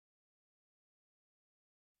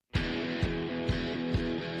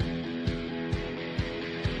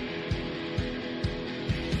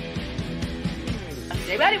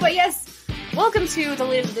today. But anyway, yes, welcome to the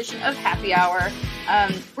latest edition of Happy Hour.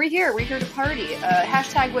 We're here to party.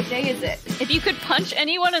 Hashtag what day is it? If you could punch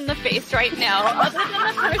anyone in the face right now, other than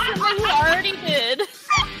the person that you already did,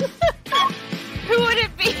 who would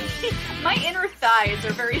it be? My inner thighs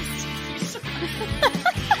are very sticky.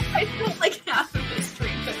 I feel like half of this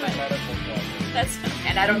drink in my medical problem.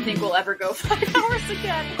 And I don't think we'll ever go 5 hours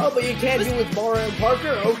again. Oh, but you can't do with Mara and Parker?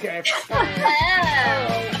 Okay.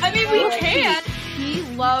 I mean, we can. He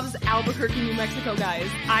loves Albuquerque, New Mexico, guys.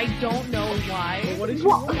 I don't know why. Well, what did you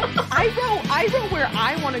want? I wrote where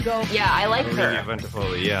I want to go. Yeah, I like her.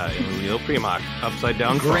 Emilio Primac, upside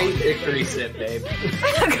down. Great victory sip, babe.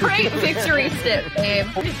 Great victory sip, babe.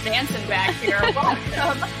 We're just dancing back here.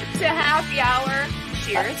 Welcome to Happy Hour.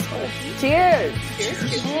 Cheers. Cheers.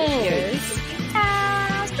 Cheers. Cheers.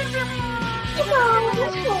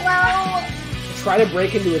 Hello. Try to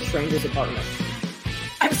break into a stranger's apartment.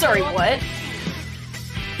 I'm sorry, what?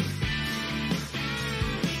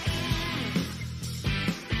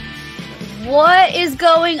 What is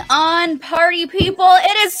going on, party people?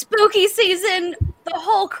 It is spooky season. The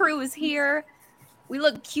whole crew is here. We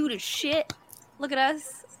look cute as shit. Look at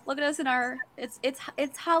us. Look at us in our.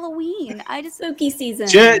 It's Halloween. Spooky season.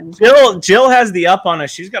 Jill has the up on us.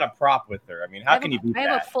 She's got a prop with her. I mean, how can you beat that?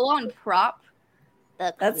 I have a full-on prop.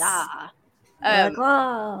 The claw. The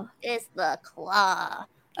claw. It's the claw.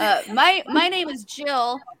 My name is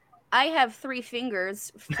Jill. I have 3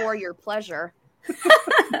 fingers for your pleasure.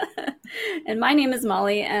 And my name is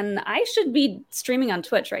Molly, and I should be streaming on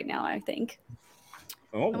Twitch right now, I think.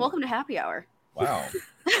 Oh, and welcome to Happy Hour. Wow.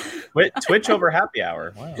 Twitch over Happy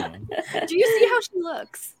Hour. Wow. Do you see how she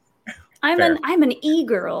looks? I'm an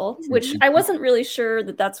e-girl, which I wasn't really sure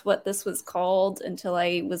that that's what this was called until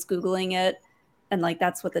I was Googling it. And like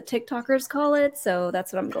that's what the TikTokers call it, so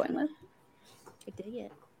that's what I'm going with. I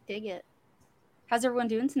dig it. How's everyone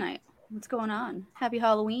doing tonight? What's going on? Happy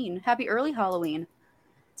Halloween. Happy early Halloween.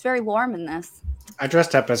 It's very warm in this. I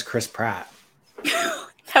dressed up as Chris Pratt.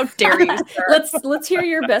 How dare you, sir? Let's hear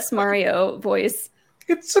your best Mario voice.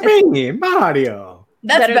 It's me, Mario.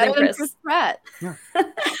 That's better than Chris. Chris Pratt. Yeah.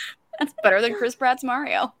 That's better than Chris Pratt's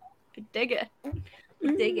Mario. I dig it.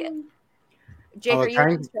 Jake, are you a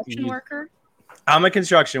construction worker? I'm a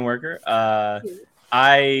construction worker.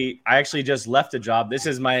 I actually just left a job. This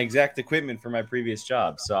is my exact equipment for my previous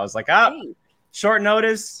job. So I was like, short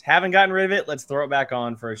notice, haven't gotten rid of it. Let's throw it back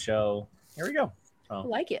on for a show. Here we go. I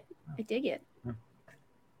like it. I dig it.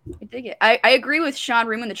 I agree with Sean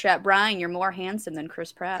Room in the chat. Brian, you're more handsome than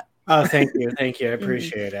Chris Pratt. Oh, thank you. I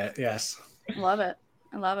appreciate it. Yes. I love it.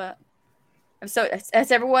 So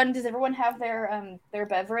does everyone have their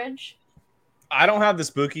beverage? I don't have the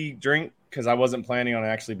spooky drink because I wasn't planning on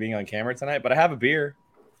actually being on camera tonight, but I have a beer.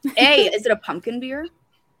 Hey, is it a pumpkin beer?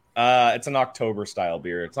 It's an October style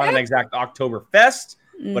beer. It's not an exact Oktoberfest,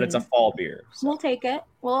 but it's a fall beer. So. We'll take it.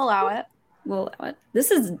 We'll allow it. This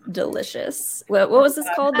is delicious. What was this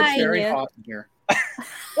called? The very hot in here.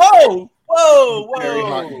 Whoa! Very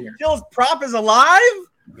hot in here. Jill's prop is alive?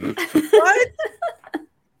 What?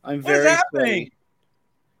 I'm What is very happening?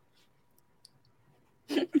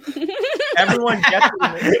 Everyone gets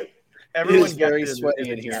it. Everyone gets very it sweaty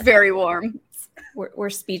in here. It's very warm. We're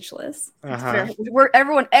speechless.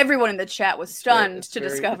 Everyone in the chat was stunned to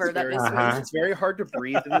discover that this was. It's very hard to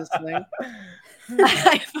breathe in this thing.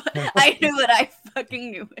 I knew it. I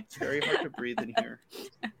fucking knew it. It's very hard to breathe in here.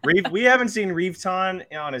 We haven't seen Reefton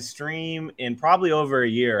on a stream in probably over a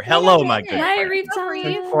year. Hello, my good Hi, friend.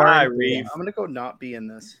 Reefton. Hi, Reef. I'm gonna go not be in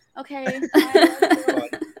this. Okay.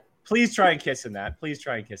 Please try and kiss in that. Please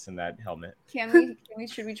try and kiss in that helmet. Can we?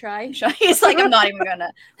 Should we try? He's like, I'm not even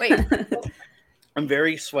gonna. Wait. I'm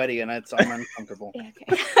very sweaty and I'm uncomfortable. Yeah,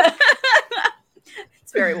 okay.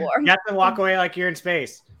 It's very warm. You have to walk away like you're in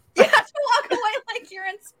space. You have to walk away like you're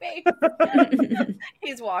in space.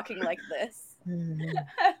 He's walking like this.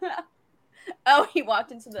 Oh, he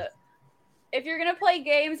walked into the... If you're going to play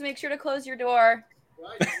games, make sure to close your door.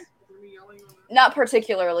 Not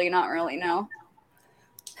particularly. Not really, no.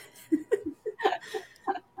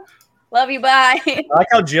 Love you, bye. I like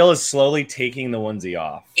how Jill is slowly taking the onesie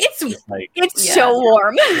off. It's so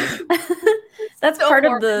warm. That's So part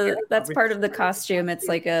warm of the here. that's part of the costume. It's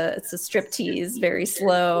like it's a strip tease, very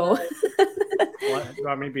slow. What? You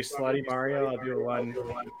want me to be slutty Mario? I'll do one.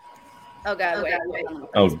 Oh, God, wait.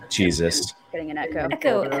 Oh, Jesus. Getting an echo.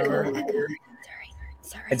 Echo.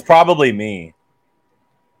 Sorry. It's probably me.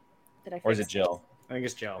 Did I Or is fix it Jill? I think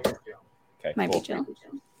it's Joe. Okay, Might cool. be Jill.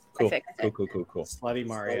 Cool. I fixed it. Cool. Slutty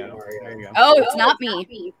Mario. There you go. Oh, it's not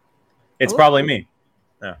me. It's probably me.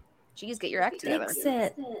 Jeez, get your act together. Fix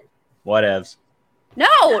it. Whatevs. No,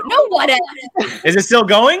 what? Is it still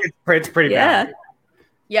going? It's pretty bad.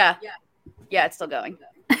 Yeah, it's still going.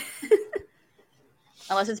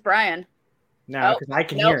 Unless it's Brian. No, because I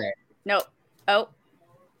can hear it. No. Oh.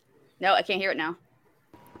 No, I can't hear it now.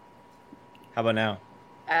 How about now?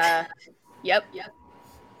 Yep.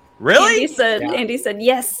 Really? Andy said,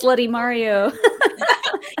 yes, Slutty Mario.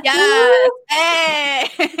 Yes.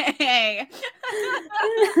 Hey.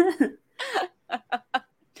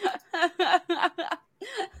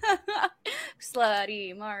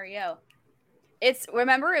 Slutty Mario.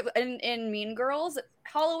 Remember in Mean Girls,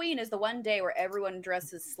 Halloween is the one day where everyone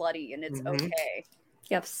dresses slutty and it's okay.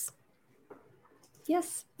 Yes,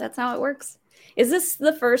 that's how it works. Is this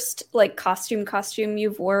the first like costume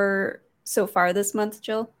you've wore so far this month,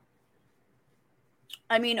 Jill?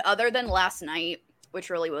 I mean, other than last night, which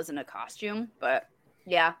really wasn't a costume, but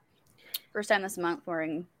yeah, first time this month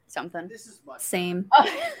wearing something. Same.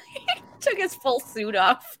 Took his full suit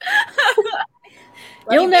off.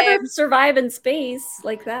 You'll never survive in space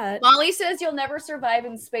like that. Molly says you'll never survive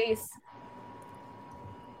in space.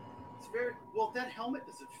 It's very well. That helmet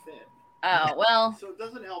doesn't fit. Oh well. So it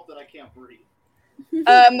doesn't help that I can't breathe.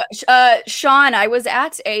 Sean, I was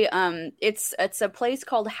at a it's a place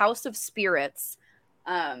called House of Spirits.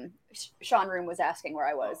 Sean Room was asking where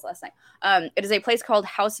I was last night. It is a place called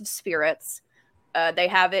House of Spirits. They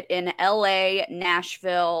have it in LA,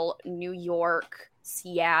 Nashville, New York,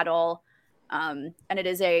 Seattle. And it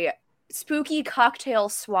is a spooky cocktail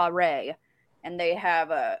soiree. And they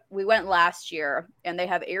have we went last year, and they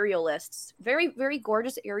have aerialists, very, very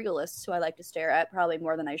gorgeous aerialists who I like to stare at, probably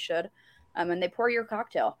more than I should. And they pour your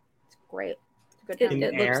cocktail. It's great. It's a good time.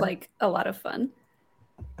 It looks like a lot of fun.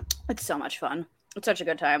 It's so much fun. It's such a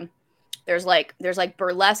good time. There's like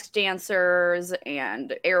burlesque dancers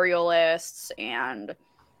and aerialists and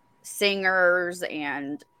singers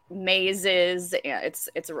and mazes. And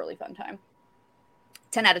it's a really fun time.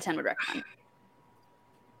 10 out of 10 would recommend.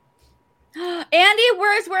 Andy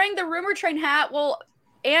is wearing the Rumor Train hat. Well,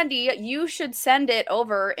 Andy, you should send it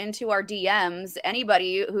over into our DMs.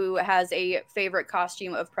 Anybody who has a favorite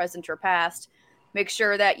costume of present or past, make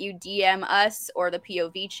sure that you DM us or the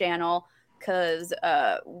POV channel, because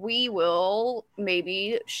we will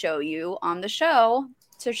maybe show you on the show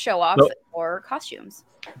to show off our costumes.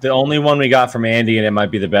 The only one we got from Andy, and it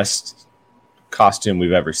might be the best costume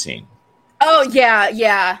we've ever seen. Oh,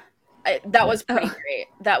 yeah. That was pretty great.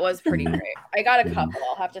 That was pretty great. I got a couple.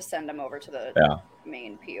 I'll have to send them over to the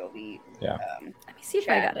main POV. Yeah. Let me see if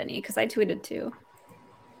I got any, because I tweeted too.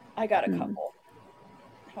 I got a couple.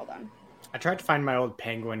 Hold on. I tried to find my old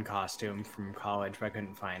penguin costume from college, but I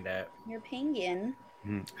couldn't find it. Your penguin.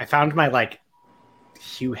 I found my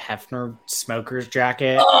Hugh Hefner smoker's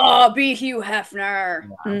jacket. Oh, be Hugh Hefner.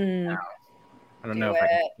 No. I don't know if I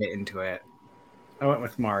can get into it. I went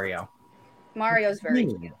with Mario. Mario's very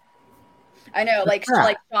cute. I know,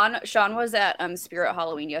 Sean was at Spirit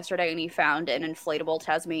Halloween yesterday, and he found an inflatable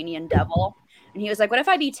Tasmanian devil, and he was like, "What if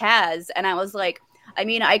I be Taz?" And I was like, "I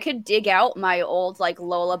mean, I could dig out my old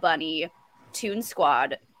Lola Bunny Toon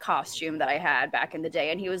Squad costume that I had back in the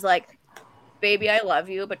day," and he was like, "Baby, I love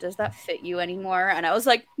you, but does that fit you anymore?" And I was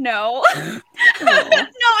like, "No, no,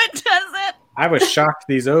 it doesn't." I was shocked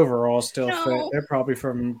these overalls still fit. They're probably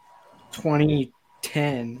from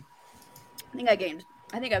 2010.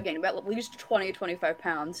 I think I've gained about at least 20, 25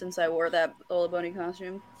 pounds since I wore that Lola Bunny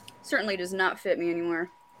costume. Certainly does not fit me anymore.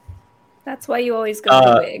 That's why you always go with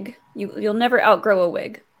a wig. You'll never outgrow a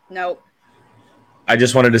wig. Nope. I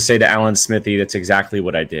just wanted to say to Alan Smithy, that's exactly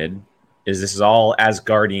what I did. This is all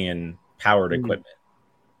Asgardian powered equipment.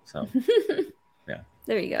 So, yeah.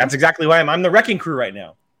 There you go. That's exactly why I'm the wrecking crew right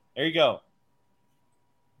now. There you go.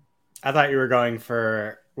 I thought you were going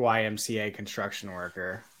for YMCA construction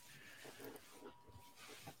worker.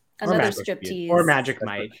 Another striptease. Or Magic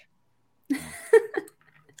Mike.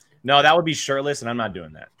 No, that would be shirtless, and I'm not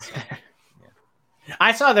doing that. So, yeah.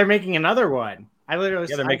 I saw they're making another one.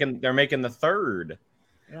 They're making the third.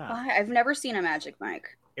 Yeah. I've never seen a Magic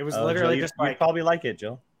Mike. It was literally Jill, just you'd probably like it,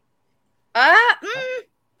 Jill. I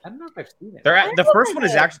don't know if I've seen it.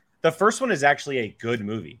 The first one is actually a good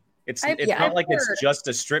movie. It's not like it's just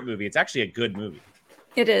a strip movie. It's actually a good movie.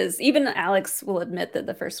 It is. Even Alex will admit that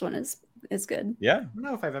the first one is good. Yeah. I don't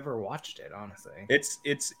know if I've ever watched it, honestly. It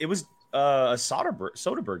was a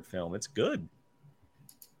Soderbergh film. It's good.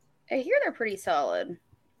 I hear they're pretty solid.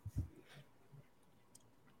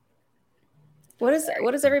 What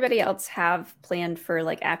does everybody else have planned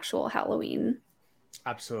for actual Halloween?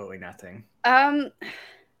 Absolutely nothing. I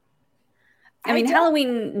mean,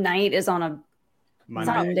 Halloween night is on a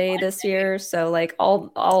Monday this year, so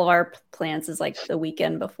all of our plans is the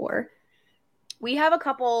weekend before. We have a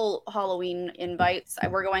couple Halloween invites.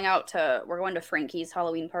 We're going to Frankie's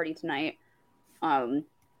Halloween party tonight. I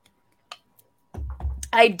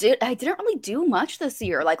didn't really do much this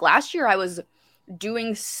year. Like last year I was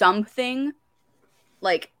doing something.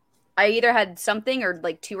 Like I either had something or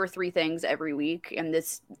like 2 or 3 things every week, and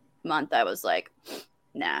this month I was like,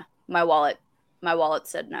 nah, my wallet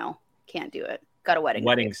said no. Can't do it. Got a wedding.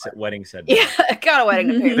 Wedding said yeah, got a wedding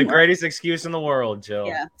to pay the for. greatest excuse in the world, Jill.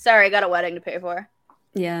 Yeah. Sorry, I got a wedding to pay for.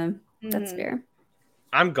 Yeah, that's fair.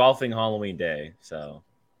 I'm golfing Halloween day, so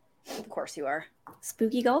Of course you are.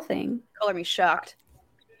 Spooky golfing. Color me shocked.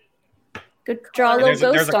 Go draw a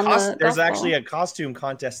little ghost on the there's golf actually ball. a costume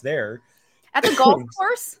contest there. At the golf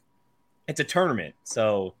course? It's a tournament,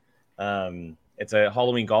 so it's a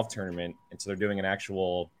Halloween golf tournament, and so they're doing an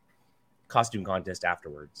actual costume contest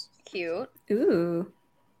afterwards. Cute. Ooh.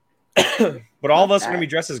 But all of us are going to be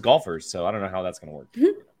dressed as golfers, so I don't know how that's going to work.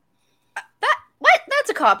 What? That's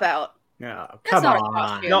a cop out. No, That's come not a on.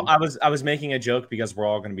 costume. No, I was making a joke because we're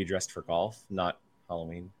all going to be dressed for golf, not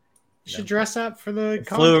Halloween. You should dress up for the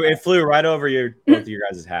It flew right over both of your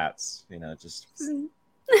guys' hats. Just. You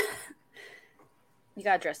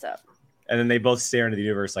gotta dress up. And then they both stare into the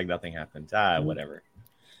universe like nothing happened. Whatever.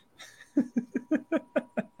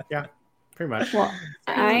 Yeah, pretty much. Well,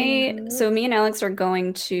 so me and Alex are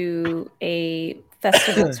going to a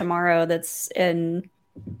festival tomorrow that's in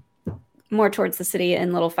more towards the city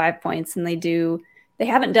in Little Five Points, and they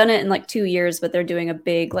haven't done it in like 2 years, but they're doing a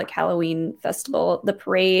big like Halloween festival. The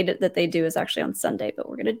parade that they do is actually on Sunday, but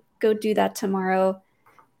we're gonna go do that tomorrow.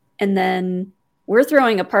 And then we're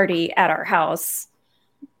throwing a party at our house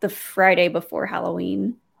the Friday before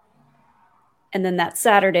Halloween. And then that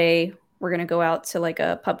Saturday, we're gonna go out to like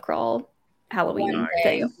a pub crawl Halloween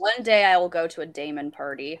thing. One day I will go to a Damon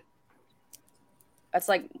party. That's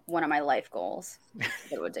like one of my life goals.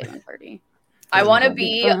 Go to a Damon party. I want to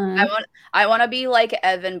be. I want to be like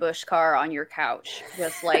Evan Bushkar on your couch,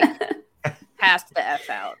 just like pass the f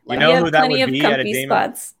out. You Like, know have who that plenty would of be at a comfy Damon?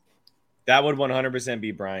 spots. That would 100%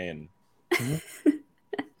 be Brian. 100%.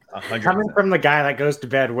 Coming from the guy that goes to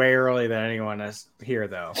bed way early than anyone else here,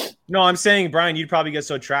 though. No, I'm saying, Brian, you'd probably get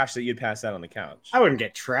so trashed that you'd pass out on the couch. I wouldn't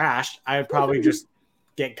get trashed. I would probably just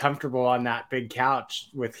get comfortable on that big couch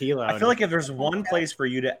with Hilo. I feel like if there's one place for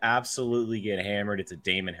you to absolutely get hammered, it's a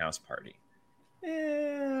Damon house party.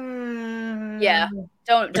 yeah,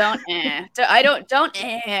 don't. No,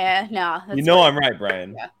 You know I'm right,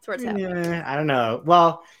 Brian. Yeah, that's where it's happening. I don't know.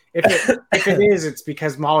 Well, if it is, it's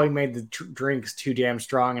because Molly made the drinks too damn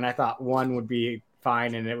strong, and I thought one would be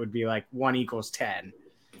fine, and it would be like 1 = 10.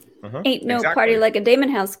 Ain't no party like a Damon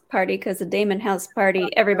house party, because a Damon house party,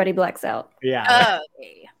 everybody blacks out. Yeah.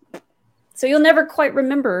 Okay. So you'll never quite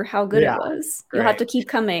remember how good Yeah, it was. You'll have to keep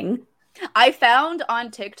coming. I found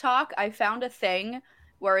on TikTok, a thing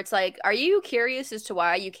where it's like, are you curious as to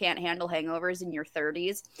why you can't handle hangovers in your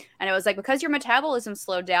 30s? And it was like, because your metabolism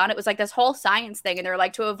slowed down. It was like this whole science thing. And they're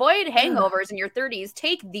like, to avoid hangovers in your 30s,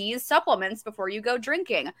 take these supplements before you go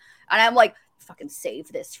drinking. And I'm like, fucking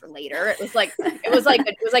save this for later. It was like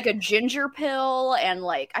a ginger pill, and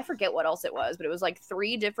like I forget what else it was, but it was like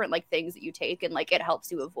 3 different like things that you take, and like it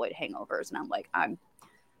helps you avoid hangovers. And I'm like, I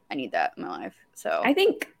need that in my life. So I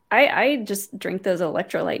think I just drink those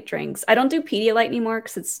electrolyte drinks. I don't do Pedialyte anymore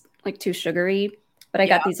because it's like too sugary. But I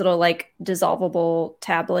got these little like dissolvable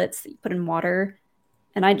tablets that you put in water,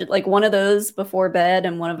 and I did like one of those before bed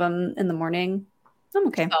and one of them in the morning. I'm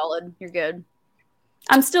okay. Solid. You're good.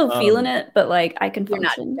 I'm still feeling it, but like I can You're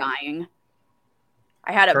function. not dying.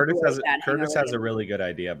 I had a Curtis Curtis has a really good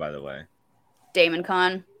idea, by the way. Damon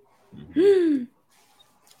Con.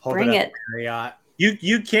 Hold Bring it. it. Marriott.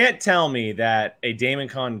 You can't tell me that a Damon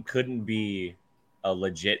Con couldn't be a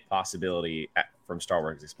legit possibility from Star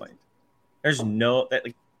Wars Explained. There's no that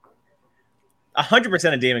like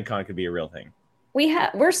 100% of Damon Con could be a real thing.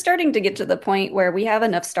 We're starting to get to the point where we have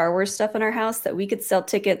enough Star Wars stuff in our house that we could sell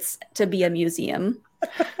tickets to be a museum.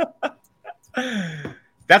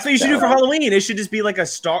 That's what you should do for Halloween. It should just be like a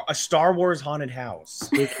Star Wars haunted house.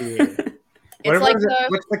 What's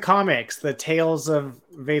the comics? The Tales of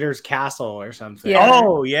Vader's Castle or something. Yeah.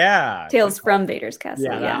 Oh yeah, Tales from Vader's Castle.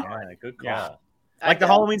 Yeah, Yeah. yeah, good call. Yeah. Like the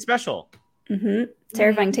Halloween special.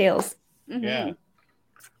 Terrifying Tales. Mm-hmm. Yeah.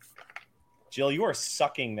 Jill, you are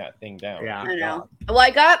sucking that thing down. Yeah. I know. Well, I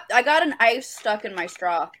got an ice stuck in my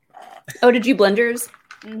straw. Oh, did you blend yours?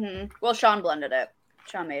 Well, Sean blended it.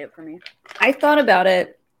 Sean made it for me. I thought about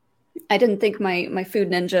it. I didn't think my food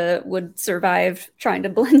ninja would survive trying to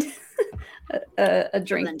blend a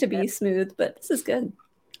drink to be smooth, but this is good.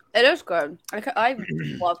 It is good. I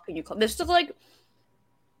love pina colada.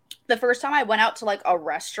 The first time I went out to like a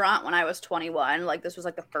restaurant when I was 21, like this was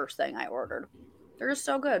like the first thing I ordered. They're just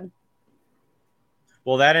so good.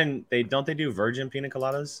 Well, that and they do virgin pina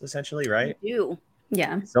coladas essentially, right? They do.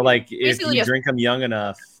 Yeah. So like if Basically you just drink them young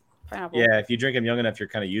enough, pineapple. yeah, if you drink them young enough, you're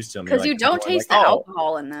kind of used to them. Because You're you like, don't taste the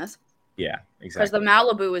alcohol in this. Yeah, Because exactly. the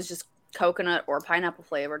Malibu is just coconut or pineapple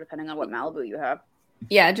flavor, depending on what Malibu you have.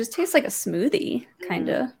 Yeah, it just tastes like a smoothie, kind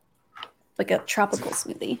of. Like a tropical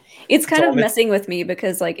smoothie. It's kind of messing with me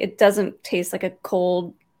because like it doesn't taste like a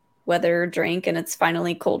cold weather drink, and it's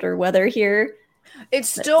finally colder weather here. It's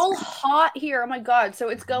still hot here. Oh my god. So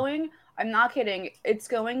it's going, I'm not kidding, it's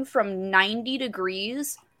going from 90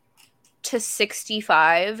 degrees to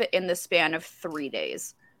 65 in the span of 3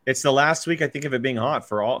 days. It's the last week I think of it being hot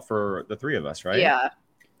for the three of us, right? Yeah.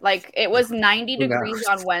 Like it was 90 degrees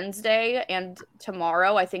on Wednesday, and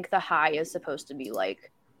tomorrow I think the high is supposed to be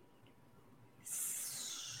like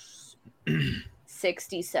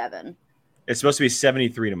 67. It's supposed to be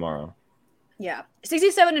 73 tomorrow. Yeah,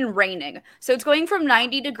 67 and raining. So it's going from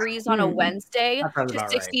 90 degrees on a Wednesday to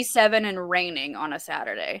 67 and raining on a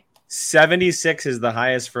Saturday. 76 is the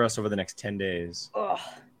highest for us over the next 10 days. Ugh.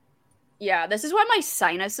 Yeah, this is why my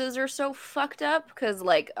sinuses are so fucked up, because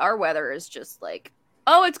like our weather is just like,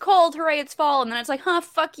 oh, it's cold, hooray, it's fall, and then it's like, huh,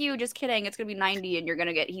 fuck you, just kidding, it's gonna be 90 and you're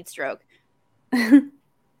gonna get heat stroke.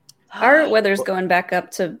 Our weather's going back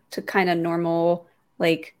up to kind of normal,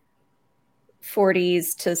 like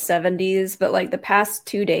 40s to 70s, but like the past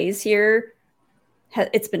 2 days here,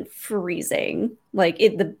 it's been freezing. Like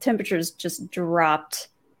the temperatures just dropped.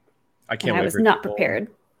 I can't wait. I was not prepared.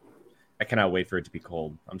 I cannot wait for it to be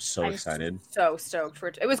cold. I'm so excited. So stoked for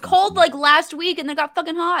it. It was cold like last week, and then it got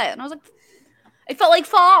fucking hot, and I was like, it felt like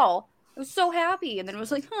fall. I was so happy, and then it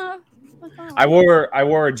was like, huh. I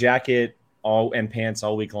wore a jacket and pants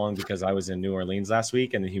all week long because I was in New Orleans last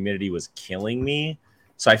week, and the humidity was killing me.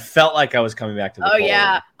 So I felt like I was coming back to the cold.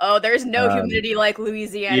 Yeah. Oh, there's no humidity like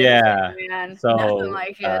Louisiana. Yeah. Man. So nothing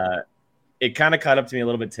like it. It kind of caught up to me a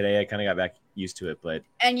little bit today. I kind of got back used to it, but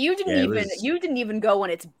you didn't even go when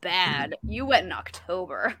it's bad. You went in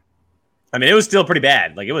October. I mean, it was still pretty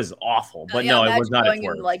bad. Like it was awful, but no, it was not its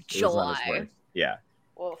worst. In like July. Yeah.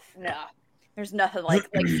 Oof, no. There's nothing like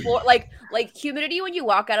humidity when you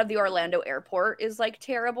walk out of the Orlando airport is like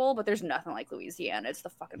terrible, but there's nothing like Louisiana. It's the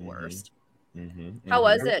fucking worst. How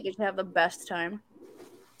was it? Did you have the best time?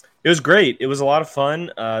 It was great. It was a lot of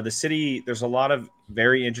fun. The city, there's a lot of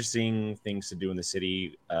very interesting things to do in the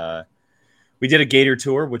city. We did a gator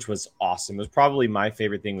tour, which was awesome. It was probably my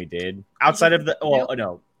favorite thing we did. Outside of the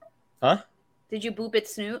no. Huh? Did you boop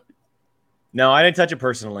its snoot? No, I didn't touch it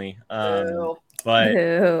personally. But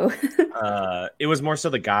it was more so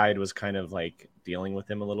the guide was kind of like dealing with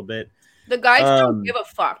him a little bit. The guides don't give a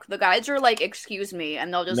fuck. The guides are like, "Excuse me,"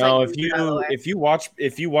 and they'll just if you watch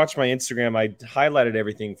my Instagram, I highlighted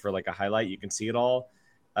everything for like a highlight. You can see it all.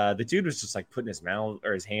 The dude was just like putting his mouth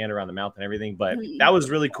or his hand around the mouth and everything, but that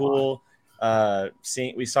was really cool.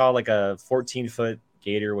 We saw like a 14-foot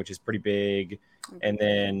gator, which is pretty big, and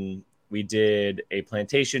then we did a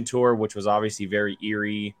plantation tour, which was obviously very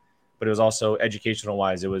eerie, but it was also educational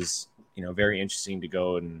wise. It was very interesting to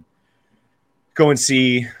go and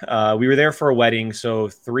see. We were there for a wedding, so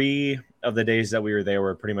 3 of the days that we were there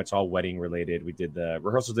were pretty much all wedding related. We did the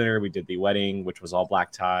rehearsal dinner, we did the wedding, which was all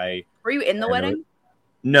black tie. Were you in the wedding?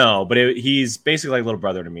 No, but he's basically like a little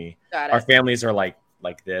brother to me. Our families are like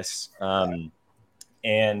this. And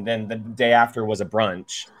then the day after was a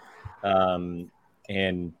brunch.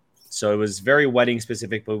 And so it was very wedding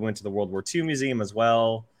specific, but we went to the World War II Museum as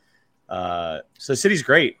well. So the city's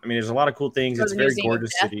great. I mean, there's a lot of cool things. It's a very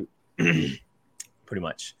gorgeous city. Pretty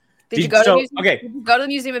much. Did you go to the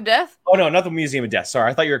Museum of Death? Oh, no, not the Museum of Death. Sorry,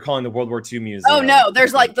 I thought you were calling the World War II Museum. Oh, no,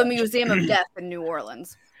 there's like the Museum of Death in New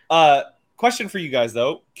Orleans. Question for you guys,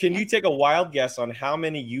 though. Can you take a wild guess on how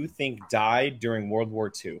many you think died during World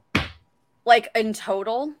War II? Like in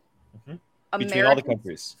total? Between all the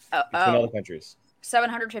countries. Between all the countries.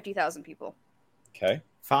 750,000 people. Okay.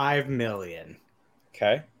 5 million.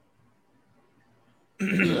 Okay.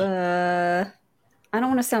 I don't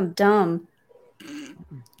want to sound dumb.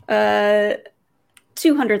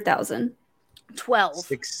 200,000. 12.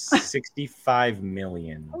 65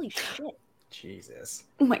 million. Holy shit. Jesus.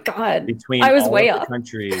 Oh my god. Between I was all way of the off.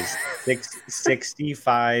 countries,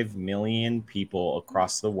 65 million people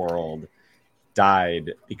across the world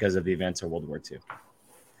died because of the events of World War II.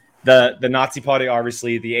 The Nazi Party,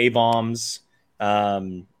 obviously, the A-bombs,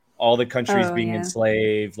 all the countries being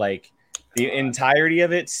enslaved, like the entirety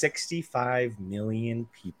of it, 65 million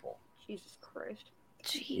people. Jesus Christ.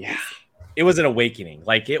 Jeez. Yeah. It was an awakening.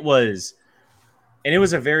 Like it was and it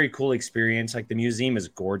was a very cool experience. Like the museum is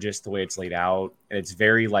gorgeous the way it's laid out, and it's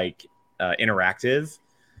very like interactive,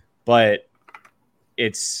 but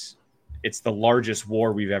it's the largest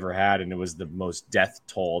war we've ever had, and it was the most death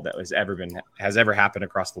toll that has ever happened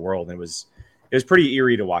across the world. And it was pretty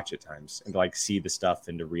eerie to watch at times and to like see the stuff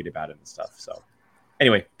and to read about it and stuff. So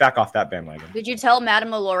anyway, back off that bandwagon. Did you tell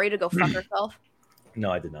Madame Mallory to go fuck herself?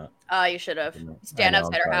 No, I did not. You should have. Stand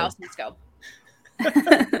outside her house. Let's go.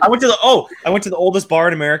 I went to the oldest bar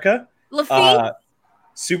in America. Lafitte?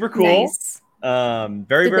 Super cool. Nice. Very, Did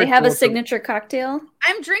very they have cool. a signature cocktail?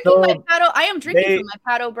 I'm drinking my Pat. I am drinking from my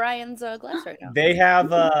Pat O'Brien's glass right now. They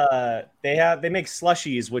make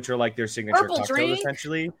slushies, which are like their signature Purple cocktail, drink?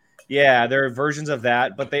 essentially. Yeah, there are versions of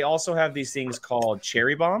that, but they also have these things called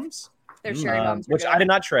cherry bombs. Their cherry bombs, which I did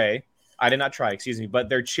not try. Excuse me, but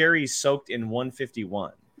they're cherries soaked in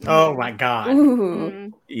 151. Oh my god!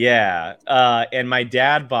 Ooh. Yeah, and my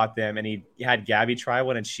dad bought them, and he had Gabby try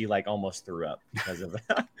one, and she like almost threw up because of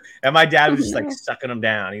that. And my dad was just like sucking them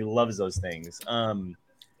down. He loves those things.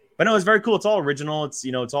 But no, it's very cool. It's all original. It's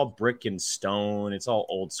it's all brick and stone. It's all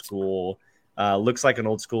old school. Looks like an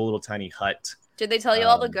old school little tiny hut. Did they tell you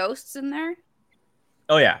all the ghosts in there?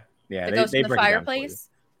 Oh yeah, yeah. The ghosts in the fireplace.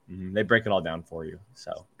 They break it all down for you.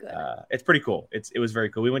 So it's pretty cool. It was very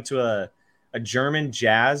cool. We went to a German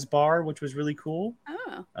jazz bar, which was really cool.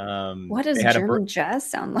 Oh. What does German jazz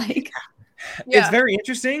sound like? It's very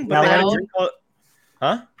interesting. But they had a drink called,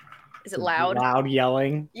 huh? Is it loud? Loud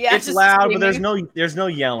yelling. Yeah, it's loud, but there's no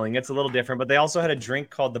yelling. It's a little different. But they also had a drink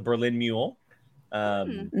called the Berlin Mule,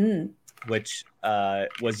 which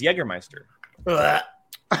was Jägermeister.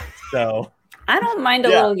 So I don't mind a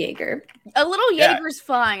little Jaeger. A little Jaeger's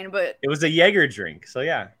fine, but it was a Jaeger drink. So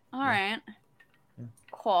yeah. All right.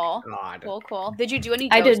 Cool. God. Cool. Did you do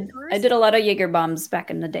any? I did a lot of Jaeger bombs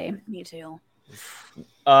back in the day. Me too.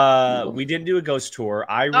 We didn't do a ghost tour.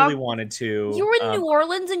 I really wanted to. You were in New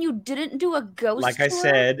Orleans and you didn't do a ghost like tour? I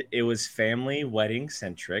said, it was family wedding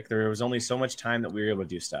centric. There was only so much time that we were able to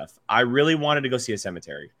do stuff. I really wanted to go see a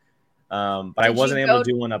cemetery, but I wasn't able to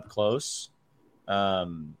do one up close.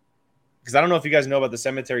 Because I don't know if you guys know about the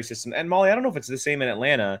cemetery system. And Molly, I don't know if it's the same in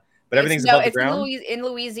Atlanta, but everything's above the ground. It's in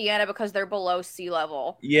Louisiana because they're below sea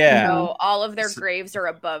level. Yeah. So all of their graves are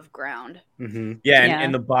above ground. Mm-hmm. Yeah,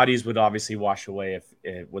 and the bodies would obviously wash away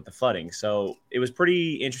with the flooding. So it was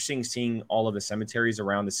pretty interesting seeing all of the cemeteries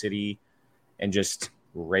around the city and just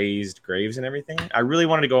raised graves and everything. I really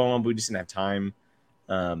wanted to go on, but we just didn't have time.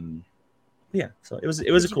 Yeah, so it was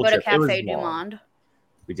a cool trip. Did you go to Café Du Monde?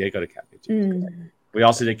 We did go to Café Du Monde. We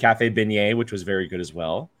also did Café Beignet, which was very good as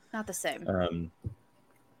well. Not the same.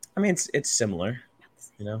 I mean, it's similar.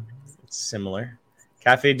 It's similar.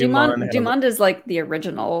 Café Du Monde. Du Monde is like the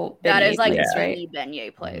original. That is like place, the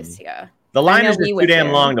beignet place. Yeah. The line is just too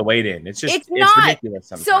damn long to wait in. It's not ridiculous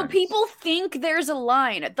sometimes. So people think there's a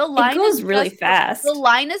line. The line goes really fast. The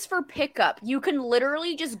line is for pickup. You can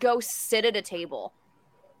literally just go sit at a table.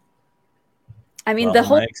 I mean, the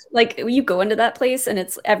whole like you go into that place and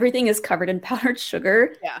everything is covered in powdered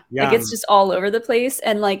sugar. Yeah. Like it's just all over the place.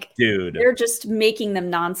 And like, dude, they're just making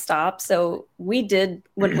them nonstop. So we did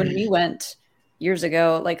when we went years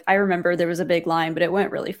ago, like I remember there was a big line, but it went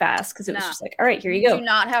really fast because it was just like, all right, here you go. You do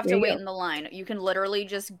not have to wait in the line. You can literally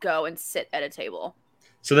just go and sit at a table.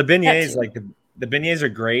 So the beignets, like the beignets are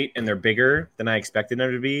great and they're bigger than I expected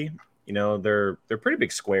them to be. They're pretty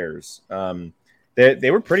big squares.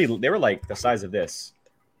 They were pretty. They were like the size of this.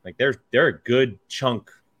 Like they're a good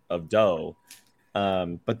chunk of dough,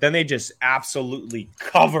 but then they just absolutely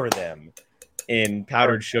cover them in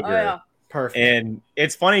powdered sugar. Oh, yeah. Perfect. And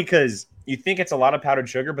it's funny because you think it's a lot of powdered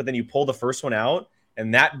sugar, but then you pull the first one out,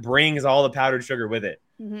 and that brings all the powdered sugar with it.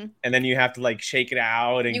 Mm-hmm. And then you have to like shake it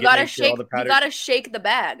out, and you gotta shake. You gotta shake the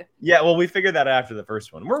bag. Yeah, well, we figured that out after the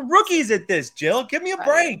first one. We're rookies at this, Jill. Give me a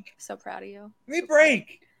break. So proud of you. Give me a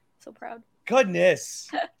break. So proud. Goodness.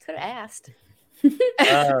 Could have asked. Could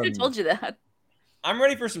have told you that. I'm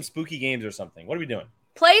ready for some spooky games or something. What are we doing?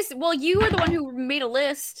 Well, you were the one who made a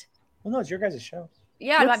list. Well, no, it's your guys' show.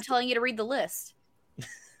 Yeah, I'm telling you to read the list.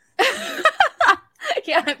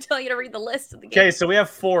 Yeah, I'm telling you to read the list of the game. Okay, so we have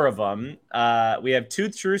 4 of them. We have 2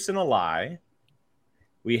 truths and a lie.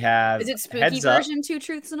 We have Is it spooky version, 2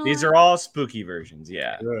 truths and a lie? These are all spooky versions,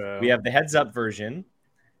 yeah. We have the heads up version.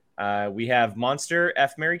 We have Monster,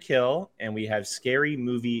 F, Marry, Kill, and we have Scary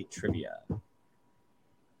Movie Trivia.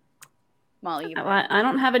 Molly, I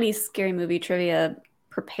don't have any scary movie trivia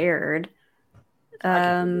prepared.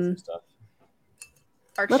 I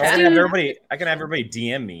can have everybody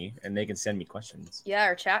DM me, and they can send me questions. Yeah,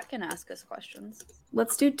 our chat can ask us questions.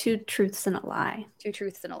 Let's do 2 truths and a lie. 2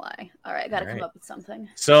 truths and a lie. All right, I got to come up with something.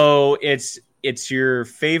 So it's It's your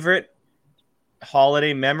favorite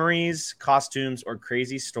holiday memories, costumes, or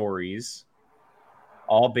crazy stories,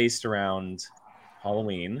 all based around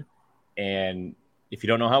Halloween. And if you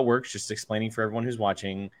don't know how it works, just explaining for everyone who's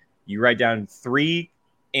watching, you write down 3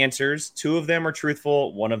 answers. 2 of them are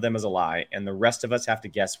truthful, 1 of them is a lie, and the rest of us have to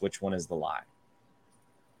guess which one is the lie.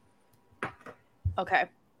 Okay.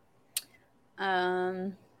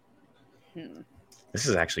 This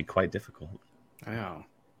is actually quite difficult. I know.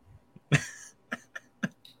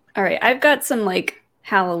 All right, I've got some like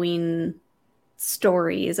Halloween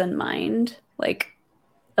stories in mind, like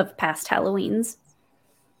of past Halloweens.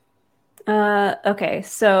 Okay,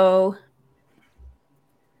 so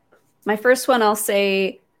my first one, I'll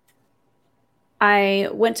say I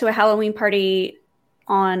went to a Halloween party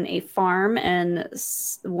on a farm, and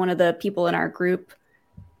one of the people in our group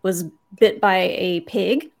was bit by a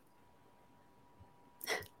pig.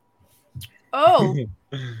 Oh,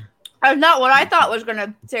 that's not what I thought was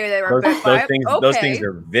gonna say they were bit by. Those things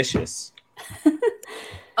are vicious.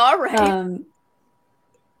 All right.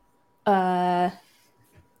 I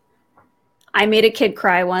made a kid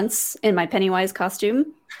cry once in my Pennywise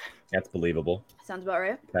costume. That's believable. Sounds about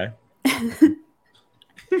right. Okay.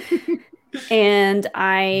 And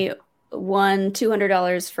I won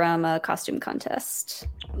 $200 from a costume contest.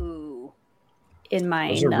 Ooh. In my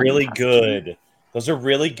Those are really costume. good. Those are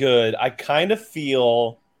really good. I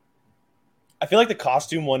feel like the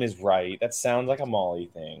costume one is right. That sounds like a Molly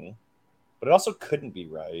thing, but it also couldn't be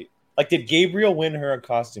right. Like, did Gabriel win her a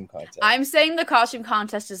costume contest? I'm saying the costume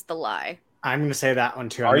contest is the lie. I'm going to say that one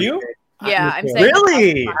too. Are you? Yeah, I'm saying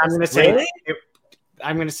really. I'm going to say really?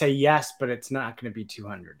 I'm going to say yes, but it's not going to be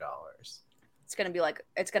 $200. It's gonna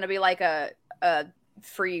be like a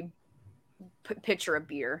free pitcher of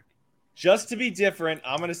beer. Just to be different,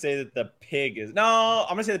 I'm gonna say that the pig is I'm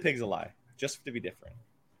gonna say the pig's a lie. Just to be different.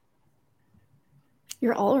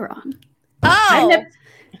 You're all wrong. Oh,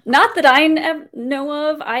 not that I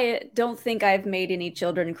know of. I don't think I've made any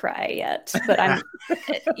children cry yet, but I'm,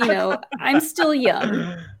 I'm still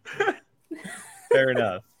young. Fair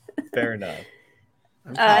enough.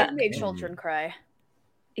 I've made children cry.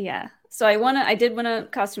 Yeah. So I did win a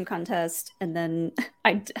costume contest, and then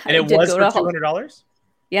I and did it was go for to $200.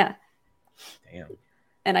 Yeah. Damn.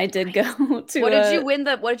 And I did go to. What did you win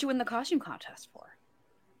the costume contest for?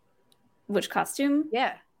 Which costume?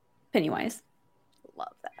 Yeah, Pennywise.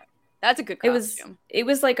 Love that. That's a good costume. It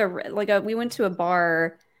was like we went to a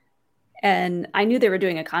bar, and I knew they were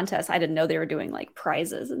doing a contest. I didn't know they were doing like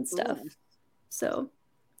prizes and stuff. Ooh. So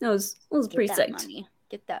it was pretty psyched.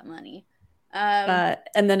 Get that money.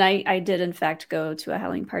 And then I did in fact go to a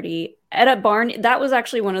Halloween party at a barn. That was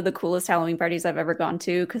actually one of the coolest Halloween parties I've ever gone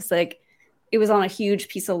to, because like it was on a huge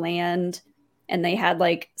piece of land, and they had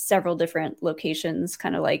like several different locations,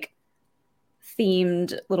 kind of like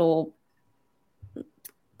themed little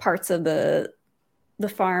parts of the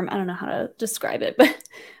farm. I don't know how to describe it,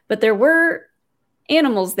 but there were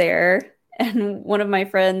animals there. And one of my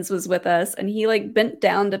friends was with us, and he like bent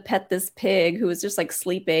down to pet this pig who was just like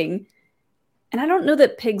sleeping. And I don't know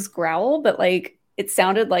that pigs growl, but like it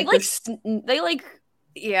sounded like It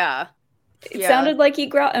sounded like he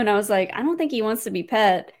growled, and I was like, I don't think he wants to be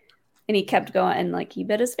pet. And he kept going, and like he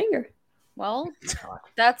bit his finger. Well,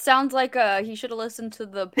 that sounds like he should have listened to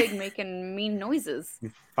the pig making mean noises. He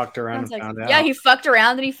fucked around and found out. Yeah, he fucked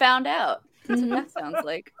around and he found out. That's what that sounds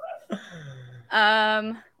like.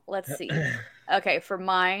 Let's see. Okay, for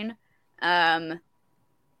mine,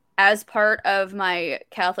 as part of my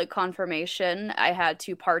Catholic confirmation, I had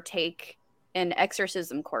to partake in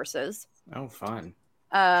exorcism courses. Oh, fun.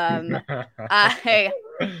 I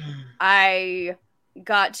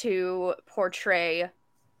got to portray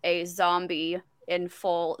a zombie in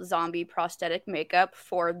full zombie prosthetic makeup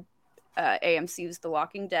for AMC's The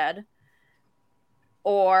Walking Dead.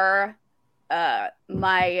 Or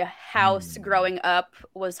my house growing up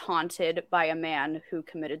was haunted by a man who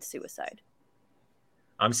committed suicide.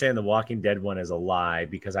 I'm saying the Walking Dead one is a lie,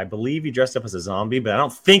 because I believe you dressed up as a zombie, but I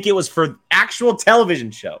don't think it was for actual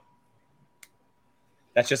television show.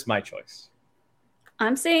 That's just my choice.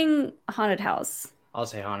 I'm saying haunted house. I'll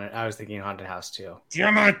say haunted. I was thinking haunted house too.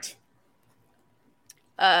 Damn it!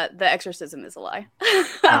 The exorcism is a lie.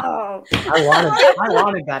 Oh. I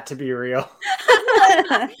wanted that to be real.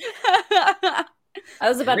 I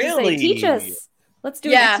was about to say, teach us. Let's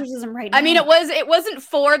do an exorcism right now. I mean, it wasn't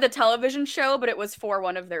for the television show, but it was for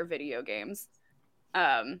one of their video games.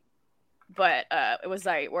 But it was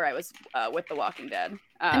where I was with The Walking Dead.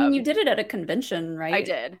 I mean, you did it at a convention, right? I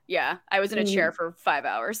did. Yeah, I was in a chair for 5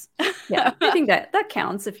 hours. Yeah, I think that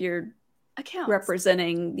counts if you're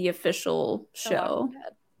representing the official show.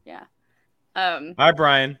 Yeah. Hi,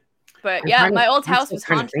 Brian. But I'm yeah, trying to- my old I'm house still was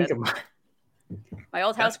trying to think haunted. of My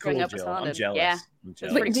old house That's growing cool, up was Jill. I'm haunted. jealous. Yeah. I'm It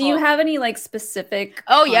jealous. was pretty Wait, do you cool. have any like specific?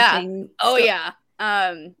 Oh yeah. haunting Oh stuff?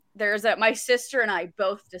 yeah. There's my sister and I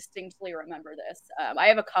both distinctly remember this. I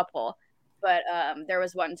have a couple, but there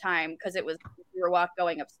was one time because we were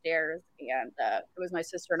going upstairs, and it was my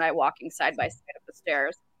sister and I walking side by side up the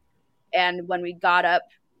stairs. And when we got up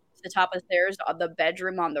to the top of the stairs, the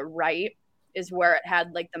bedroom on the right is where it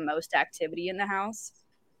had like the most activity in the house.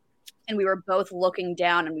 And we were both looking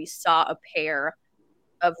down, and we saw a pair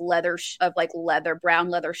of brown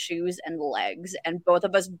leather shoes and legs, and both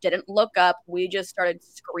of us didn't look up. We just started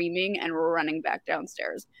screaming and running back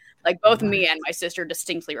downstairs. Like both me and my sister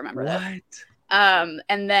distinctly remember this.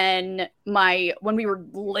 And then when we were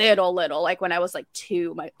little, like when I was like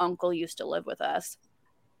 2, my uncle used to live with us,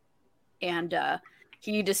 and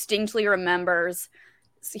he distinctly remembers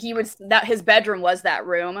his bedroom was that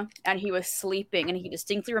room, and he was sleeping, and he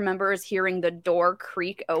distinctly remembers hearing the door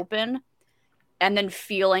creak open and then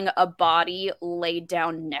feeling a body laid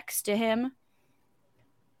down next to him.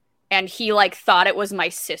 And he like thought it was my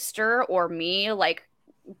sister or me, like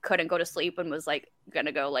couldn't go to sleep and was like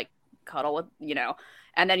gonna go like cuddle with,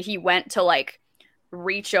 and then he went to like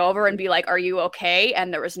reach over and be like, "Are you okay?"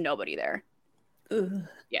 And there was nobody there. Ugh.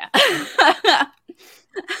 Yeah.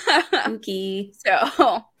 Spooky.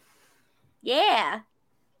 So yeah.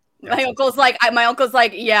 My uncle's like,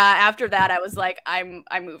 yeah, after that, I was like, I'm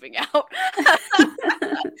moving out.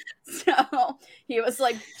 So he was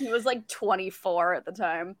like 24 at the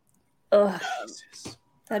time. Ugh.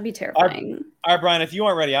 That'd be terrifying. All right, Brian, if you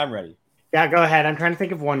aren't ready, I'm ready. Yeah, go ahead. I'm trying to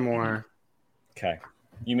think of one more. Okay.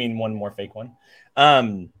 You mean one more fake one?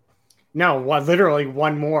 No, literally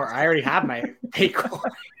one more. I already have my fake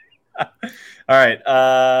one. All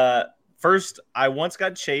right. First, I once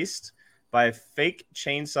got chased by a fake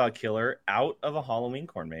chainsaw killer out of a Halloween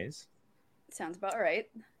corn maze. Sounds about right.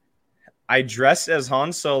 I dressed as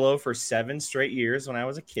Han Solo for 7 straight years when I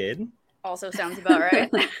was a kid. Also sounds about right.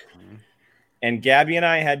 And Gabby and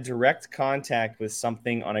I had direct contact with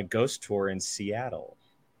something on a ghost tour in Seattle.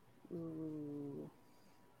 Ooh.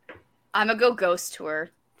 I'm gonna go ghost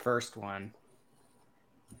tour. First one.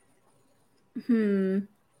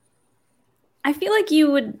 I feel like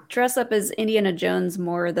you would dress up as Indiana Jones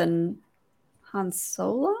more than Han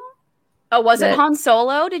Solo? Oh, was it Han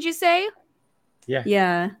Solo, did you say? Yeah.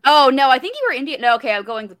 Yeah. Oh, no, I think you were Indiana. No, okay, I'm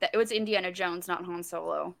going with that. It was Indiana Jones, not Han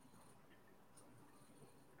Solo.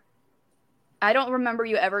 I don't remember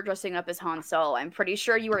you ever dressing up as Han Solo. I'm pretty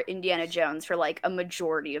sure you were Indiana Jones for like a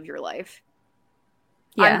majority of your life.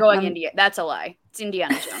 Yeah, I'm going Indiana. That's a lie. It's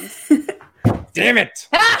Indiana Jones. Damn it!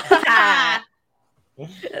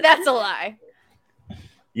 That's a lie.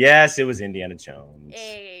 Yes, it was Indiana Jones.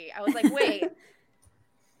 Hey, I was like, wait.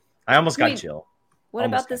 I almost got Jill. What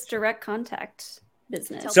about this direct contact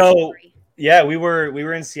business? So, yeah, we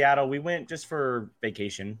were in Seattle. We went just for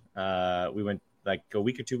vacation. We went like a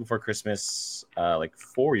week or 2 before Christmas, like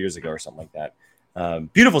 4 years ago or something like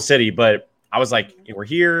that. Beautiful city, but I was like, we're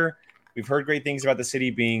here. We've heard great things about the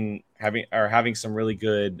city having some really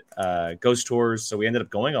good ghost tours. So we ended up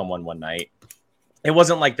going on one night. It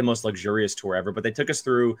wasn't like the most luxurious tour ever, but they took us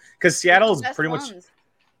through because Seattle is pretty much,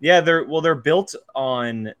 they're built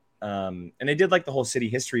on, and they did like the whole city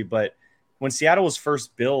history. But when Seattle was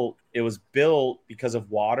first built, it was built because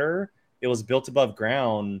of water. It was built above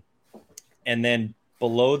ground, and then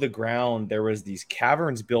below the ground there was these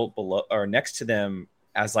caverns built below or next to them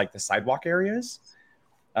as like the sidewalk areas.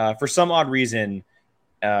 For some odd reason,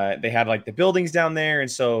 they had like the buildings down there. And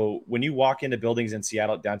so when you walk into buildings in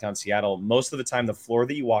Seattle, downtown Seattle, most of the time, the floor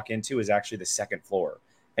that you walk into is actually the second floor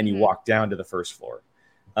and you walk down to the first floor.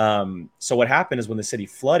 So what happened is when the city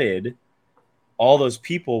flooded, all those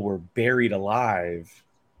people were buried alive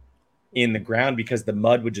in the ground because the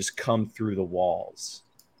mud would just come through the walls.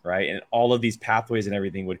 Right. And all of these pathways and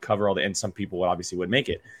everything would cover and some people would make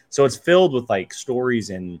it. So it's filled with like stories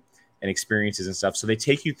and experiences and stuff. So they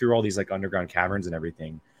take you through all these like underground caverns and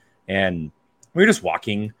everything. And we were just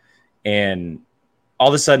walking, and all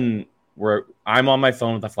of a sudden I'm on my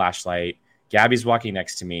phone with a flashlight. Gabby's walking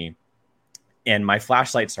next to me, and my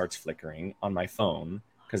flashlight starts flickering on my phone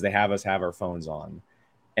because they have us have our phones on.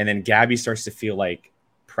 And then Gabby starts to feel like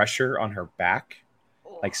pressure on her back,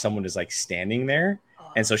 like someone is like standing there.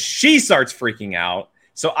 And so she starts freaking out.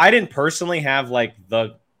 So I didn't personally have like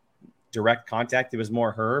the direct contact. It was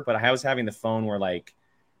more her, but I was having the phone where like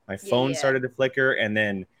my phone started to flicker, and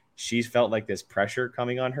then she felt like this pressure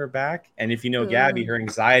coming on her back. And if you know Gabby, her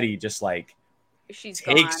anxiety just like takes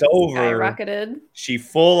over. Skyrocketed. She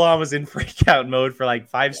full on was in freak out mode for like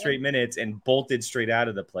 5 straight minutes and bolted straight out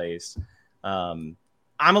of the place. I'm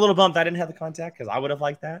a little bummed I didn't have the contact because I would have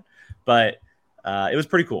liked that, but it was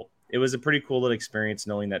pretty cool. It was a pretty cool little experience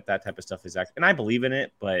knowing that type of stuff is actually, and I believe in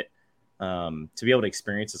it, but to be able to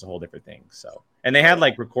experience is a whole different thing. So, and they had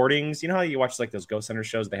like recordings. You know how you watch like those Ghost Hunter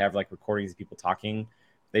shows? They have like recordings of people talking.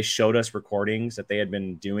 They showed us recordings that they had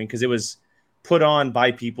been doing because it was put on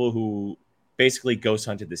by people who basically ghost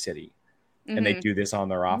hunted the city, and they do this on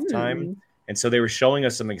their off time. And so they were showing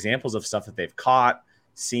us some examples of stuff that they've caught,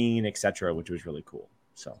 seen, etc., which was really cool.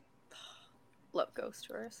 So, love ghost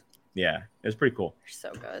tours. Yeah, it was pretty cool. They're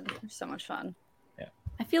so good. They're so much fun. Yeah,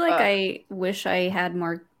 I feel like I wish I had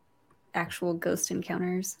more actual ghost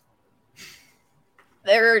encounters.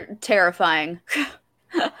 They're terrifying.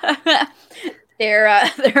 they're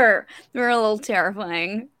a little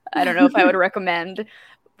terrifying. I don't know if I would recommend,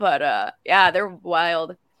 but yeah, they're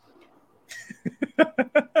wild.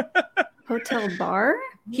 Hotel bar?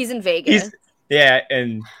 He's in Vegas. Yeah.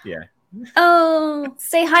 Oh,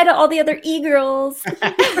 say hi to all the other e-girls.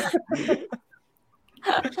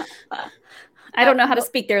 I don't know how to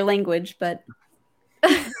speak their language, but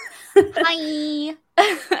hi.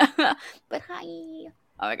 But hi. Oh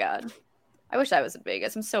my god. I wish I was in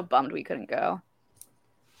Vegas. I'm so bummed we couldn't go.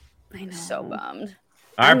 I know. So bummed.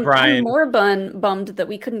 All right, Brian. I'm more bummed that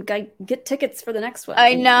we couldn't get tickets for the next one.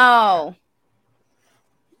 I know.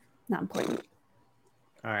 Not important.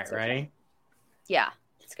 All right, ready? Yeah,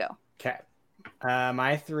 let's go. Okay.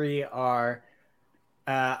 My three are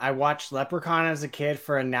I watched Leprechaun as a kid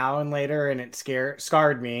for a now and later, and it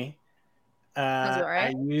scarred me. That's all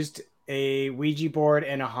right. I used a Ouija board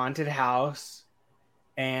in a haunted house,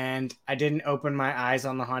 and I didn't open my eyes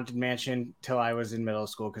on the Haunted Mansion till I was in middle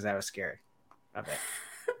school because I was scared of it.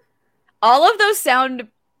 All of those sound...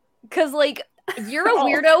 Because, like, you're a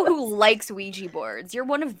weirdo who likes Ouija boards. You're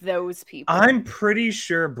one of those people. I'm pretty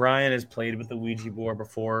sure Brian has played with the Ouija board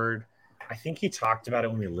before. I think he talked about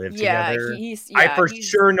it when we lived together. I for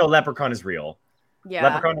sure know Leprechaun is real. Yeah.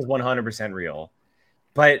 Leprechaun is 100% real.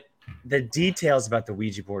 But the details about the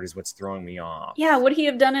Ouija board is what's throwing me off. Yeah, would he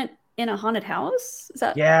have done it in a haunted house? Is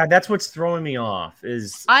that... Yeah, that's what's throwing me off.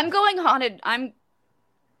 I'm going haunted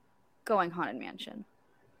mansion.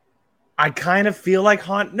 I kind of feel like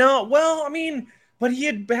No, well, I mean, but he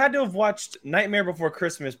had to have watched Nightmare Before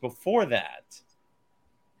Christmas before that.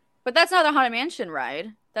 But that's not a haunted mansion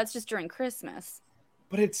ride. That's just during Christmas.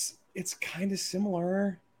 But it's kind of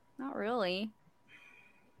similar. Not really.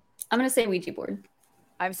 I'm gonna say Ouija board.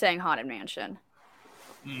 I'm saying haunted mansion.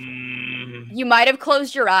 You might have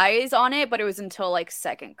closed your eyes on it, but it was until like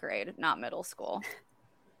second grade, not middle school.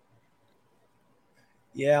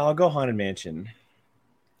 Yeah, I'll go haunted mansion.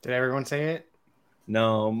 Did everyone say it?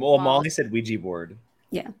 No, well, Molly said Ouija board.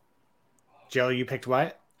 Yeah. Joe, you picked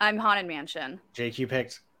what? I'm haunted mansion. Jake, you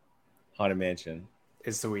picked Haunted mansion.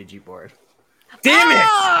 It's the Ouija board. Damn it!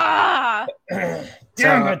 Ah!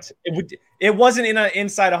 Damn it! It wasn't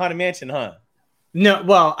inside a haunted mansion, huh? No,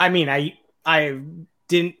 well, I mean, I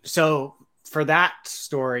didn't. So for that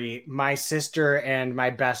story, my sister and my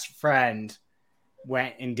best friend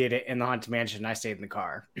went and did it in the haunted mansion. I stayed in the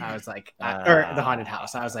car. I was like, or the haunted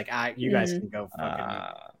house. I was like, you guys can go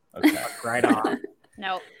fucking right off.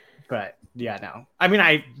 Nope. But yeah, no. I mean,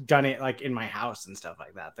 I've done it like in my house and stuff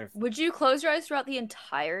like that. Would you close your eyes throughout the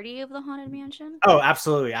entirety of the haunted mansion? Oh,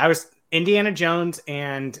 absolutely. I was Indiana Jones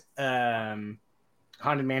and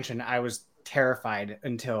haunted mansion. I was terrified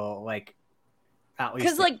until like at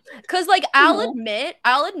least because I'll admit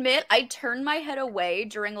I turned my head away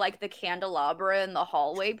during like the candelabra in the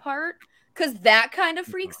hallway part because that kind of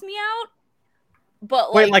freaks me out.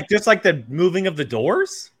 But wait, like just like the moving of the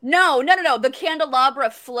doors? No, the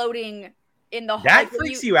candelabra floating in the hall. That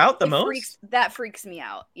freaks you out the most? That freaks me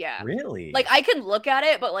out. Yeah. Really? Like I can look at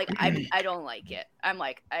it, but like I don't like it. I'm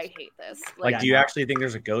like, I hate this. Like do you actually think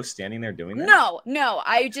there's a ghost standing there doing that? No.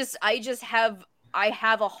 I just have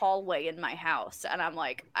a hallway in my house, and I'm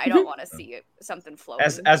like, I don't want to see something floating.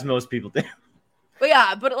 As most people do. But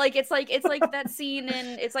yeah, but like it's like that scene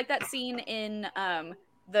in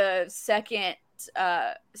the second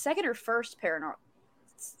or first paranormal.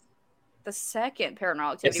 The second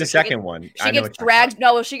Paranormal Activity. It's the second one. She gets dragged.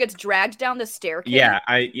 No, she gets dragged down the staircase. Yeah,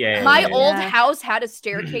 My old house had a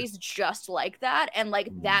staircase just like that, and like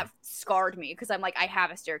that scarred me because I'm like, I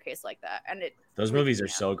have a staircase like that, and those movies are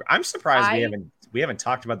so great. I'm surprised we haven't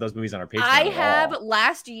talked about those movies on our Patreon. I have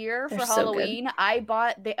last year for Halloween. I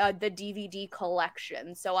bought the DVD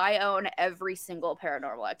collection, so I own every single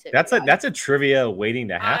Paranormal Activity. That's a trivia waiting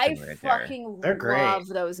to happen right there. I fucking love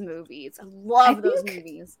those movies. I love those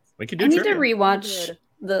movies. We could do I need to rewatch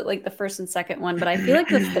the first and second one, but I feel like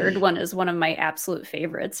the third one is one of my absolute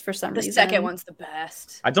favorites for some The reason. second one's the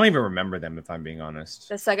best. I don't even remember them, if I'm being honest.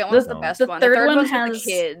 The second one's the No. best The one. third the third one one's with has-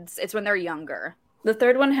 the kids. It's when they're younger. The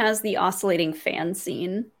third one has the oscillating fan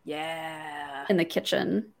scene Yeah. in the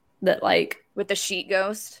kitchen that like With the sheet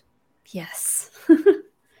ghost. yes.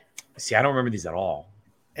 See, I don't remember these at all.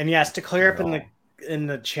 And yes, to clear up At all. in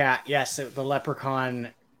the chat, yes, the Leprechaun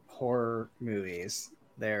horror movies.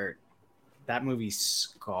 That movie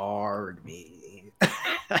scarred me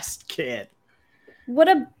as a kid. What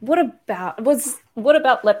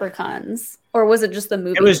about Leprechauns? Or was it just the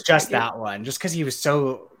movie? It was just that one, just because he was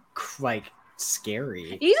so like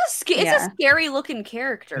scary. It's Yeah. a scary looking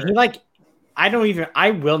character. He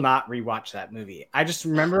I will not rewatch that movie. I just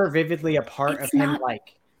remember vividly a part It's of him not-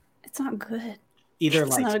 like It's not good. either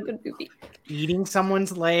It's like not a good movie. eating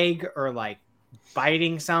someone's leg or like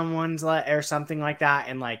biting someone's leg or something like that.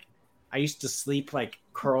 And like I used to sleep like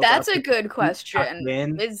curled That's up a with good tucked question.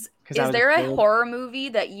 in, Is 'cause I was there a kid. horror movie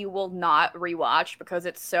that you will not rewatch because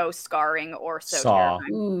it's so scarring or so Saw.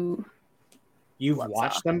 terrifying? Ooh. You've Love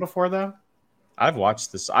watched Saw. them before though? I've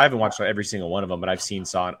watched this. I haven't watched every single one of them, but I've seen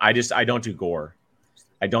Saw. And I don't do gore.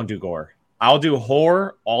 I don't do gore. I'll do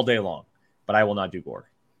horror all day long, but I will not do gore.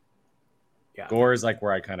 Yeah. Gore is like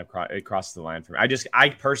where I kind of it crosses the line for me. I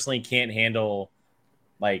personally can't handle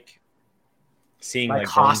like seeing Like bones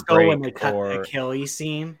Hostel when they break cut or Achilles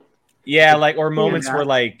scene. yeah, like or moments that. where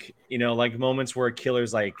like like moments where a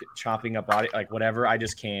killer's like chopping up body, like whatever. I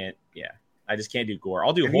just can't. Yeah, I just can't do gore.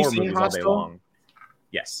 I'll do Have you horror seen movies all day Hostel? long.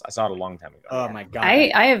 Yes, I saw it a long time ago. Oh my god.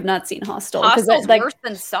 I have not seen Hostel. 'cause Hostel's like, worse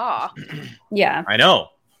than Saw. yeah. I know.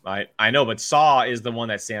 I know, but Saw is the one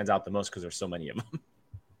that stands out the most because there's so many of them.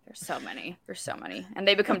 There's so many. And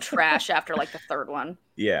they become trash after like the third one.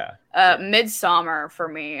 Yeah. Midsummer for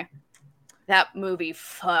me. That movie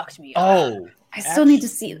fucked me up. Oh, I still need to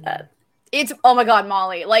see that. It's oh my god,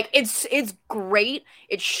 Molly. Like it's great.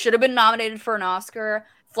 It should have been nominated for an Oscar.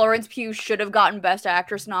 Florence Pugh should have gotten Best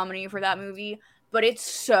Actress nominee for that movie. But it's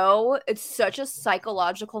such a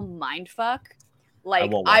psychological mindfuck.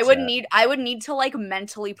 Like won't I watch would that. need to like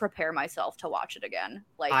mentally prepare myself to watch it again.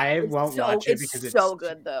 Like I it's won't so, watch it it's because so it's-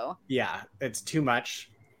 good though. Yeah, it's too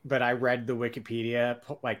much. But I read the Wikipedia,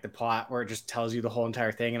 like the plot where it just tells you the whole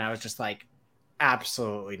entire thing, and I was just like,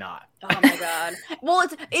 absolutely not. Oh my god. Well,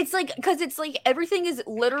 it's like because it's like everything is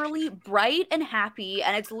literally bright and happy,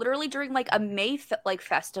 and it's literally during like a May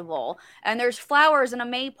festival, and there's flowers and a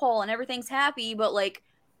maypole, and everything's happy, but like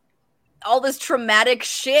all this traumatic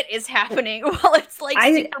shit is happening while it's like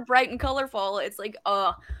super bright and colorful. It's like,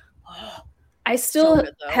 I still so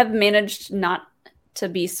good, though. have managed not to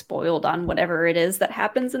be spoiled on whatever it is that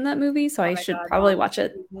happens in that movie, so I my should God, probably Mom, watch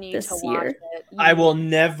it you need this to watch year. it. I will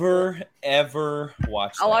never ever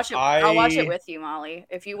watch. I'll that. watch it. I'll watch it with you, Molly.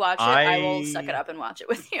 If you watch it, I will suck it up and watch it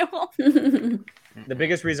with you. The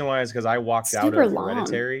biggest reason why is because I walked out Super of long.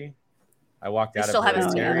 Hereditary. I walked I out still of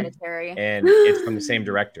haven't seen Hereditary, Hereditary. and it's from the same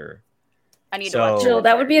director. I need to So- watch it. Jill,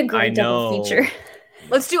 that would be a I great double know. feature.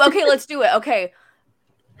 Let's do it. Okay.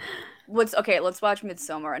 Let's watch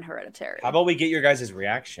Midsommar and Hereditary. How about we get your guys'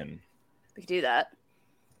 reaction? We could do that.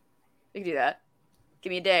 Give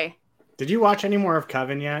me a day. Did you watch any more of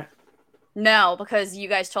Coven yet? No, because you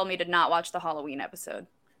guys told me to not watch the Halloween episode.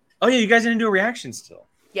 Oh yeah, you guys didn't do a reaction still.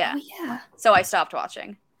 Yeah. Oh, yeah. So I stopped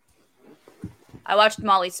watching. I watched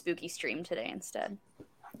Molly's spooky stream today instead.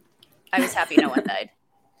 I was happy no one died.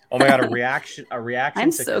 Oh my god, a reaction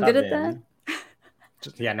I'm to so good at Coven,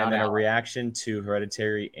 Yeah, and then a reaction to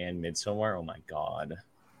Hereditary and Midsommar. Oh my god,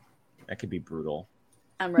 that could be brutal.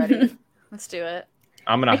 I'm ready. Let's do it.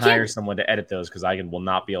 I'm gonna I can't- hire someone to edit those because will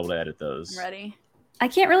not be able to edit those. I'm ready. I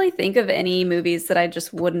can't really think of any movies that I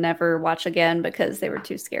just would never watch again because they were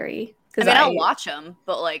too scary. I mean, I'll watch them,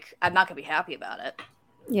 but like, I'm not gonna be happy about it.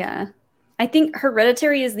 Yeah. I think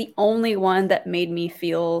Hereditary is the only one that made me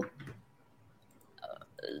feel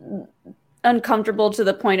uncomfortable to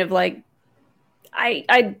the point of like,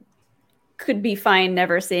 I could be fine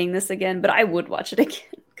never seeing this again, but I would watch it again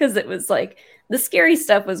because it was like the scary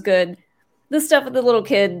stuff was good. The stuff with the little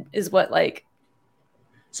kid is what like.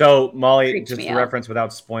 So Molly, Creeps just me for out. reference,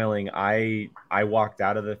 without spoiling, I walked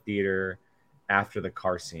out of the theater after the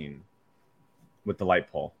car scene with the light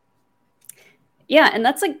pole. Yeah, and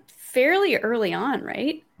that's like fairly early on,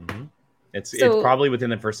 right? Mm-hmm. It's So- probably within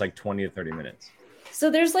the first like 20 to 30 minutes. So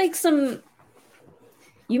there's like some.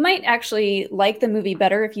 You might actually like the movie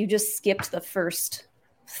better if you just skipped the first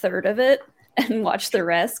third of it and watched the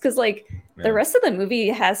rest, because like Yeah. the rest of the movie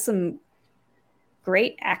has some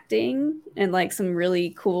great acting and like some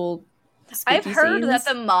really cool I've spooky heard that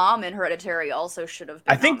scenes. the mom in Hereditary also should have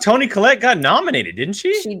been I think nominated. Toni Collette got nominated, didn't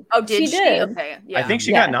she? Did she? did. Okay, yeah. I think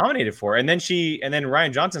she got nominated for it. And then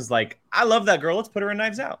Ryan Johnson's like, I love that girl. Let's put her in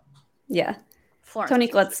Knives Out. Yeah. Florence Toni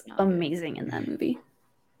Pugh Collette's should be nominated. amazing in that movie.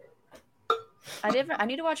 I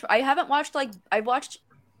need to watch. I haven't watched I don't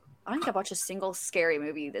think I've watched a single scary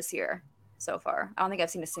movie this year so far. I don't think I've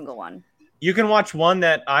seen a single one. You can watch one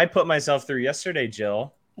that I put myself through yesterday,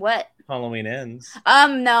 Jill. What? Halloween Ends.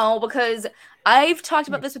 No, because I've talked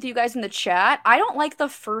about this with you guys in the chat. I don't like the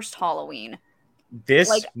first Halloween.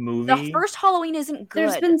 This movie. The first Halloween isn't good.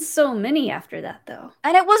 There's been so many after that, though.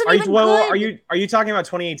 And it wasn't even good. Are you talking about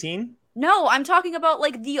 2018? No, I'm talking about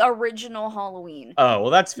like the original Halloween. Oh,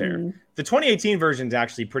 well, that's fair. The 2018 version is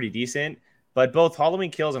actually pretty decent, but both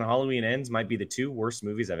Halloween Kills and Halloween Ends might be the two worst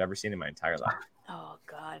movies I've ever seen in my entire life. Oh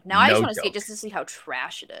God! Now I just want to see it just to see how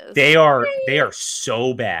trash it is. They are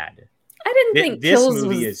so bad. I didn't think this Kills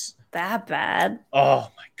movie was is that bad.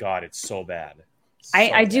 Oh my God, it's so bad.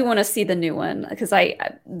 I do want to see the new one because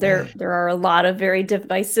there are a lot of very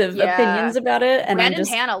divisive opinions about it, and Brandon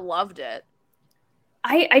Hannah loved it.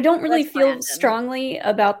 I don't really feel Brandon. strongly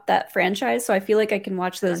about that franchise, so I feel like I can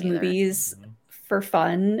watch those movies for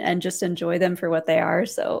fun and just enjoy them for what they are.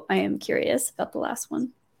 So I am curious about the last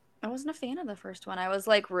one. I wasn't a fan of the first one. I was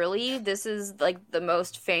like, really? This is like the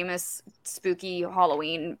most famous spooky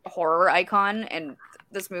Halloween horror icon, and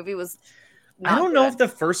this movie was not I don't good. know if the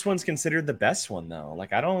first one's considered the best one though.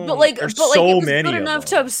 Like I don't. There's it so was many good of enough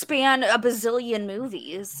them. to span a bazillion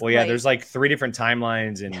movies. Well, yeah, there's like 3 different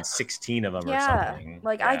timelines and 16 of them or something.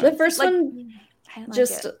 The first one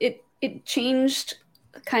just it changed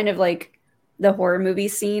kind of like the horror movie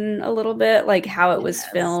scene a little bit, like how it was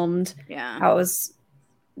filmed, how it was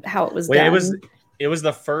done. It was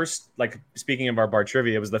the first, like speaking of our bar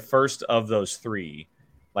trivia, it was the first of those 3.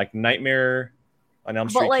 Like Nightmare on Elm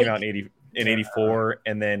Street came out in 84,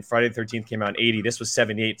 and then Friday the 13th came out in 80. This was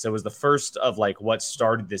 78, so it was the first of like what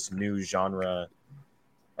started this new genre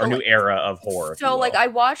or new era of horror. So like I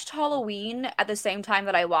watched Halloween at the same time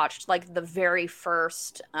that I watched like the very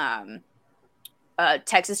first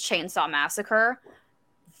Texas Chainsaw Massacre.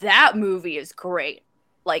 That movie is great.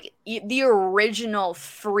 Like the original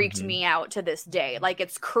freaked me out to this day. Like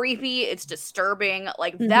it's creepy, it's disturbing.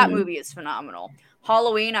 Like that movie is phenomenal.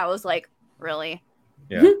 Halloween, I was like, really?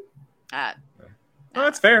 Yeah.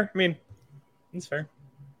 That's fair. I mean, it's fair.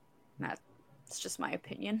 It's just my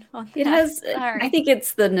opinion on it that. has I think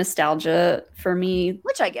it's the nostalgia for me,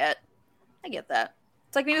 which I get that.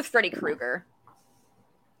 It's like me with Freddy Krueger.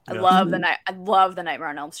 I love the Nightmare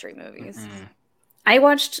on Elm Street movies. I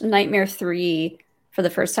watched Nightmare 3 for the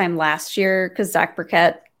first time last year because Zach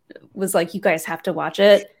Burkett was like, you guys have to watch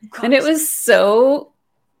it. And it was so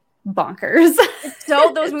bonkers.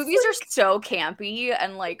 So those movies are so campy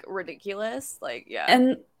and like ridiculous. Like, yeah.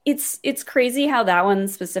 And it's crazy how that one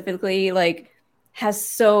specifically like has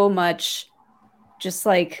so much just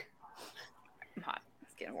like I'm hot.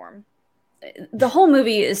 It's getting warm. The whole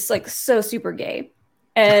movie is like so super gay.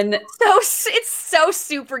 And it's so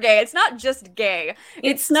super gay. It's not just gay.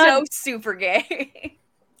 It's not so super gay.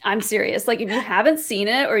 I'm serious. Like if you haven't seen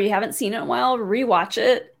it or you haven't seen it in a while, rewatch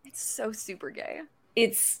it. It's so super gay.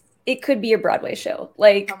 It could be a Broadway show.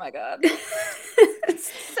 Like oh my God.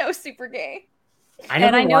 It's so super gay.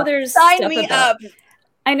 I know there's sign me up.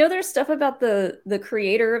 I know there's stuff about the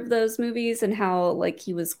creator of those movies and how like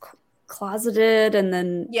he was closeted and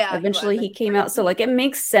then eventually he came out, so like it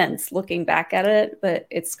makes sense looking back at it, but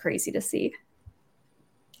it's crazy to see.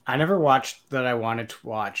 I never watched that. I wanted to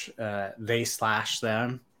watch They Slash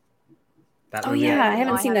Them. That I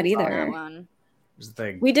haven't seen that either.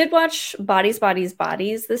 We did watch Bodies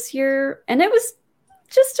this year and it was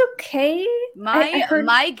just okay.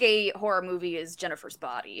 My gay horror movie is Jennifer's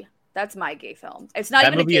Body. That's my gay film. It's not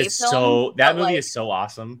even a gay film. That movie is so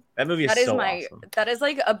awesome. That movie is so awesome. That is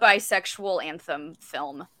like a bisexual anthem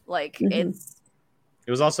film. Like It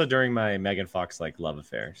was also during my Megan Fox like love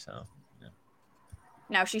affair. So yeah.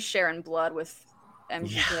 Now she's sharing blood with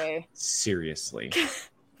MGK. Yeah, seriously.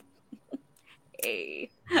 Hey.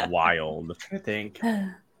 I Wild. think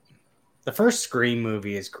the first Scream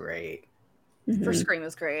movie is great. First Scream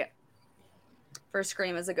is great. First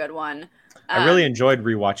Scream is a good one. I really enjoyed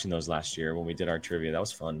rewatching those last year when we did our trivia. That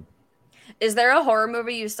was fun. Is there a horror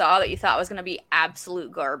movie you saw that you thought was going to be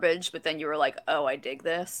absolute garbage, but then you were like, oh, I dig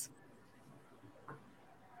this?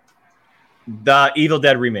 The Evil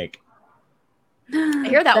Dead remake. I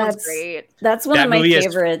hear that one's great. That's one of my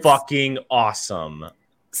favorites. Is fucking awesome.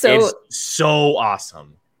 So it's so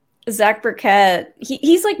awesome. Zach Burkett,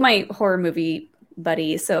 he's like my horror movie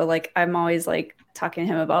buddy. So like I'm always like talking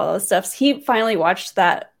to him about all this stuff. So he finally watched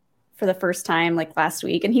that for the first time like last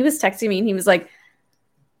week, and he was texting me and he was like,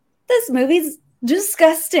 "This movie's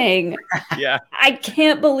disgusting. Yeah. I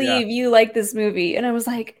can't believe you like this movie." And I was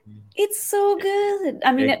like, "It's so good."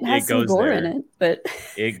 I mean, it has some gore in it, but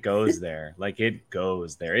it goes there. Like it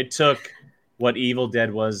goes there. It took what Evil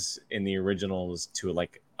Dead was in the originals to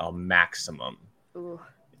like a maximum. Ooh.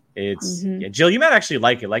 It's Jill, you might actually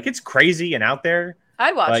like it. Like it's crazy and out there.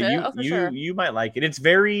 I'd watch it. You, for sure. You might like it. It's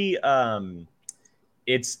very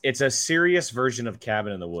it's a serious version of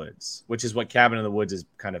Cabin in the Woods, which is what Cabin in the Woods is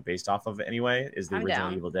kind of based off of anyway, is the original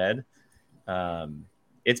down. Evil Dead.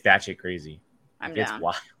 It's batshit crazy. It's down.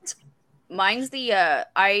 wild. Mine's the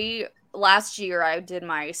last year I did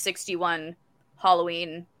my 61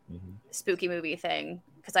 Halloween spooky movie thing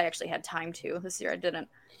because I actually had time to. This year I didn't.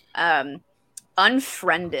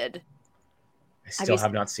 Unfriended. I still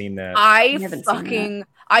have not seen that. I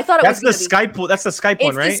thought it was the Skype. That's the Skype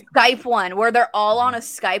one, right? It's the Skype one where they're all on a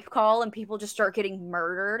Skype call and people just start getting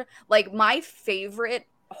murdered. Like my favorite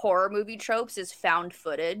horror movie tropes is found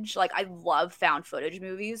footage. Like I love found footage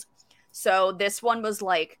movies. So this one was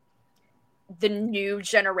like the new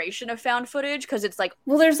generation of found footage because it's like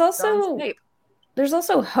there's also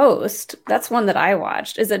Host. That's one that I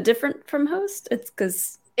watched. Is it different from Host? It's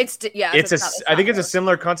because I think it's a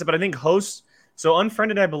similar concept, but I think Host. So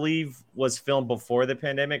Unfriended, I believe, was filmed before the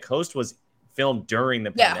pandemic. Host was filmed during the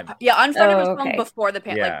pandemic. Yeah, Unfriended was filmed before the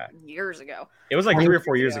pandemic, like years ago. It was like 3 or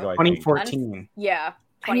 4 years ago. I think. 2014.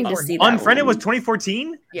 I need to see that. Unfriended was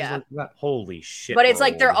 2014. Yeah. Holy shit! But it's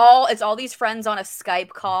like it's all these friends on a Skype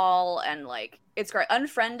call, and like it's great.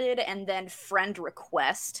 Unfriended, and then Friend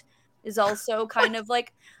Request is also kind of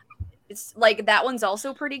like it's like that one's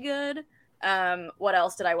also pretty good. What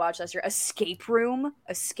else did I watch last year? Escape Room.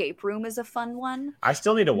 Escape Room is a fun one. I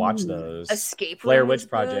still need to watch those. Escape Room. Blair Witch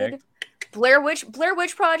Project. Blair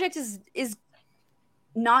Witch Project is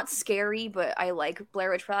not scary, but I like Blair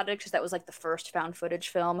Witch Project because that was like the first found footage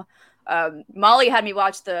film. Molly had me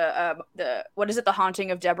watch the what is it? The Haunting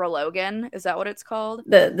of Deborah Logan. Is that what it's called?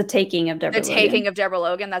 The Taking of Deborah. Taking of Deborah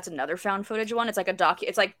Logan. That's another found footage one. It's like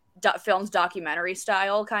It's like film's documentary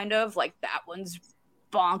style, kind of like that one's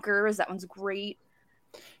bonkers. That one's great.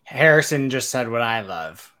 Harrison just said what I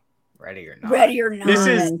love. Ready or Not. Ready or Not.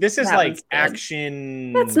 This is like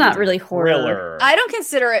action. That's not really horror. Thriller. I don't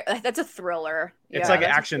consider it. That's a thriller. It's like an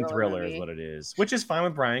action thriller is what it is, which is fine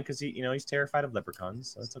with Brian because he's terrified of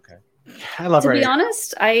leprechauns, so it's okay. I love. To be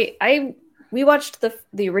honest, we watched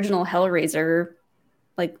the original Hellraiser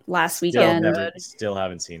like last weekend. Still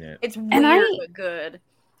haven't seen it. It's weird but good.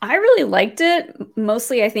 I really liked it.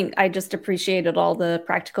 Mostly, I think I just appreciated all the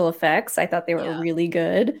practical effects. I thought they were really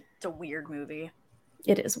good. It's a weird movie.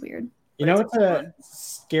 It is weird. You know, it's a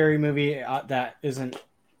scary movie that isn't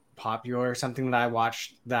popular or something that I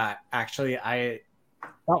watched that actually I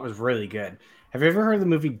thought was really good. Have you ever heard of the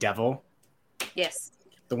movie Devil? Yes.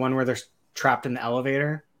 The one where they're trapped in the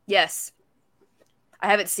elevator? Yes. I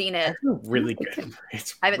haven't seen it. It's really good.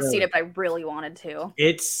 I haven't seen it, but I really wanted to.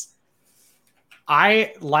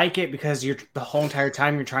 I like it because the whole entire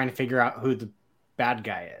time you're trying to figure out who the bad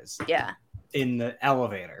guy is. Yeah. In the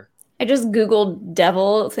elevator. I just Googled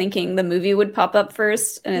devil thinking the movie would pop up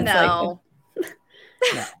first. And it's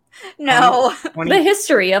No. The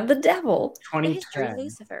history of the devil. 2010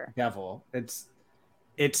 Lucifer. Devil. It's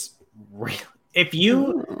real.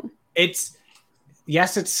 It's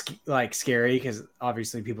like scary because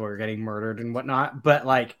obviously people are getting murdered and whatnot, but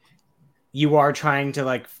like you are trying to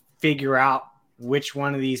like figure out which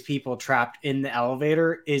one of these people trapped in the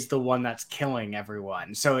elevator is the one that's killing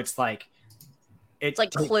everyone. So it's like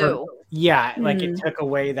Clue. Like it took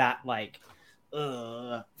away that like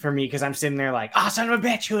for me because I'm sitting there like, oh, son of a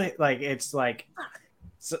bitch, like it's like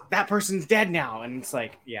so that person's dead now, and it's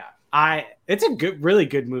like it's a really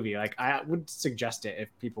good movie. Like I would suggest it if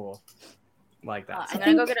people like that. I'm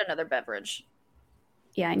gonna go get another beverage.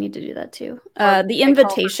 Yeah, I need to do that too. The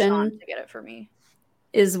Invitation to get it for me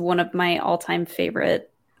is one of my all-time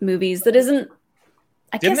favorite movies. That isn't.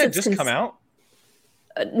 Didn't it just come out?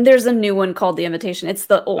 There's a new one called The Invitation. It's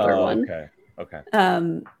the older one. Okay.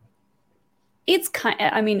 It's kind.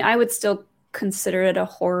 I mean, I would still consider it a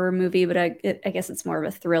horror movie, but I guess it's more of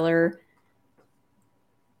a thriller.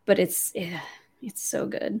 But it's so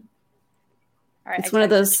good. All right, it's one of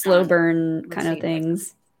those slow burn kind of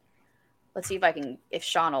things. Let's see if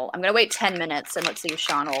Sean will. I'm gonna wait 10 minutes and let's see if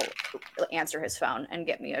Sean will answer his phone and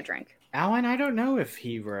get me a drink. Alan, I don't know if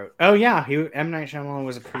he wrote. Oh yeah, M. Night Shyamalan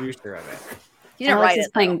was a producer of it. He didn't write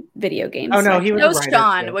it. Playing video games. Oh no, he was. No,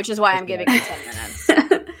 Sean, which is why I'm giving him 10 minutes.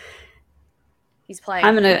 He's playing.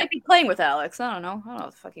 He might be playing with Alex. I don't know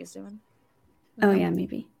what the fuck he's doing. Oh yeah,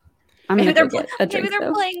 maybe. I'm gonna Maybe go they're get a maybe drink. they're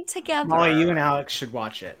Though. playing together. Molly, you and Alex should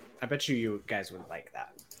watch it. I bet you guys would like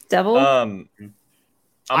that. Devil. I'm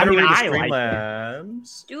gonna read a I like it.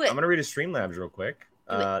 Streamlabs. Do it. I'm gonna read a Streamlabs real quick.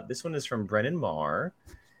 Do it. This one is from Brennan Marr.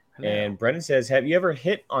 Hello. And Brennan says, have you ever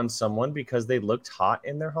hit on someone because they looked hot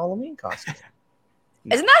in their Halloween costume?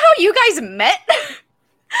 Isn't that how you guys met?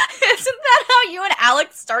 Isn't that how you and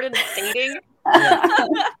Alex started dating?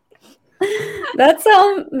 That's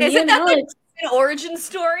how me Isn't and that Alex. an origin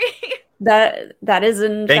story? That is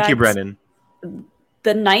in Thank you, fact, Brennan.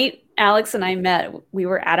 The night Alex and I met, we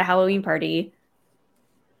were at a Halloween party,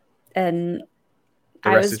 and The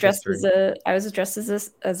I rest was is dressed history.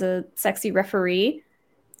 as a sexy referee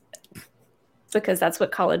because that's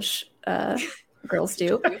what college girls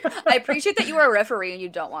do. I appreciate that you are a referee and you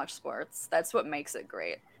don't watch sports. That's what makes it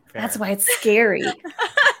great. That's why it's scary.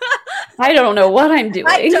 I don't know what I'm doing.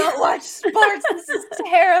 I don't watch sports. This is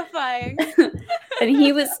terrifying. And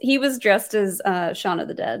he was dressed as Shaun of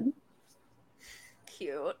the Dead,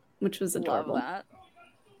 Cute. which was Love adorable. that.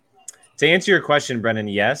 To answer your question, Brennan,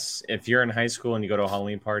 yes. If you're in high school and you go to a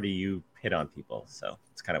Halloween party, you hit on people. So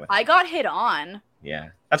it's kind of I got hit on. yeah.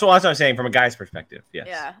 That's what I'm saying from a guy's perspective. Yes.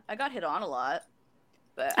 Yeah, I got hit on a lot.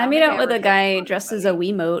 But I don't made think out with ever a hit guy on dressed as a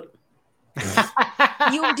anybody. Wiimote.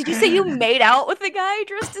 Did you say you made out with a guy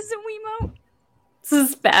dressed as a Wiimote? This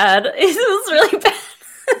is bad. It was really bad.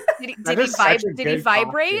 That is such a Did he good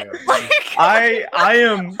vibrate? costume. Like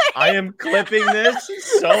I am clipping this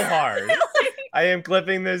so hard. I am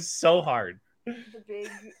clipping this so hard. the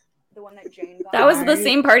one that Jane got. That was the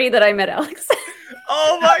same party that I met Alex.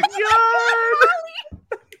 Oh my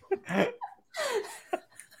god!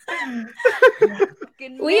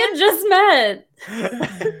 We had just met.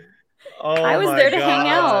 Oh I was my there to hang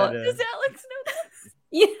out. God. Does Alex know that?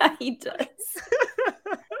 Yeah, he does.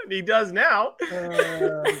 He does now.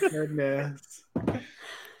 Oh, goodness. Oh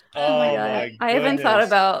my god. I haven't thought goodness.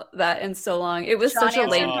 about that in so long. It was Sean such a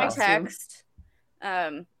lame answered my costume.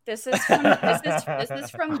 text. This is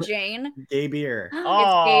from Jane. Gay beer.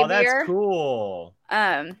 Oh, gay that's beer. cool.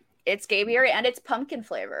 It's gay beer and it's pumpkin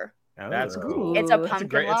flavor. That's Oh. cool. It's a Ooh.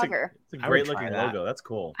 pumpkin lager. It's a I great would try looking that. logo. That's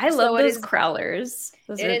cool. I So love it those is- crowlers.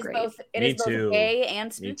 Those It are is great. both. It Me is both too. gay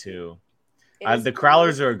and spooky. Me too. It is The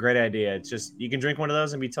crowlers are a great idea. It's just you can drink one of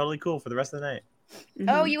those and be totally cool for the rest of the night. Mhm.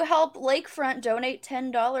 Oh, you help Lakefront donate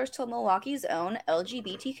 $10 to Milwaukee's own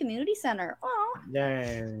LGBT community center. Oh,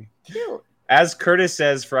 Yay. cute. As Curtis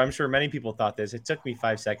says, for I'm sure many people thought this, it took me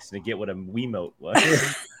 5 seconds to get what a Wiimote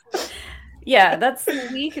was. Yeah, that's The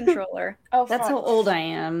Wii controller. Oh, that's how fuck. old I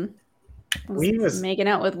am. I was Wii was- making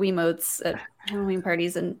out with Wiimotes at Halloween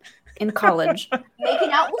parties in college.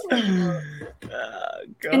 Making out with Wii.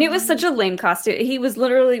 And it was such a lame costume. He was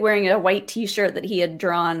literally wearing a white T-shirt that he had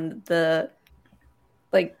drawn the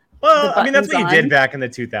Well, the I mean, that's what you buttons on. did back in the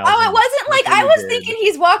 2000s. Oh, it wasn't like That's what I you was did. thinking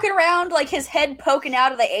he's walking around like his head poking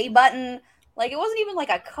out of the A button. Like it wasn't even like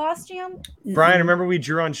a costume. Brian, remember we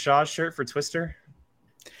drew on Shaw's shirt for Twister?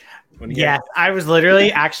 When he Yes, I was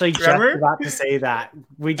literally actually just Remember? about to say that.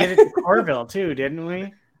 We did it to Corville too, didn't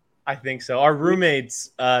we? I think so. Our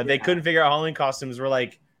roommates, they Yeah. couldn't figure out Halloween costumes. We're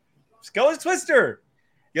like, just go as Twister.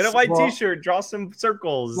 Get a white Well- T-shirt, draw some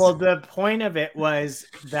circles. Well, the point of it was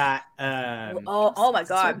that Oh my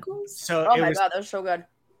god. so Oh it my was god, that was so good.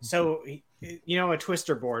 so you know a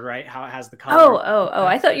Twister board, right? How it has the color. Oh!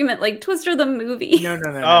 I thought you meant like Twister the movie. No.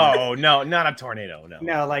 oh no, not a tornado. No.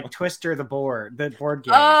 No, like Twister the board game.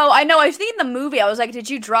 Oh, I know. I've seen the movie. I was like, did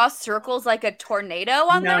you draw circles like a tornado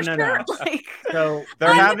on No, their no, shirt? no. Like, So They're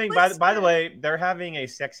I'm a having, by the Twister. way, they're having a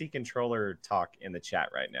sexy controller talk in the chat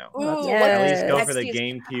right now. ooh, Yes. At least go for the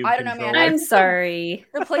Sexiest- GameCube I don't know, man. controller. I'm sorry.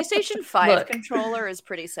 The PlayStation 5 Look. controller is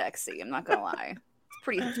pretty sexy. I'm not gonna lie. It's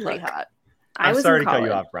pretty Look. hot. I I'm was sorry in to cut you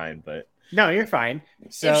college. off, Brian, but no, you're fine.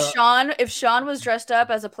 So If Sean was dressed up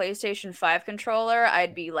as a PlayStation 5 controller,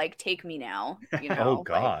 I'd be like, take me now. You know? oh like-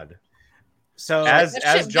 god. so As that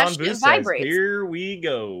as shit- John that shit Booth says, vibrates. here we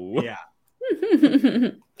go.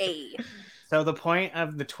 yeah. Hey. So the point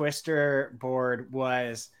of the Twister board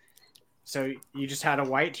was so you just had a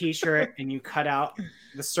white T-shirt and you cut out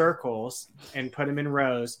the circles and put them in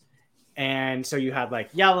rows, and so you had like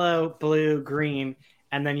yellow, blue, green,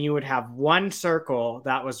 and then you would have one circle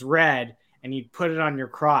that was red, and you'd put it on your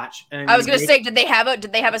crotch. And I was you'd gonna make- say,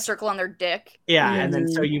 did they have a circle on their dick? yeah, and then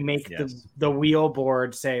so you make Yes. the wheel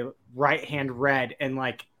board say right hand red, and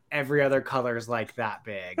like every other color is like that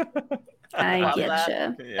big. I Love get that.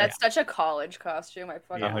 you. Yeah, That's such a college costume. I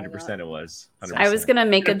fucking love 100% that. it was. I was 100%. gonna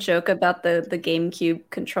make a joke about the GameCube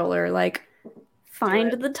controller, like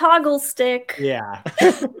find it. the toggle stick. Yeah.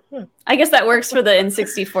 I guess that works for the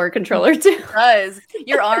N64 controller too. It does.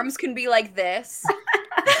 Your arms can be like this.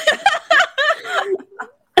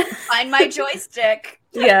 Find my joystick.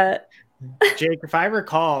 Yeah. Jake, if I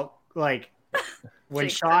recall, like when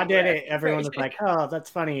Jake's Shaw pretty did good. it, everyone was like, "Oh, that's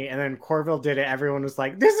funny," and then Corville did it. Everyone was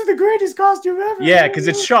like, "This is the greatest costume ever!" Yeah, because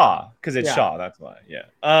it's Shaw. Because it's Yeah. Shaw. That's why. Yeah.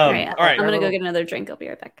 All right. All right. I'm gonna go get another drink. I'll be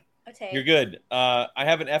right back. Okay. You're good. I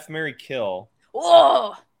have an F Mary kill.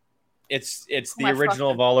 Whoa! It's the my original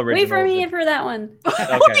fucking- of all originals. Wait for me for that one.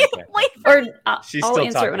 Okay. Wait. Or She's I'll still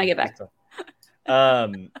answer talking. it when I get back.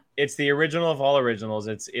 It's the original of all originals.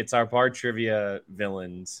 It's our bar trivia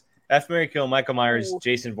villains. F Mary Kill, Michael Myers, Ooh.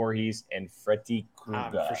 Jason Voorhees, and Freddy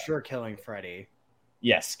Krueger. For sure, killing Freddy.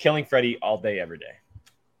 Yes, killing Freddy all day, every day.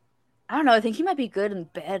 I don't know. I think he might be good in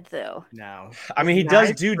bed though. No, I mean, he does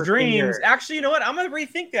Knives do for dreams. fingers. Actually, you know what? I'm gonna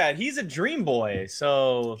rethink that. He's a dream boy,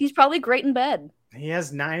 so He's probably great in bed. He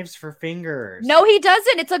has knives for fingers. No, he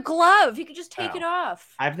doesn't. It's a glove. He could just take Oh. it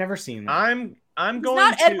off. I've never seen that. I'm It's going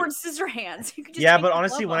not to. Edward Scissorhands. You could just Yeah, take but the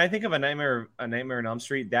honestly, glove when off. I think of a Nightmare on Elm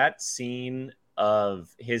Street, that scene of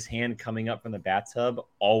his hand coming up from the bathtub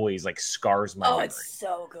always like scars my memory. It's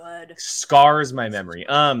so good. Scars my memory.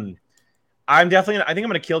 I'm definitely. I think I'm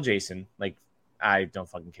gonna kill Jason. Like, I don't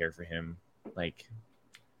fucking care for him. Like,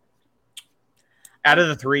 out of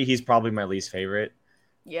the three, he's probably my least favorite.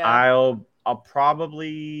 Yeah. I'll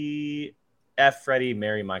probably F Freddy,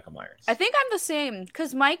 marry Michael Myers. I think I'm the same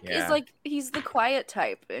because Mike Yeah. is like he's the quiet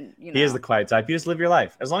type, and you know He is the quiet type. You just live your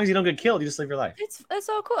life. As long as you don't get killed, you just live your life. It's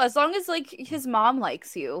so cool. As long as like his mom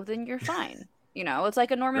likes you, then you're fine. You know, it's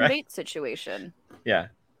like a Norman Right. Bates situation. Yeah.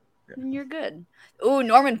 And you're good. Ooh,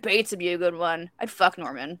 Norman Bates would be a good one. I'd fuck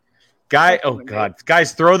Norman. Guy, Fuck oh Norman god,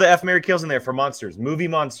 guys, throw the F Mary kills in there for monsters. Movie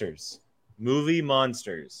monsters.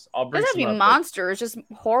 I'll It bring doesn't have to some be up. monsters, just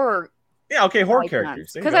horror. Yeah, okay, horror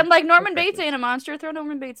characters. There you Because go. I'm like Norman Horror Bates characters. ain't a monster. Throw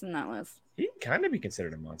Norman Bates in that list. He can kind of be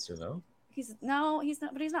considered a monster though. He's not.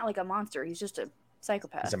 But he's not like a monster. He's just a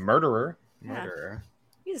psychopath. He's a murderer. Yeah. Murderer.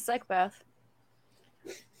 He's a psychopath.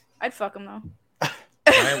 I'd fuck him though.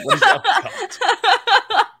 Ryan, what is oh,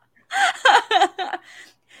 God.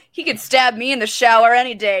 He could stab me in the shower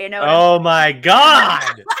any day, you know. Oh my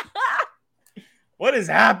god! What is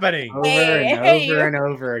happening? Over Hey, and hey, over and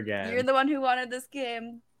over again. You're the one who wanted this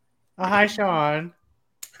game. Oh, hi, Sean.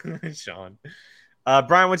 Sean.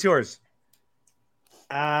 Brian, what's yours?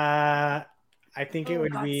 I think it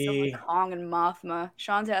would Godzilla, be. Kong and Mothma.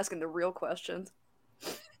 Sean's asking the real questions.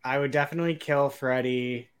 I would definitely kill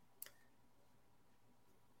Freddy,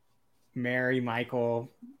 marry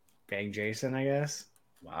Michael, bang Jason. I guess.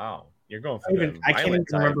 Wow, you're going for I can't even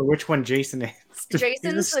remember which one Jason is.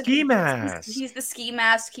 Jason's ski mask. He's the ski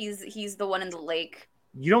mask. He's the one in the lake.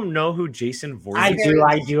 You don't know who Jason Voorhees I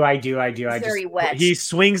is? do. I He's very just. wet. He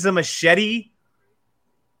swings a machete.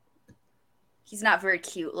 He's not very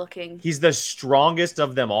cute looking. He's the strongest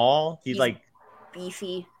of them all. He He's like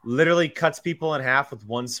beefy. literally cuts people in half with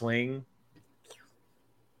one swing.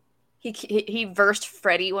 He versed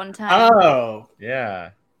Freddy one time. Oh.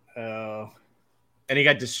 Yeah. Oh. And he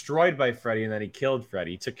got destroyed by Freddy, and then he killed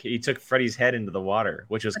Freddy. He took Freddy's head into the water,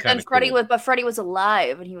 which was kind of Freddy cool. Freddy was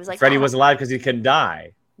alive, and he was like, Freddy "Ah, was alive because he couldn't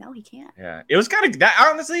die. No, he can't. Yeah, it was kind of that.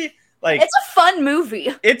 Honestly, like It's a fun movie.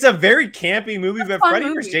 it's a very campy movie, but fun Freddy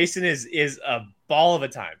movie. vs. Jason is a ball of a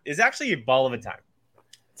time. It's actually a ball of a time.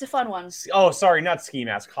 It's a fun one. Oh, sorry, not ski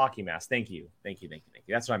mask, hockey mask. Thank you.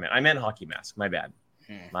 That's what I meant. I meant hockey mask. My bad.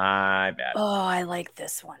 My bad. Oh, I like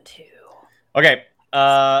this one too. Okay,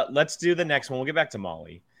 let's do the next one. We'll get back to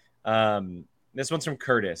Molly. This one's from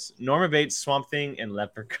Curtis. Norman Bates, Swamp Thing, and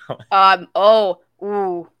Leprechaun.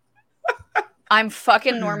 Ooh. I'm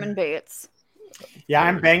fucking Norman Bates. Yeah,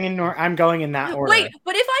 I'm banging. I'm going in that order. Wait,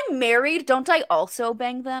 but if I'm married, don't I also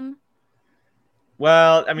bang them?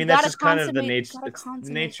 Well, I mean, You that's gotta just kind of the consummate- nature. gotta It's the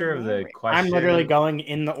consummate nature the of the marriage. question. I'm literally going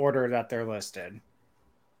in the order that they're listed.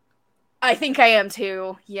 I think I am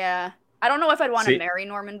too. Yeah. I don't know if I'd want See- to marry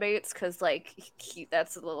Norman Bates because, like,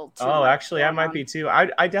 that's a little too. Oh, much actually, I going might on. be too. I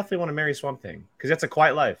definitely want to marry Swamp Thing because that's a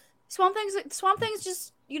quiet life. Swamp Thing's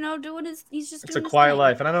just doing his. He's just. It's a doing his quiet thing.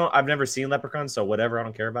 life, and I know I've never seen Leprechaun, so whatever. I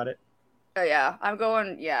don't care about it. Oh yeah, I'm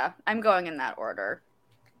going in that order.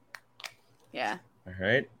 Yeah. All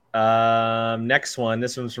right. Next one.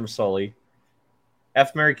 This one's from Sully.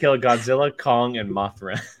 F. Mary Kill, Godzilla, Kong, and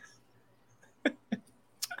Mothra.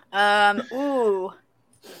 Ooh.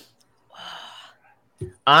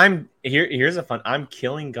 Here's a fun. I'm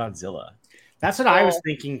killing Godzilla. That's what I was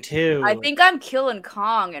thinking too. I think I'm killing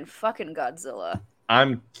Kong and fucking Godzilla.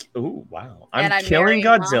 Ooh, wow. And I'm I'm killing marrying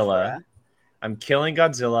Godzilla. Mothra. I'm killing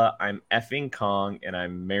Godzilla. I'm effing Kong, and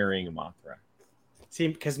I'm marrying Mothra. See,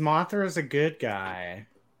 because Mothra is a good guy.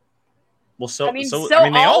 Well, I mean,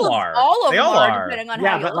 they all are. All of They them all are, are. depending on how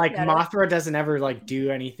Yeah, you but look like at it. Mothra doesn't ever like do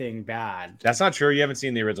anything bad. That's not true. You haven't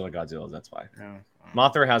seen the original Godzilla. That's why. No.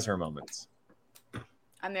 Mothra has her moments.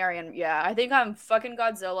 I'm marrying. Yeah, I think I'm fucking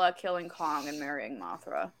Godzilla, killing Kong, and marrying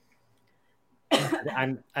Mothra.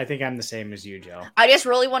 I think I'm the same as you, Joe. I just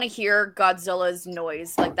really want to hear Godzilla's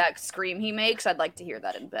noise, like that scream he makes. I'd like to hear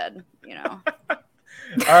that in bed. You know.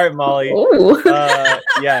 All right, Molly. Ooh.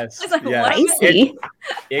 Yes, It's like, yes. what? Spicy.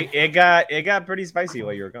 It got pretty spicy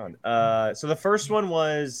while you were gone. So the first one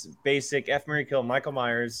was basic: F, Mary, kill Michael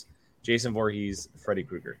Myers, Jason Voorhees, Freddy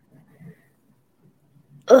Krueger.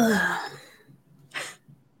 Ugh.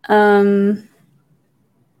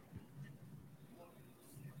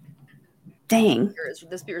 Dang.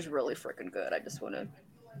 This beer is really freaking good. I just want to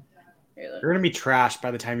hear that. You're gonna be trashed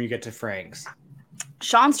by the time you get to Frank's.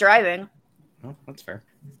 Sean's driving. Oh, that's fair.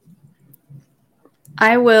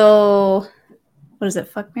 I will. What is it?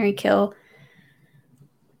 Fuck, Mary, kill.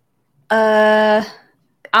 I'm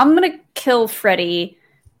gonna kill Freddy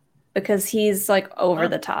because he's like over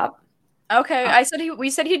the top. Okay, we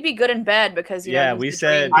said he'd be good in bed because We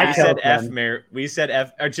said F, Mary. We said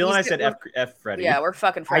F. Or Jill and I said F, Freddy. Yeah, we're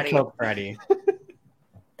fucking Freddy. I killed Freddy.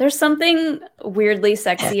 There's something weirdly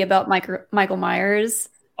sexy about Michael Myers.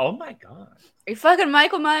 Oh my god! Are you fucking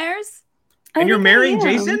Michael Myers? And you're marrying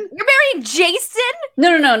Jason? You're marrying Jason?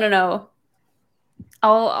 No.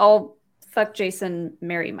 I'll fuck Jason,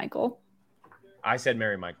 marry Michael. I said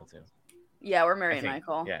marry Michael too. Yeah, we're marrying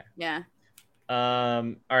Michael. Yeah. All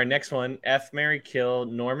right, next one. F, Mary, kill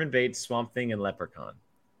Norman Bates, Swamp Thing, and Leprechaun.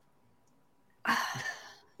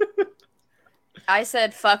 I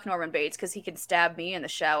said fuck Norman Bates because he can stab me in the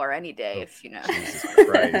shower any day if you know. Jesus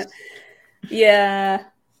Christ. Yeah.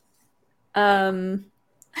 I'm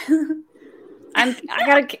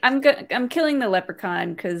killing the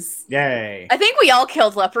leprechaun because Yay. I think we all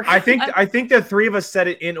killed Leprechaun. I think the three of us said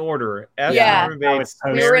it in order. F, Yeah. Norman Bates,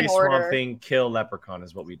 We were Mary, in Swamp order. Thing, kill Leprechaun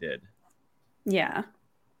is what we did. yeah.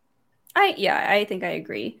 I think I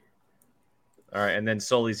agree. All right, and then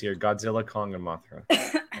Sully's here. Godzilla, Kong, and Mothra.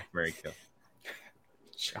 F, Mary, kill.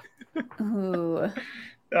 Ooh.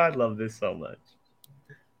 I love this so much.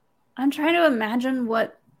 I'm trying to imagine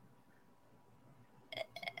what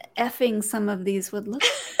effing some of these would look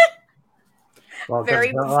like. Well,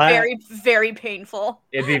 very, Godzilla- very, very painful.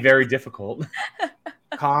 It'd be very difficult.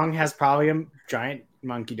 Kong has probably a giant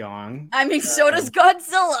monkey dong. I mean, so does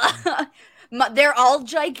Godzilla. They're all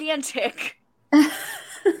gigantic.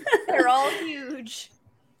 They're all huge.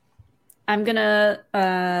 I'm gonna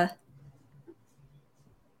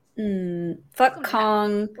fuck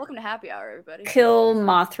Kong, Welcome to happy hour, everybody. kill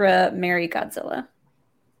Mothra, marry Godzilla.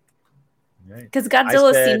 Right. Because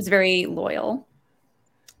Godzilla said- seems very loyal.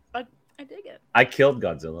 I dig it. I killed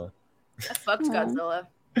Godzilla. I fucked Aw. Godzilla.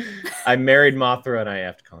 I married Mothra and I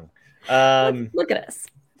effed Kong. Look at us.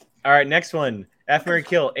 All right, next one. F, Mary,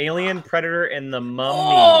 kill Alien, Predator, and the Mummy.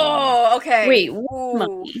 Oh, okay. Wait, Ooh.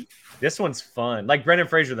 monkey. This one's fun. Like Brendan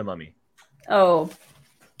Fraser, the Mummy. Oh,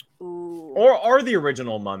 Ooh. Or the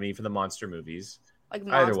original Mummy for the monster movies. Like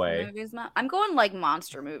either monster way. movies. I'm going like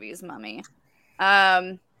monster movies, Mummy.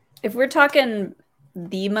 if we're talking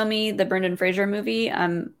the Mummy, the Brendan Fraser movie,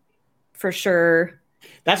 I'm for sure.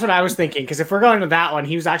 That's what I was thinking, because if we're going to that one,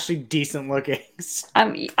 he was actually decent looking.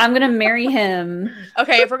 I'm gonna marry him.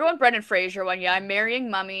 Okay, if we're going Brendan Fraser one, yeah, I'm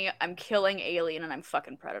marrying Mummy, I'm killing Alien, and I'm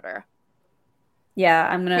fucking Predator. Yeah,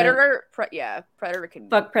 I'm gonna Predator can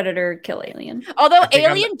fuck Predator, kill Alien. Although think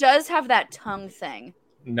Alien does have that tongue thing.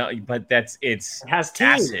 No, but it's It has teeth.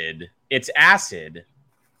 acid. It's acid.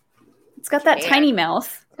 It's got that Yeah. tiny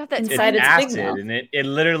mouth. It's got that It's Inside its big acid, mouth. and it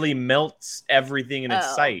literally melts everything in its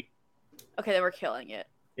Oh. sight. Okay, then we're killing it.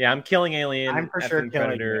 Yeah, I'm killing Alien. I'm for sure effing killing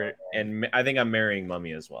Predator, and I think I'm marrying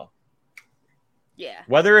Mummy as well. Yeah.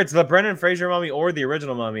 Whether it's the Brendan Fraser Mummy or the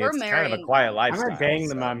original Mummy, We're it's kind of marrying a quiet I'm lifestyle. gonna bang the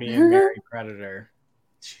so- mummy and marry Predator.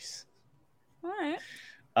 Jeez. All right.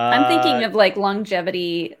 I'm thinking of like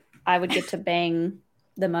longevity. I would get to bang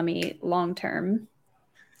the Mummy long term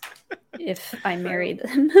if I married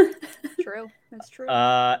them. True. That's true.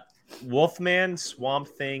 Wolfman, Swamp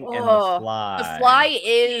Thing, and Oh, the Fly. the Fly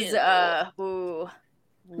is ooh.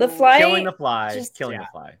 The Fly. Killing the Fly. just- Killing yeah.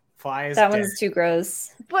 the Fly. Fly is That dead. one's too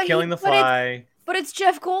gross. But Killing the but it's- Fly. But it's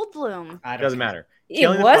Jeff Goldblum. I don't Doesn't care. matter. It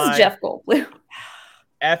Killing the was Fly. Jeff Goldblum.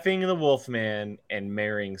 Effing the Wolfman and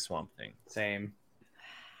marrying Swamp Thing. Same.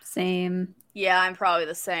 Same. Yeah, I'm probably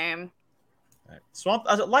the same. All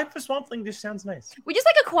right. Life of Swamp Thing just sounds nice. We just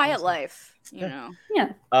like a quiet life, you know.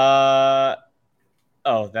 Yeah.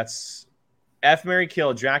 That's F, Mary,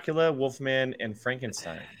 kill Dracula, Wolfman, and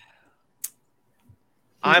Frankenstein.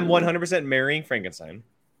 I'm 100% marrying Frankenstein.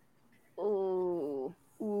 Ooh.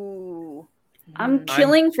 I'm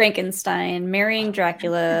killing Frankenstein, marrying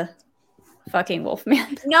Dracula, fucking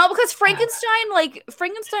Wolfman. No, because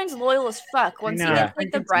Frankenstein's loyal as fuck. Once he gets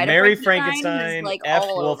like the bride Marry of Frankenstein, he's like F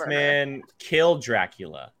all over her. Wolfman, kill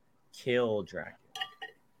Dracula. Kill Dracula.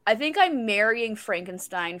 I think I'm marrying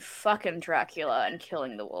Frankenstein, fucking Dracula, and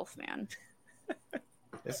killing the Wolfman.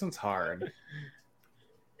 This one's hard.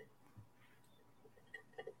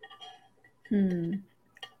 Hmm.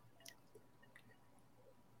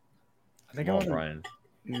 I think Come on, I want Brian.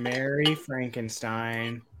 to marry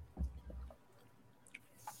Frankenstein.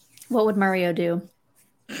 What would Mario do?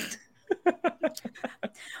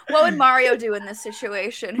 What would Mario do in this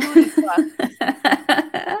situation? Who would he fuck?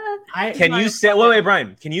 Can you say? Wait,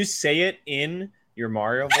 Brian. Can you say it in your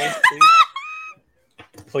Mario voice, please?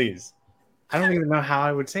 Please. I don't even know how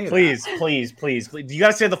I would say it. Please. You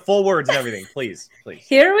gotta say the full words and everything. Please.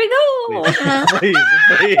 Here we go. Please.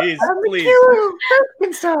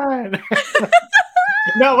 Frankenstein.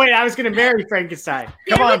 No, wait. I was gonna marry Frankenstein.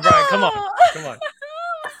 Come on, Brian. Come on.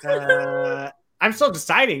 I'm still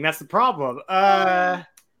deciding. That's the problem.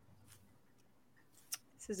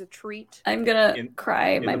 This is a treat. I'm gonna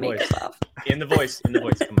cry my makeup off. In the voice. Come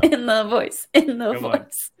on. In the voice. Come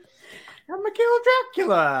voice. I'm gonna kill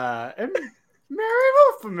Dracula and marry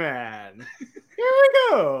Wolfman. Here we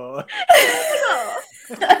go.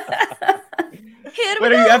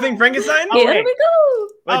 Wait, are you effing Frankenstein? Here we go.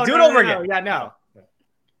 Wait, do it over again. Yeah, no.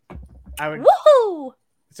 I would. Woohoo!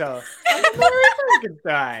 So I'm gonna marry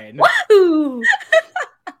Frankenstein. Woo!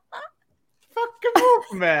 Fucking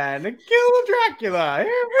Wolfman and kill Dracula.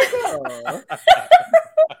 Here we go.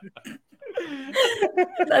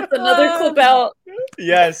 That's another clip out.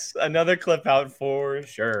 Yes, another clip out for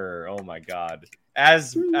sure. Oh my god.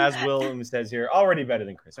 As Willem says here, already better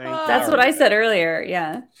than Chris. That's what I said earlier.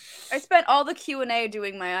 Yeah. I spent all the Q&A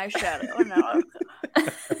doing my eyeshadow.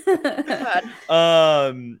 Oh,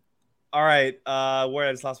 no. All right. Where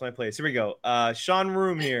I just lost my place. Here we go. Sean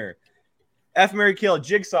Room here. F. Mary Kill,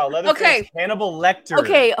 Jigsaw, Leatherface, Hannibal Lecter.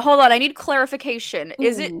 Okay, hold on. I need clarification.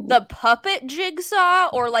 Is it the puppet Jigsaw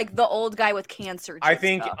or like the old guy with cancer Jigsaw? I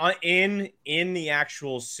think in the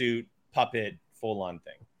actual suit, puppet, full-on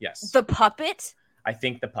thing. Yes. The puppet? I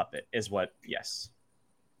think the puppet is what, yes.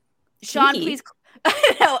 Sean, please.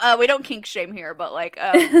 No, we don't kink shame here, but like,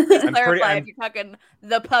 please clarify if you're talking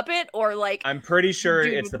the puppet or like. I'm pretty sure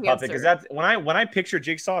it's the puppet because that's when I picture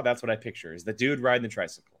Jigsaw, that's what I picture is the dude riding the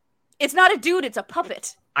tricycle. It's not a dude; it's a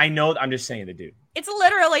puppet. I know. I'm just saying the dude. It's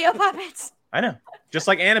literally a puppet. I know. Just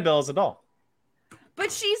like Annabelle is a doll.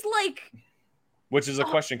 But she's like. Which is a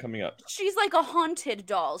question coming up. She's like a haunted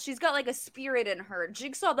doll. She's got like a spirit in her.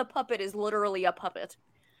 Jigsaw the puppet is literally a puppet.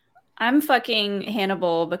 I'm fucking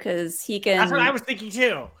Hannibal because he can. That's what I was thinking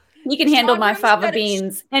too. He can handle my fava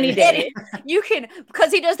beans any day. You can,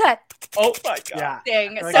 because he does that. Oh my god!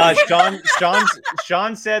 Thing.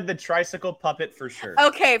 Sean said the tricycle puppet for sure.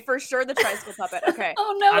 Okay, for sure the tricycle puppet. Okay.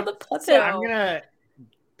 Oh no, the puppet. So I'm gonna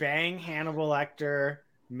bang Hannibal Lecter,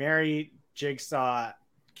 marry Jigsaw,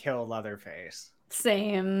 kill Leatherface.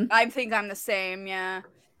 Same. I think I'm the same. Yeah.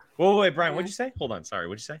 Wait, Brian, what'd you say? Hold on, sorry,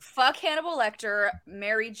 what'd you say? Fuck Hannibal Lecter,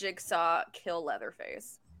 marry Jigsaw, kill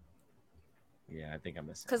Leatherface. Yeah, I think I'm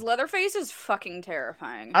the same. Because Leatherface is fucking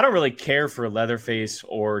terrifying. I don't really care for Leatherface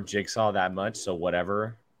or Jigsaw that much, so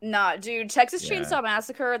whatever. Nah, dude, Texas Chainsaw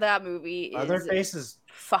Massacre, that movie Leatherface is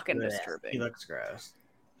fucking disturbing. He looks gross.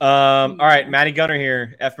 All right, Matty Gunner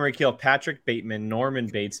here. F. Murray Kill, Patrick Bateman, Norman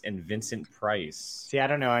Bates, and Vincent Price. See, I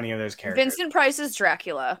don't know any of those characters. Vincent Price is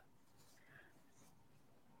Dracula.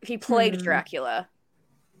 He played Dracula.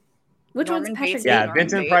 Which one's Patrick Bateman? Yeah,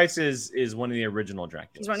 Vincent Price is one of the original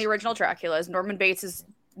Draculas. He's one of the original Draculas. Norman Bates is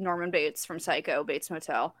Norman Bates from Psycho, Bates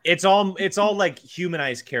Motel. It's all like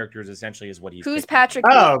humanized characters essentially is what he's. Who's Patrick?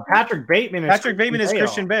 Patrick Bateman. Patrick Bateman is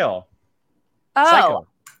Christian Bale. Oh, Psycho.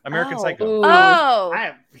 American Psycho. Ooh.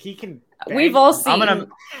 Oh, he can. We've all seen.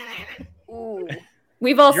 Ooh.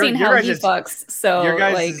 We've all seen how he fucks. So your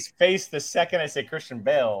guys' face the second I say Christian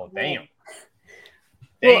Bale. Damn.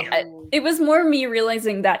 Well, it was more me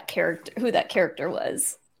realizing who that character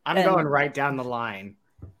was. I'm going right down the line.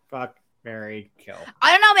 Fuck, marry, kill.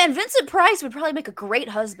 I don't know, man. Vincent Price would probably make a great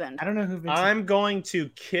husband. I don't know who Vincent. I'm going to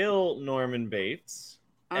kill Norman Bates,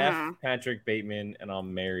 F. Patrick Bateman, and I'll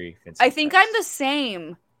marry Vincent. I think Price. I'm the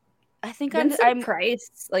same. I think I'm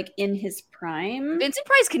Price, like in his prime. Vincent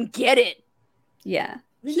Price can get it. Yeah,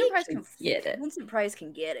 Vincent Price can get it. Vincent Price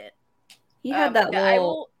can get it. He had that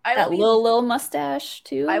little mustache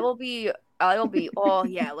too. I will be. Oh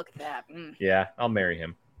yeah, look at that. Yeah, I'll marry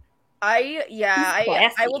him. I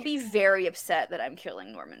will be very upset that I'm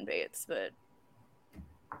killing Norman Bates, but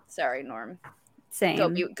sorry, Norm.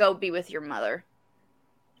 Same. Go be with your mother.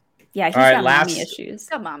 Yeah, he's All right, got mommy issues.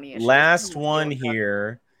 Got mommy issues. Last one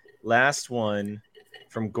here. Last one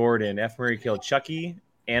from Gordon. F. Murray killed Chucky,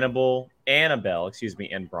 Annabelle, and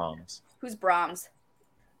Brahms. Who's Brahms?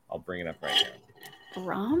 I'll bring it up right now.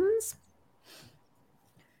 Brahms?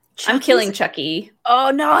 Chucky's... I'm killing Chucky.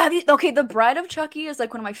 Oh no, have you? Okay, The Bride of Chucky is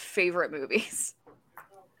like one of my favorite movies.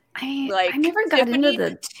 I never got into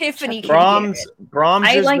the Tiffany. Brahms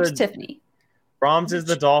I is liked Tiffany. Brahms is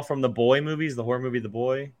the doll from the Boy movies, the horror movie The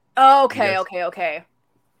Boy. Oh, okay.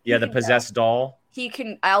 Yeah, the possessed doll.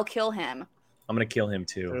 I'll kill him. I'm gonna kill him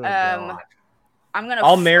too.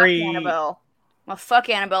 I'll marry Annabelle. Well, fuck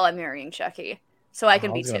Annabelle. I'm marrying Chucky, so I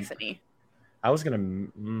can be Tiffany. I was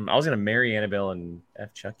gonna marry Annabelle and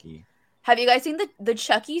F Chucky. Have you guys seen the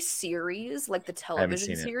Chucky series? Like the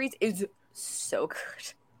television series is so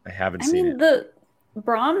good. I haven't seen it. The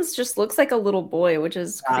Brahms just looks like a little boy, which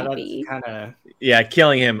is creepy. Yeah,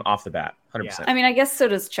 killing him off the bat, 100%. Yeah. I mean, I guess so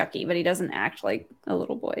does Chucky, but he doesn't act like a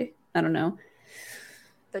little boy. I don't know.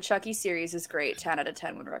 The Chucky series is great. 10 out of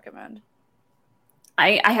 10 would recommend.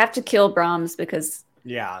 I have to kill Brahms because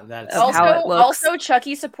that's also, how it looks. Also,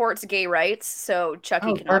 Chucky supports gay rights, so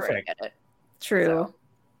Chucky can already get it. True. So,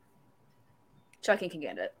 Chucky can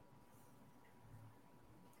get it.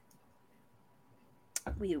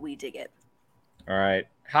 We dig it. All right.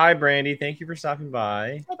 Hi, Brandy. Thank you for stopping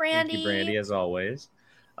by. Hi, Brandy. Thank you, Brandy, as always.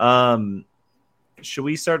 Should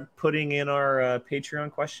we start putting in our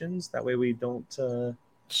Patreon questions? That way we don't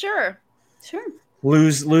Sure.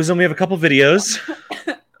 lose them. We have a couple videos.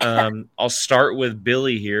 I'll start with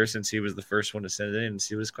Billy here since he was the first one to send it in and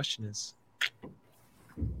see what his question is.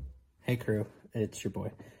 Hey, crew. It's your boy.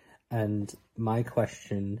 And my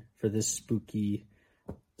question for this spooky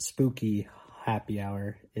happy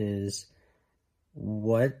hour is,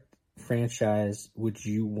 what franchise would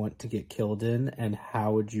you want to get killed in, and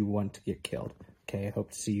how would you want to get killed? Okay, I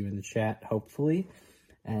hope to see you in the chat, hopefully.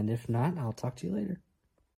 And if not, I'll talk to you later.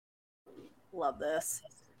 Love this.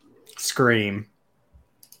 Scream.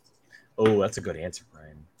 Oh, that's a good answer,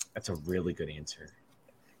 Brian. That's a really good answer.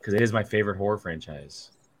 Because it is my favorite horror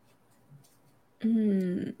franchise.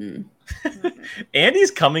 Mm-hmm.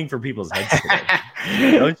 Andy's coming for people's heads today.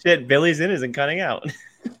 No shit, Billy's in isn't cutting out.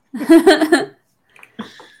 You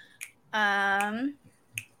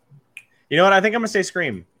know what? I think I'm gonna say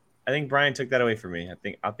Scream. I think Brian took that away from me.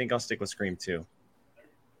 I think I'll stick with Scream too.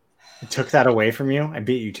 I took that away from you? I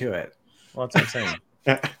beat you to it. Well, that's what I'm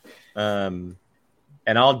saying.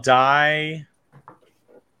 And I'll die.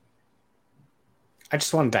 I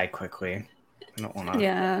just want to die quickly. I don't want to.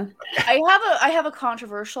 Yeah. I have a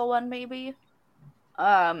controversial one maybe.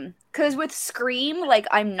 Because with Scream, like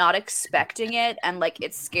I'm not expecting it and like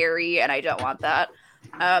it's scary and I don't want that.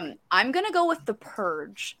 I'm gonna go with The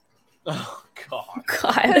Purge. Oh God.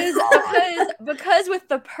 Because with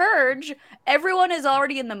The Purge, everyone is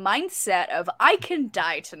already in the mindset of I can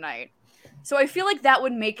die tonight. So I feel like that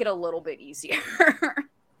would make it a little bit easier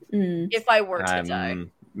if I were to die.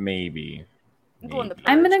 Maybe.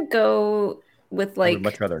 I'm gonna go with like. I would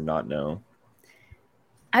much rather not know.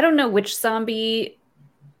 I don't know which zombie,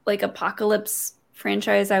 like apocalypse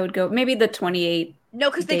franchise I would go. Maybe the 28. No,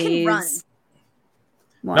 because they can run.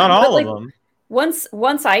 Not all of them.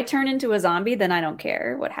 Once I turn into a zombie, then I don't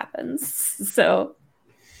care what happens. So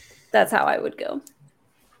that's how I would go.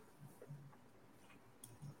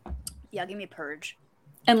 Yeah, give me Purge.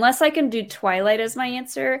 Unless I can do Twilight as my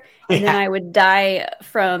answer, and then I would die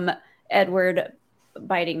from Edward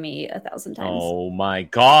biting me 1,000 times. Oh my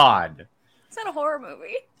God. It's not a horror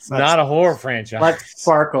movie. It's not a horror franchise. Let's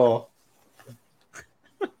sparkle.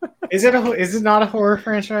 Is it not a horror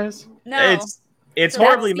franchise? No. It's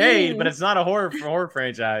horribly made, but it's not a horror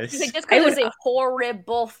franchise. Just because it's a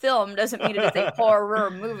horrible film doesn't mean it is a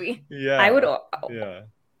horror movie. Yeah. I would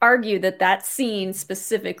argue that scene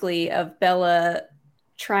specifically of Bella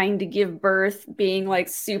trying to give birth, being like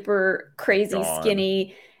super crazy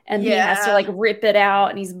skinny, and he has to like rip it out,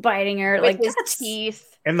 and he's biting her with like his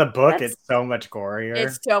teeth. In the book, it's so much gorier.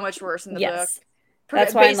 It's so much worse in the book.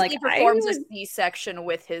 That's why basically I'm like, performs a C-section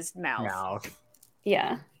with his mouth.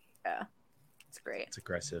 Yeah. It's great. It's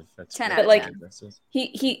aggressive. That's 10 out of 10. Aggressive.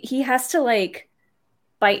 He has to like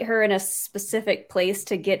bite her in a specific place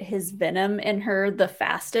to get his venom in her the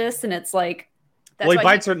fastest, and it's like he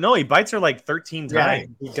bites her. No, he bites her like 13 times.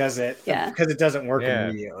 He does it. Yeah, because it doesn't work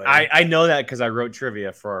immediately. I know that because I wrote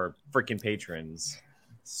trivia for our freaking patrons.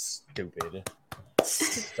 Stupid.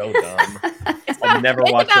 So dumb. I'll never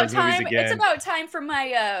watch those movies again. It's about time for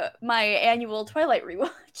my my annual Twilight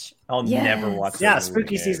rewatch. I'll never watch.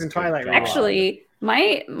 Spooky season Twilight. Actually,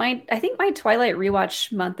 I think my Twilight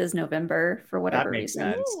rewatch month is November for whatever That makes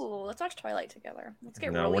reason. sense. Ooh, let's watch Twilight together. Let's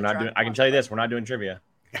get No, really we're not drunk doing. I can on tell you this: Twilight. we're not doing trivia.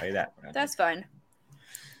 I'll tell you that. That's fine.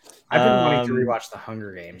 I've been wanting to rewatch The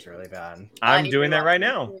Hunger Games really bad. I'm doing that right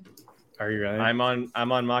now. Are you really? I'm on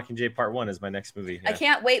Mockingjay Part 1 is my next movie. I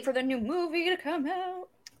can't wait for the new movie to come out.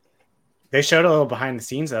 They showed a little behind the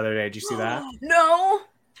scenes the other day. Did you see that? No.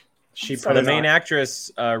 She So put the it main on, actress,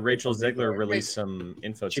 Rachel Zegler, released some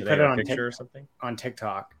info She today, put it or a on picture Tik- or something. on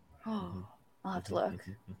TikTok. Oh, I'll have to look.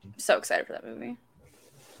 I'm so excited for that movie.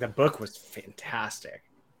 The book was fantastic.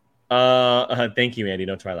 Thank you, Andy.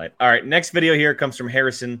 No Twilight. All right, next video here comes from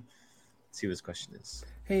Harrison. Let's see what his question is.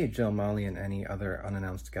 Hey, Jill, Molly, and any other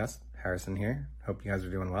unannounced guests. Harrison here. Hope you guys are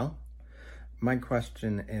doing well. My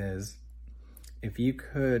question is, if you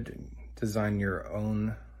could design your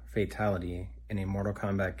own fatality in a Mortal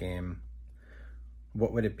Kombat game,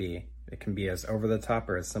 what would it be? It can be as over the top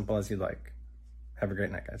or as simple as you like. Have a great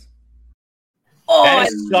night, guys. Oh, That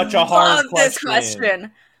is such a hard this question.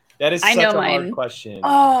 question. That is I such know a hard mine. question.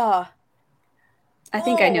 Oh, I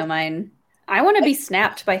think I know mine. I want to be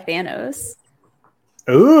snapped by Thanos.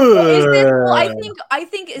 Ooh. is this? Well, I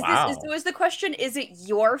think is Wow. this? So is the question? Is it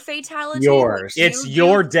your fatality? Yours. Like, It's you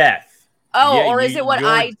your do- death. Oh, Yeah, or is it what your-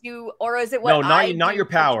 I do? Or is it what No, I not do your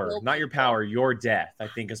to power. kill Not your people? power. Your death, I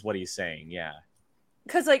think, is what he's saying. Yeah.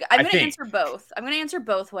 Because like I'm I gonna think. answer both. I'm gonna answer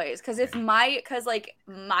both ways. Because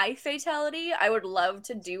my fatality, I would love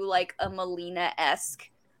to do like a Melina-esque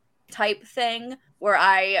type thing where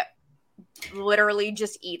I literally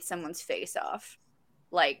just eat someone's face off.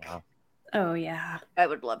 Like, Wow. Oh yeah. I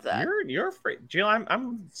would love that. You're afraid, Jill.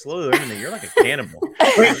 I'm slowly learning that you're like a cannibal.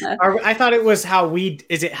 Wait, I thought it was how we.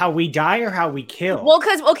 Is it how we die or how we kill? Well,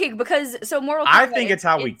 because so Mortal Kombat. I think it's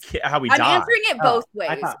how we I'm die. answering it both Oh,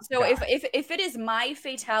 I ways. thought So die. if it is my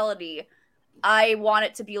fatality, I want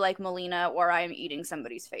it to be like Melina, where I am eating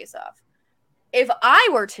somebody's face off. If I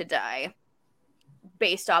were to die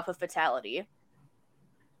based off of fatality,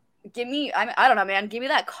 I don't know, man. Give me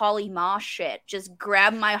that Kali Ma shit. Just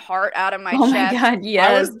grab my heart out of my Oh chest. my god,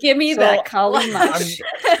 yes. Give me that Kali Ma.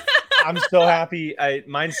 I'm so happy.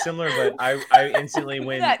 Mine's similar, but I instantly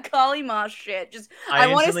went. That Kali Ma shit. Just I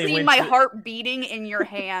want to instantly see went my to- heart beating in your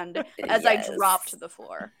hand as I Yes. drop to the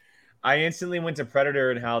floor. I instantly went to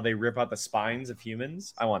Predator and how they rip out the spines of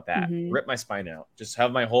humans. I want that. Mhm. Rip my spine out. Just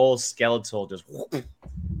have my whole skeletal just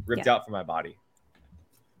ripped out from my body.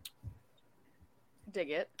 Dig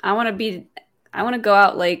it. I want to go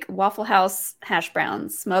out like Waffle House hash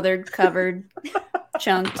browns, smothered, covered,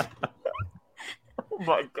 chunked, Oh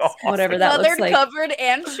my god. whatever that looks Smothered, like. covered,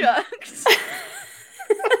 and chucked.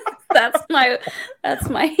 That's my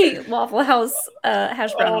Waffle House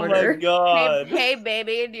hash brown Oh my order. god. Hey,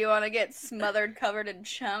 baby, do you want to get smothered, covered, and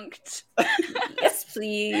chunked? Yes,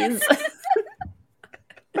 please.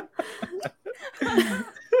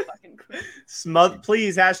 Fucking cool.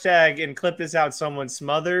 Please hashtag and clip this out. Someone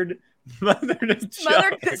smothered and chunked.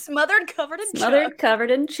 Smothered, covered, and Smothered, chunked.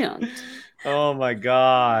 covered, and chunked. Oh my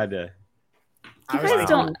god. You I was guys thinking-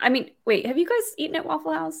 don't. I mean, wait. Have you guys eaten at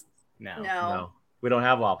Waffle House? No. No, No, we don't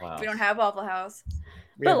have Waffle House. we don't have Waffle House.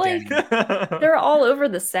 We But, have like- Danny. They're all over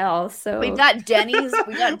the South. So We got Denny's.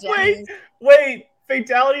 We got Denny's. Wait,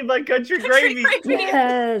 fatality by country gravy.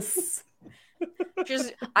 yes.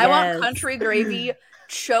 Just, I want Yes. country gravy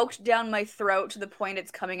choked down my throat to the point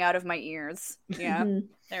it's coming out of my ears. Yeah, Mhm.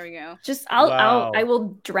 there we go. Just Wow. I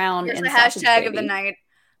will drown There's in the sausage hashtag of the gravy. night.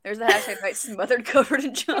 There's the hashtag night. Smothered, covered,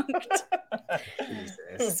 and chunked.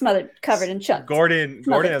 Smothered, covered, and chunked. Gordon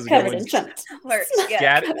Smothered, has a good covered, one. and chunked. Work,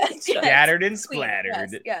 Scat- yes. Scattered and Queen,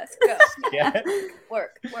 splattered. Yes, go. Scat-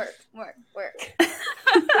 Work, work, work, work.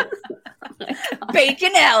 Oh my God.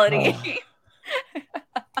 Baconality.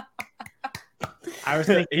 I was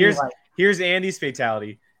thinking Here's Andy's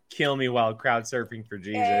fatality. Kill me while crowd surfing for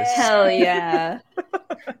Jesus. Hell yeah.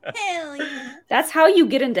 Hell yeah. That's how you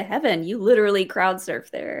get into heaven. You literally crowd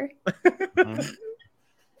surf there.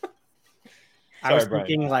 I was Sorry, Brian.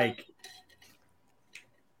 thinking like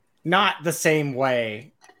not the same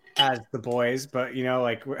way as the boys, but you know,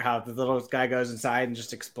 like how the little guy goes inside and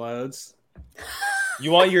just explodes.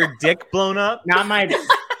 You want your dick blown up? Not my.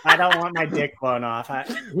 I don't want my dick blown off.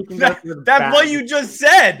 He can go through the That's back. what you just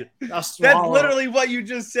said. I'll That's swallow it. literally what you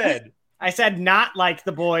just said. I said not like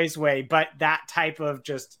the boys' way, but that type of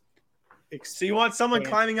just. So you want someone Yeah.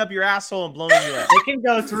 climbing up your asshole and blowing you up? They can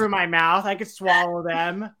go through my mouth. I could swallow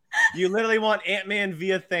them. You literally want Ant-Man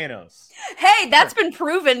via Thanos. Hey, that's been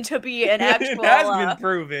proven to be an It actual. has been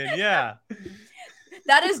proven, yeah.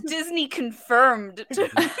 That is Disney confirmed.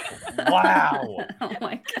 Wow. Oh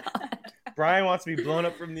my God. Brian wants to be blown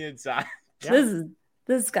up from the inside. Yeah. This is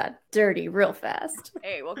This got dirty real fast.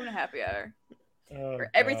 Hey, welcome to Happy Hour. Oh,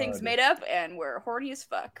 Where everything's God. made up and we're horny as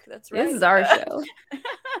fuck. That's right. This is our show.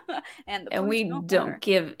 and And we don't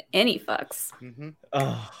give any fucks. Mm-hmm.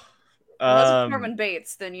 Oh, Unless it's Norman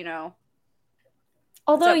Bates, then you know.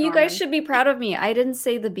 Although up, you Norman? guys should be proud of me. I didn't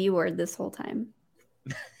say the B word this whole time.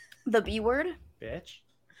 The B word? Bitch.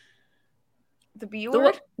 The B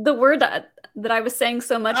word? The word that I was saying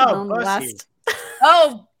so much Oh, on the pussy. last.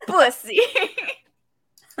 Oh, pussy.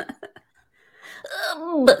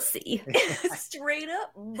 Bussy. Straight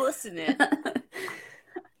up bussing it.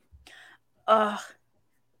 Oh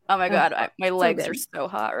my god, my legs are so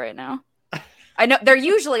hot right now. I know they're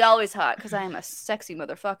usually always hot because I am a sexy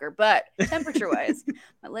motherfucker, but temperature-wise,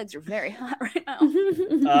 my legs are very hot right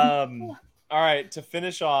now. All right, to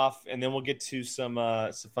finish off, and then we'll get to some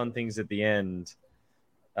fun things at the end.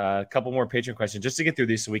 A couple more patron questions just to get through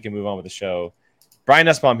these so we can move on with the show. Brian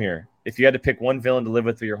Nussbaum here. If you had to pick one villain to live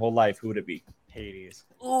with for your whole life, who would it be? Hades.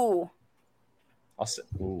 Ooh. I'll say,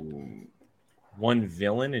 ooh. One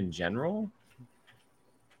villain in general?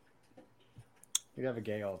 You'd have a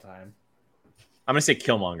gay all the time. I'm going to say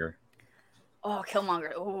Killmonger. Oh,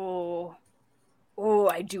 Killmonger. Oh,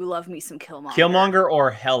 I do love me some Killmonger. Killmonger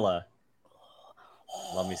or Hela?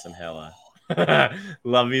 Love me some Hela.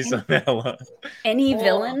 Love me some Hela. Any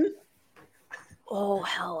villain? Oh,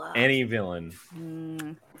 Hela. Any villain.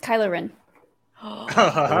 Kylo Ren.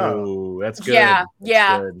 Oh, that's good. Yeah,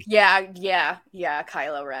 That's good. yeah,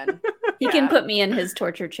 Kylo Ren. He can put me in his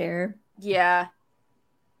torture chair. Yeah.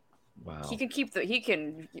 Wow. He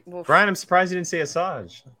can. Brian, I'm surprised you didn't say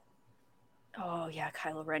Asajj. Oh, yeah,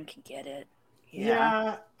 Kylo Ren can get it.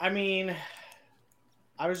 Yeah, I mean,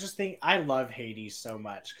 I was just thinking, I love Hades so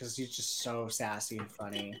much because he's just so sassy and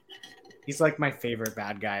funny. He's like my favorite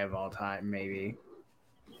bad guy of all time, maybe.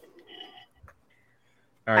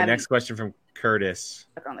 All right, next question from Curtis.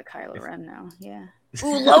 Stuck on the Kylo Ren now. Yeah.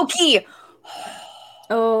 Ooh, Loki.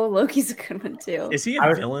 Oh, Loki's a good one too. Is he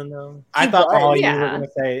a villain though? I thought all you were yeah. going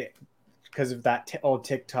to say because of that old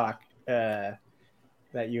TikTok that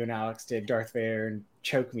you and Alex did, Darth Vader and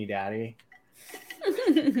choke me, daddy.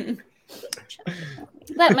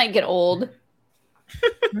 That might get old.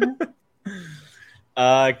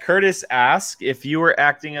 Curtis asks, if you were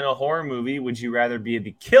acting in a horror movie, would you rather be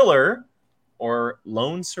the killer or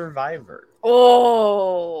lone survivor?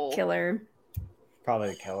 Oh, Killer. Probably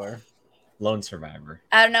the killer. Lone survivor.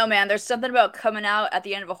 I don't know, man. There's something about coming out at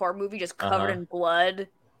the end of a horror movie just covered in blood.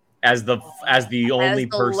 As the only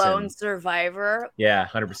person. Lone survivor. Yeah,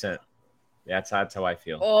 100%. Yeah, that's how I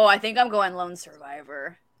feel. Oh, I think I'm going lone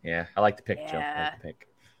survivor. Yeah, I like the pick, Joe. I Yeah. like the pick.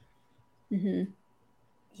 Mm-hmm.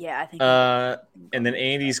 Yeah, I think. And then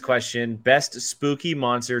Andy's question: best spooky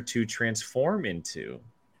monster to transform into.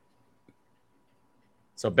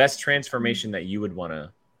 So, best transformation that you would want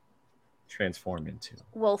to transform into.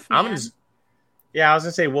 Wolfman. I was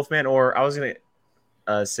gonna say Wolfman, or I was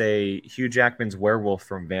gonna say Hugh Jackman's werewolf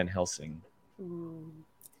from Van Helsing. Ooh.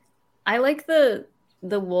 I like the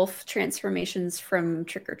wolf transformations from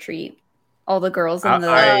Trick or Treat. All the girls in the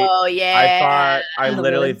oh yeah. I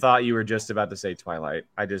literally thought you were just about to say Twilight.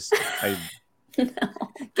 I no.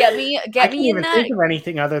 Get me I can't in even that. think of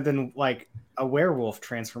anything other than like a werewolf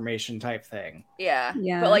transformation type thing. Yeah.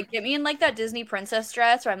 But like get me in like that Disney princess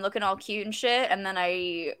dress where I'm looking all cute and shit, and then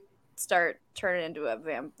I start turning into a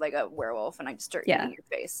werewolf and I just start eating your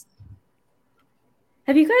face.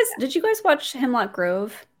 Did you guys watch Hemlock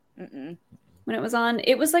Grove? Mm-mm. When it was on?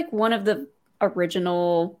 It was like one of the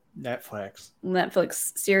original Netflix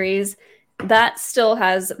series that still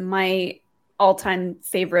has my all-time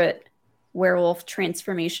favorite werewolf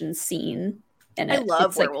transformation scene in it. I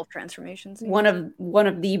love it's werewolf transformations. One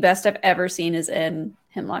of the best I've ever seen is in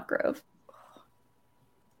Hemlock Grove.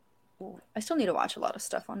 I still need to watch a lot of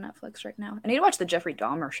stuff on Netflix right now. I need to watch the Jeffrey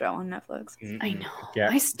Dahmer show on Netflix. I know.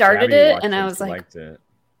 I started it and I was like, liked it.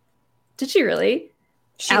 Did she really?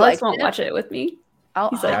 Alex won't watch it with me.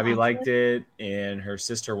 Gabby liked it, and her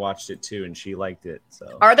sister watched it too, and she liked it.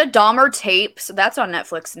 So, are the Dahmer tapes? That's on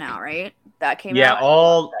Netflix now, right? That came out.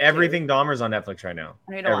 Yeah, everything Dahmer's on Netflix right now.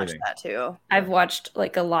 I need to watch that too. I've watched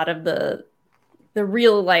like a lot of the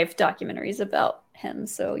real life documentaries about him.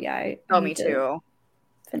 So yeah, me too.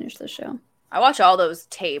 Finish the show. I watch all those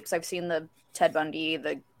tapes. I've seen the Ted Bundy,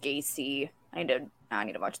 the Gacy. I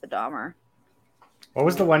need to watch the Dahmer. What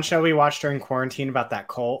was the one show we watched during quarantine about that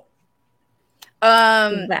cult?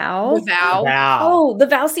 Vow. The Vow. Oh, the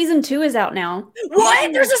Vow season 2 is out now.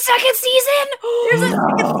 What? There's a second season? There's a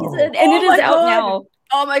second season, and it is out now.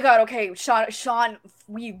 Oh my god. Okay, Sean,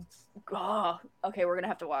 we Oh, okay, we're gonna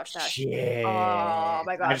have to watch that. Shit. Oh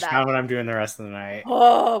my god, I just found what I'm doing the rest of the night.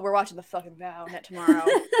 Oh, we're watching the fucking Vow net tomorrow.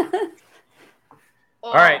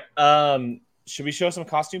 All right. Should we show some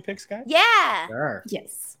costume pics, guys? Yeah. Sure.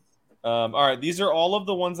 Yes. All right. These are all of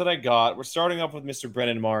the ones that I got. We're starting off with Mr.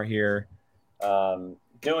 Brennan Marr here,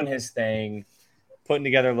 doing his thing, putting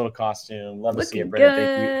together a little costume. Love to see it,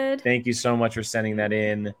 Brennan. Thank you so much for sending that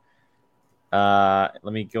in. Let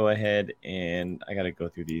me go ahead and I got to go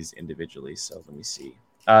through these individually. So let me see.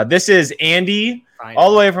 This is Andy,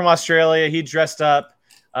 all the way from Australia. He dressed up,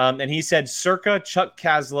 and he said circa Chuck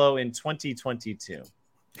Caslow in 2022.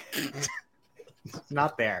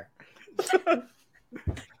 Not there.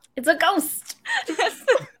 It's a ghost.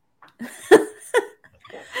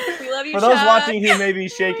 We love you, For those Chuck. watching who may be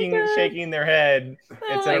shaking their head,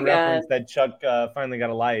 it's a my reference God. that Chuck finally got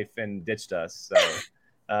a life and ditched us. So,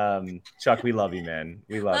 Chuck, we love you, man.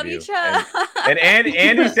 We love you. Chuck. And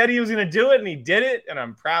Andy said he was going to do it, and he did it, and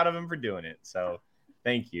I'm proud of him for doing it. So,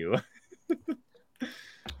 thank you.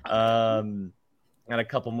 Got a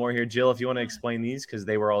couple more here. Jill, if you want to explain these, because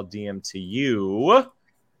they were all DM'd to you.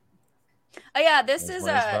 Oh yeah, this There's is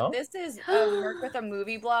one as well. Work with a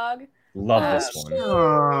movie blog. Love this one.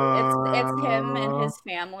 It's him and his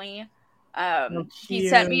family. He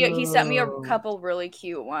sent me a couple really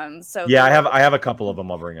cute ones. So Yeah, I have a couple of them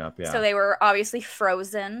I'll bring up. Yeah. So they were obviously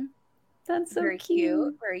Frozen. That's so very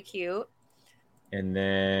cute. Very cute. And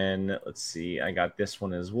then let's see, I got this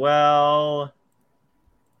one as well.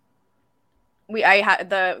 We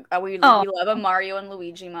love a Mario and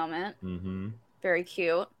Luigi moment. Mm-hmm. Very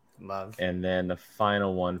cute. Love. And then the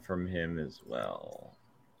final one from him as well.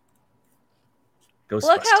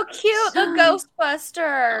 Look how cute the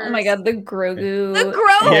Ghostbusters. Oh my god, the Grogu. The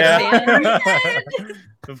Grogu. Yeah.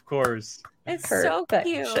 Of course. It's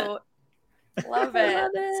Perfection. so cute. Love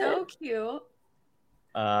it. So cute.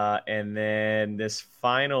 And then this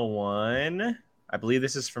final one, I believe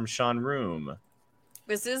this is from Sean Room.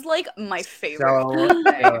 This is like my favorite. So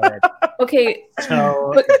good. Okay,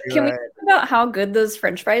 So but can we good. talk about how good those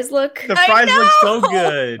French fries look? The fries look so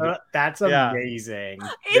good. That's Yeah. amazing.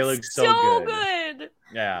 They look It's so good.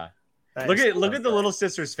 Yeah. That Look is at so the good. little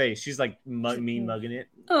sister's face. She's like mean mugging it.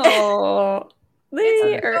 Oh, they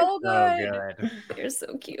It's are so good. good. they're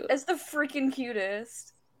so cute. It's the freaking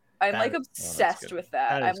cutest. I'm That like is- obsessed good. with that.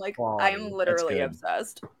 That I'm is like quality. I'm literally good.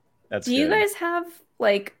 obsessed. That's Do you good. guys have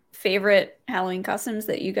like favorite Halloween costumes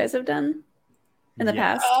that you guys have done in the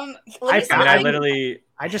Yeah. past? Let me I see. I mean, found-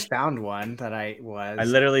 I just found one that I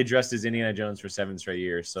literally dressed as Indiana Jones for 7 straight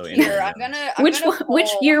years. So Here, Indiana I'm Jones. gonna Which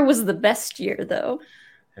pull- year was the best year though?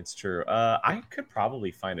 It's true. I could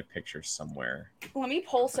probably find a picture somewhere. Let me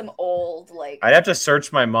pull some old like. I'd have to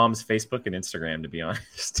search my mom's Facebook and Instagram to be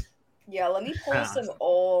honest. Yeah, let me pull Ah. some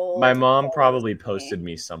old. My mom probably photos. posted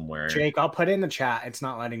me somewhere. Jake, I'll put it in the chat. It's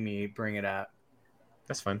not letting me bring it up.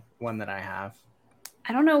 That's fine. One that I have.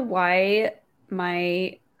 I don't know why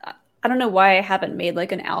I don't know why I haven't made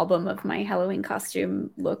like an album of my Halloween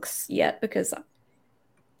costume looks yet, because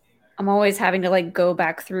I'm always having to like go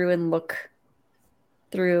back through and look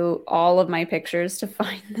through all of my pictures to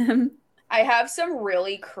find them. I have some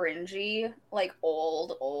really cringy, like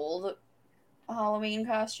old Halloween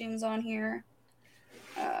costumes on here.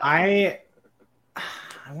 I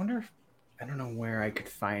wonder if I don't know where I could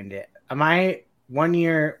find it. My one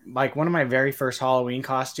year, like one of my very first Halloween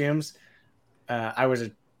costumes, I was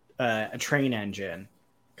a train engine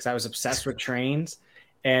because I was obsessed with trains,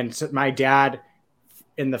 and so my dad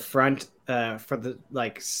in the front for the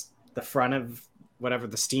the front of whatever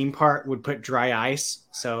the steam part would put dry ice,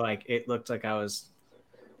 so like it looked like it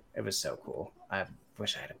was so cool. I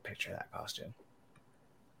wish I had a picture of that costume.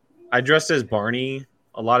 I dressed as Barney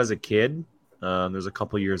a lot as a kid. There's a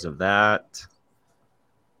couple years of that.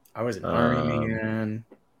 I was an Army Man,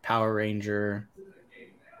 Power Ranger.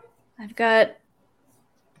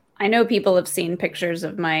 I know people have seen pictures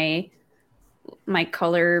of my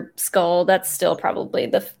color skull. That's still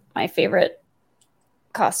probably my favorite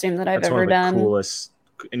costume that I've That's ever one of the done. coolest.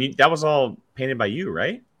 And that was all painted by you,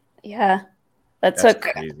 right? Yeah. That That's took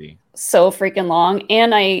crazy. so freaking long.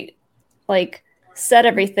 And I like set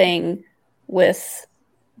everything with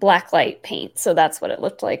blacklight paint. So that's what it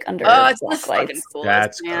looked like under Oh, it's the black fucking lights. coolest,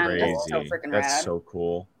 That's man. crazy. That's so freaking That's rad. so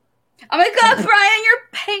cool. Oh my god, Brian, you're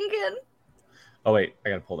penguin. Oh wait, I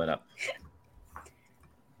gotta pull that up.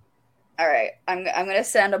 All right, I'm gonna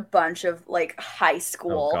send a bunch of like high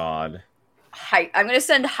school. Oh god. I'm gonna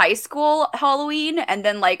send high school Halloween and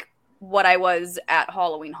then like what I was at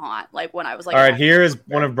Halloween Haunt, like when I was like. All right, here is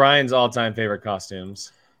one of Brian's all-time favorite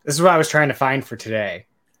costumes. This is what I was trying to find for today.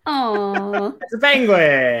 Oh, It's a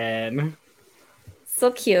penguin. So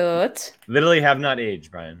cute. Literally have not aged,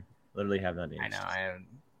 Brian. Literally have not aged. I know. I am,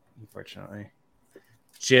 unfortunately.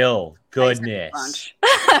 Jill, Nice goodness. bunch.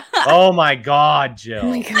 Oh my God, Jill. Oh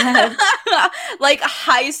my god. Like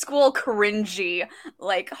high school cringy,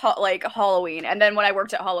 like Halloween, and then when I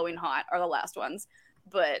worked at Halloween Haunt are the last ones.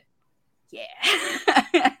 But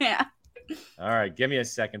yeah, yeah. All right, give me a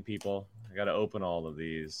second, people. I got to open all of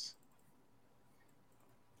these.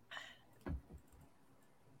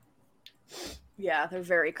 Yeah, they're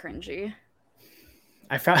very cringy.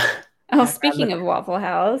 I found. Oh, speaking of Waffle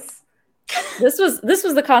House, this was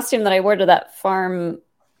the costume that I wore to that farm.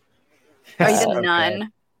 Oh, you did Okay. a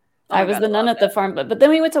nun. Oh I my was God, the nun love at the farm, but then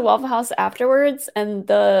we went to Waffle House afterwards, and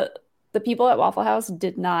the people at Waffle House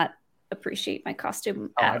did not appreciate my costume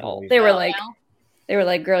Oh, I at all. believe They were it.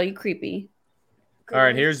 like, "Girl, you creepy." All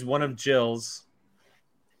right, here's one of Jill's.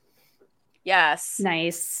 Yes.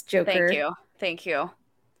 Nice, Joker. Thank you. Thank you.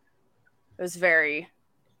 It was very,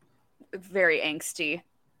 very angsty.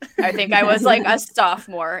 I think I was like a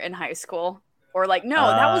sophomore in high school. Or like, no,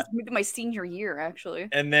 that was my senior year, actually.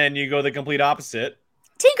 And then you go the complete opposite.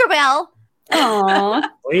 Tinkerbell! Aww.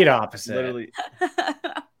 Complete opposite. Literally.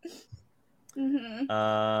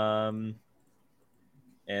 Mm-hmm.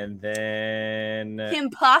 And then Kim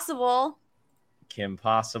Possible. Kim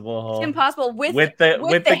Possible. Kim Possible with the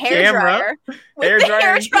hair camera. dryer. With the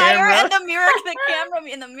hair dryer and the mirror, the camera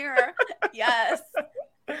in the mirror. Yes.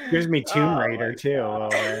 Gives me Tomb Raider too. A little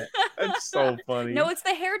bit. That's so funny. No, it's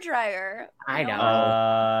the hair dryer. I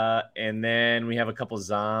know. And then we have a couple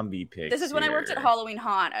zombie pics. This is when I worked at Halloween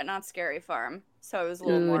Haunt at Not Scary Farm, so it was a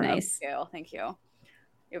little more nice. upscale. Thank you.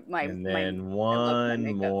 And then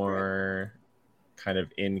one more kind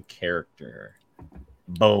of in character.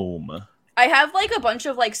 Boom. I have like a bunch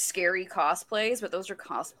of like scary cosplays, but those are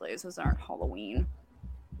cosplays. Those aren't Halloween.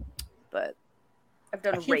 But I've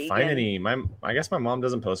done I can't Reagan. find any. I guess my mom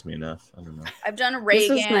doesn't post me enough. I don't know. I've done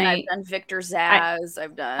Reagan. I've done Victor Zaz.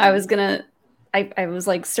 I've done. I was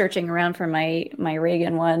like searching around for my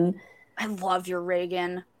Reagan one. I love your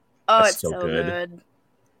Reagan. Oh, That's it's so so good. good.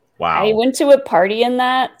 Wow. I went to a party in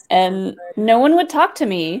that, and no one would talk to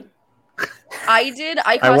me. I did.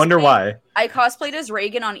 I wonder why. I cosplayed as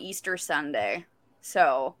Reagan on Easter Sunday.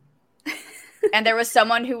 So, and there was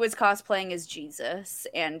someone who was cosplaying as Jesus,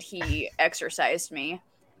 and he exorcised me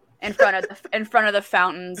in front of the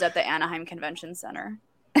fountains at the Anaheim Convention Center.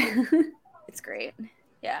 It's great.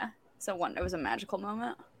 Yeah. So it was a magical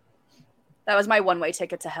moment. That was my one-way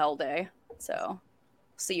ticket to hell day. So,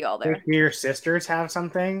 see you all there. Do your sisters have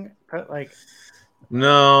something? Like,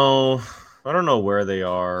 No, I don't know where they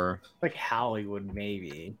are. like Hollywood,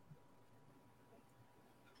 maybe.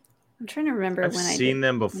 I'm trying to remember I've when I seen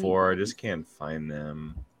them before. I just can't find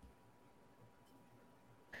them.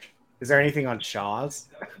 Is there anything on Shaw's?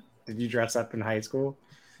 Did you dress up in high school?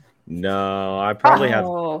 No, I probably have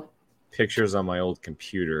Oh, pictures on my old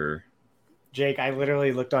computer. Jake, I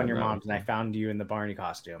literally looked on your No. mom's and I found you in the Barney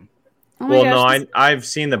costume. oh my Well, gosh, no, I've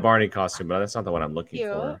seen the Barney costume, but that's not the one I'm looking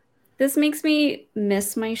Cute. for. this makes me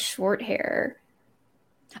miss my short hair.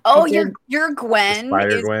 Oh, I did- your Gwen The is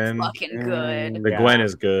Spider-Gwen. fucking good. The Yeah. Gwen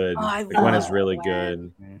is good. Oh, I the Gwen love is really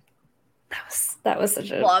Gwen. good. That was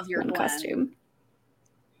such a Love your fun Gwen. costume.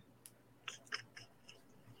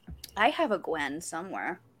 I have a Gwen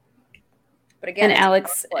somewhere. But again, And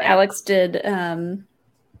it's cosplay. Alex did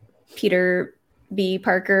Peter B.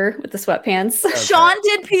 Parker with the sweatpants. Sean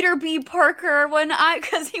did Peter B. Parker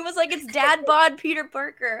because he was like, it's Dad bod Peter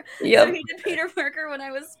Parker. Yep. So he did Peter Parker when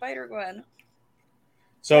I was Spider-Gwen.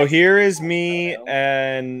 So here is me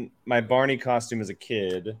and my Barney costume as a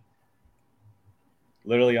kid.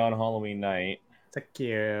 Literally on Halloween night. So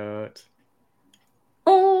cute.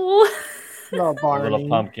 Oh, Little A Barney. little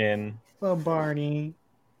pumpkin. Little Barney.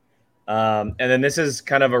 And then this is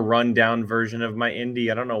kind of a rundown version of my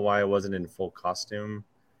indie. I don't know why I wasn't in full costume.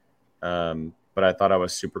 But I thought I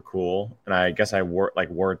was super cool. And I guess I wore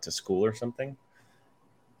it to school or something.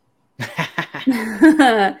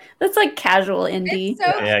 that's like casual indie. It's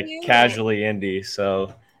so Yeah, cute. casually indie.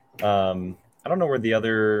 So I don't know where the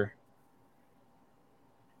other.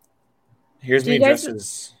 Here's Do me you guys- dressed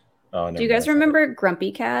as. Oh, Do you guys remember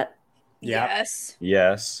Grumpy Cat? Yes.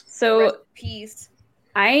 Yes. So Peace.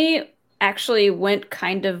 I actually went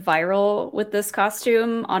kind of viral with this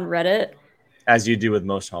costume on Reddit. As you do with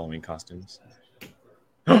most Halloween costumes.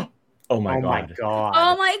 Oh my Oh god. my god.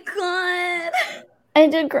 Oh my god. I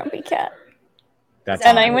did Grumpy Cat. That's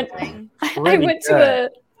And I amazing.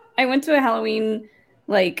 went I went to a Halloween,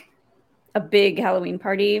 like a big Halloween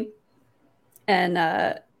party, and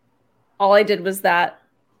all I did was that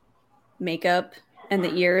makeup and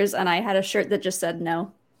the ears, and I had a shirt that just said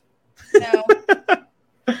no. No.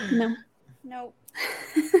 No. Nope.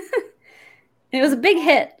 It was a big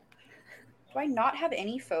hit. Do I not have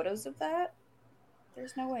any photos of that?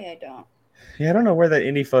 There's no way I don't. Yeah, I don't know where that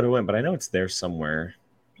indie photo went, but I know it's there somewhere.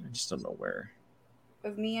 I just don't know where.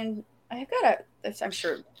 Of me and I've got I'm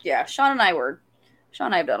sure. Yeah, Sean and I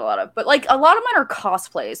have done a lot of, but like a lot of mine are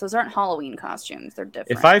cosplays. Those aren't Halloween costumes. They're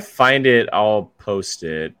different. If I find it, I'll post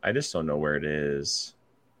it. I just don't know where it is.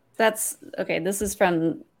 That's okay. This is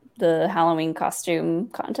from the Halloween costume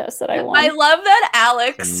contest that I won. I love that It's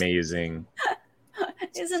Alex amazing.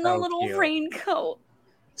 is in the little raincoat.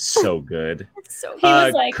 So good. It's so He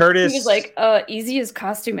was like, Curtis. he was like, easiest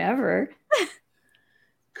costume ever.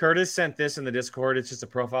 Curtis sent this in the Discord. It's just a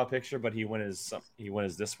profile picture, but he won his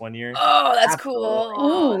this one year. Oh, that's cool.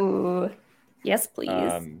 Ooh, yes, please.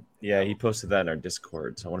 Yeah, he posted that in our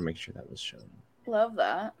Discord, so I want to make sure that was shown. Love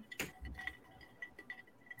that.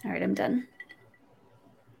 All right, I'm done.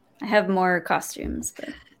 I have more costumes, but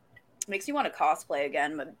Makes you want to cosplay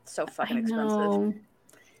again, but it's so fucking expensive. know.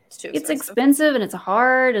 It's too It's expensive. expensive and it's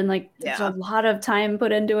hard and like there's Yeah. a lot of time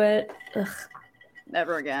put into it. Ugh.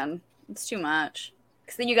 Never again. It's too much.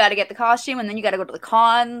 Because then you got to get the costume, and then you got to go to the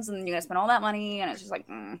cons, and then you got to spend all that money, and it's just like,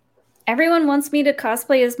 Everyone wants me to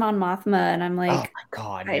cosplay as Mon Mothma, and I'm Oh like, my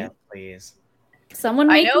god, yeah, please. someone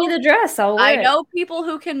I make know- me the dress. I'll wear I it. know people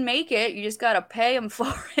who can make it. You just got to pay them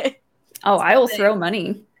for it. Oh, I will throw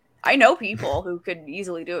money. I know people who could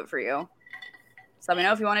easily do it for you. So let me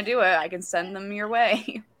know if you want to do it. I can send them your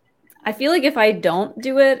way. I feel like if I don't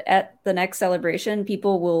do it at the next celebration,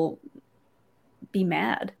 people will be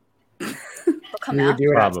mad. They'll come You would after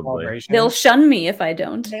do it at Probably. celebration? They'll shun me if I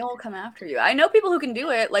don't. They all come after you. I know people who can do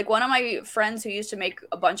it. Like one of my friends who used to make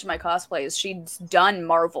a bunch of my cosplays, she's done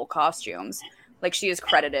Marvel costumes. Like she is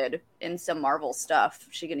credited in some Marvel stuff.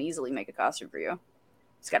 She can easily make a costume for you.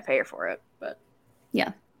 Just gotta pay her for it. But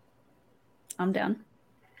Yeah. I'm down.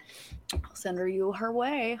 I'll send her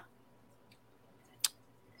way.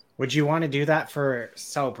 Would you want to do that for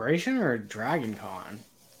Celebration or Dragon Con?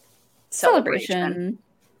 Celebration.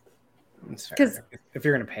 That's fair. 'Cause- If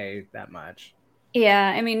you're going to pay that much. Yeah,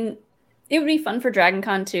 I mean, it would be fun for Dragon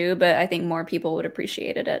Con too, but I think more people would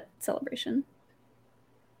appreciate it at Celebration.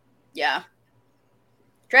 Yeah.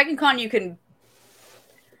 Dragon Con, you can.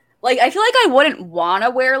 Like, I feel like I wouldn't want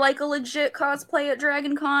to wear, like, a legit cosplay at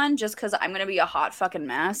Dragon Con just because I'm going to be a hot fucking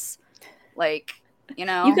mess. Like, you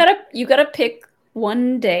know? You gotta pick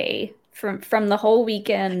one day from the whole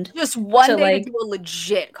weekend. Just one to, day like- to do a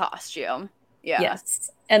legit costume. Yeah.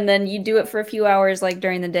 Yes. And then you do it for a few hours like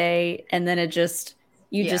during the day, and then you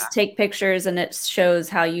Yeah. just take pictures and it shows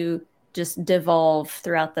how you just devolve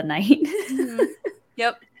throughout the night. Mhm.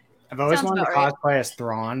 Yep. I've always Sounds wanted to about right. cosplay as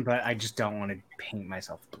Thrawn, but I just don't want to paint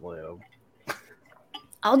myself blue.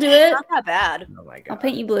 I'll do it. Not that bad. Oh my god. I'll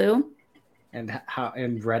paint you blue. And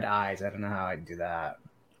red eyes. I don't know how I'd do that.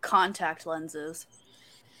 Contact lenses.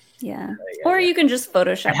 Yeah. Or you can just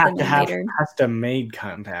Photoshop I'd have them to in have later. custom made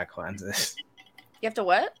contact lenses. You have to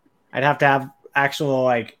what? I'd have to have actual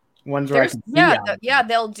like ones where I There's, can see yeah, out. yeah,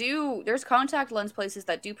 they'll do. There's contact lens places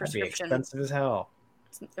that do That'd be prescription. expensive as hell.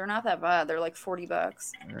 They're not that bad. They're like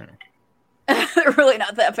 $40. Yeah. They're really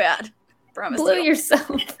not that bad. Promise Blue you.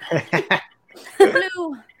 yourself.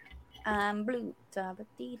 Blue. I'm blue.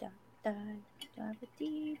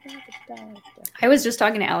 Da-ba-dee-da-da-da-ba-dee-da-da-da-da. I was just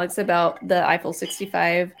talking to Alex about the Eiffel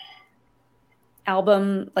 65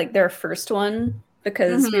 album, like their first one,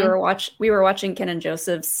 because we were watching Ken and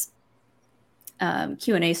Joseph's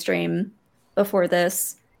Q&A stream before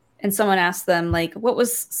this, and someone asked them like, what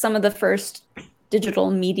was some of the first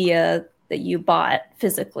digital media that you bought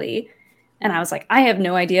physically? And I was like, I have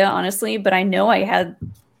no idea, honestly, but I know I had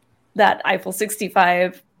that Eiffel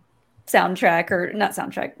 65 soundtrack, or not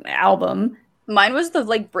soundtrack, album. Mine was the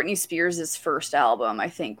like Britney Spears' first album, I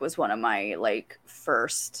think, was one of my like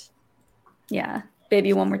first. Yeah.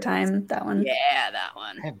 Baby One More Time, that one. Yeah, that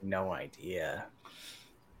one. I have no idea.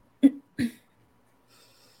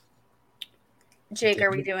 Jake,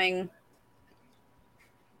 are we doing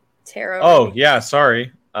tarot? Oh, yeah,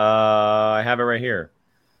 sorry. I have it right here.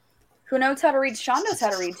 Who knows how to read? Sean knows how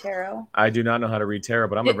to read tarot. I do not know how to read tarot,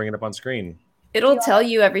 but I'm going to bring it up on screen. It'll tell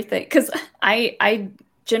you everything, because I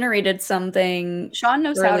generated something Sean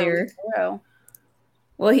knows earlier. how to read tarot.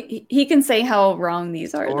 Well, he can say how wrong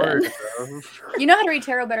these are then. You know how to read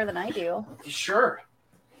tarot better than I do. Sure.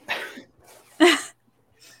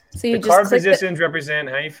 So you The just card click positions represent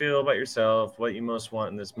how you feel about yourself, what you most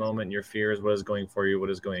want in this moment, your fears, what is going for you, what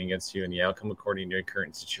is going against you, and the outcome according to your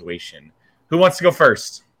current situation. Who wants to go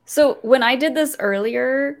first? So when I did this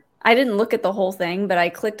earlier, I didn't look at the whole thing, but I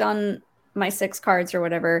clicked on my 6 cards or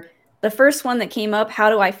whatever, the first one that came up, how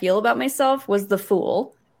do I feel about myself, was the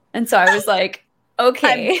Fool. And so I was like,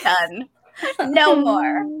 okay. I'm done. No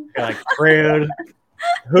more. You're like, rude.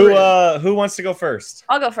 Who wants to go first?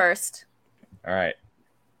 I'll go first. All right.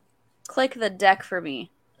 Click the deck for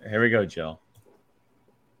me. Here we go, Jill.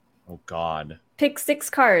 Oh, God. Pick 6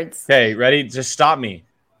 cards. Okay, ready? Just stop me.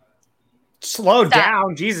 Slow Stop.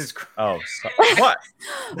 down, Jesus Christ. Oh, what?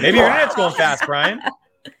 Maybe your internet's going fast, Brian.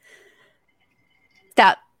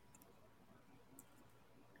 Stop.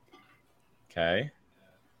 Okay.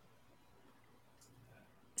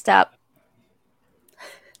 Stop.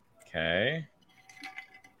 Okay.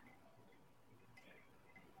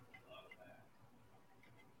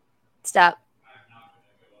 Stop.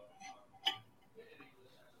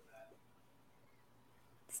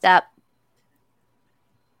 Stop.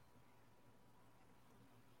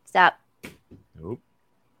 Stop. Nope.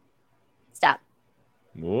 Stop.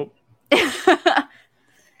 Nope.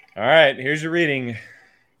 All right, here's your reading.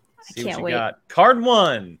 See can't what you wait. got. Card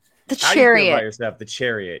 1. The How do you feel about chariot. yourself? The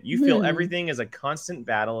chariot. You feel Hmm. everything is a constant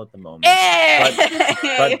battle at the moment. Hey!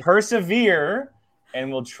 But persevere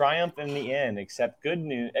and will triumph in the end. Accept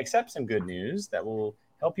some good news that will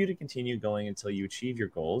help you to continue going until you achieve your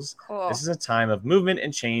goals. Cool. This is a time of movement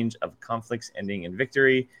and change, of conflicts ending in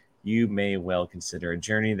victory. You may well consider a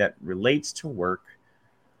journey that relates to work,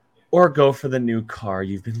 or go for the new car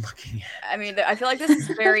you've been looking at. I mean, I feel like this is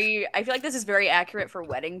very. I feel like this is very accurate for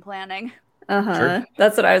wedding planning. Sure.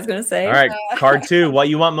 That's what I was gonna say. All right, card 2. What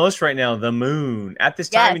you want most right now? The moon. At this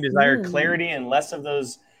time, Yes, you desire moon. clarity and less of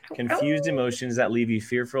those confused emotions that leave you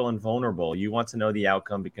fearful and vulnerable. You want to know the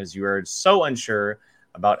outcome because you are so unsure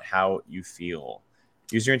about how you feel.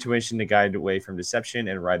 Use your intuition to guide away from deception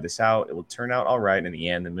and ride this out. It will turn out all right in the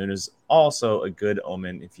end. The moon is also a good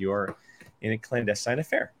omen if you are in a clandestine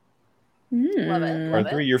affair. Love it. Card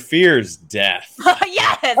 3. Your fears. Death.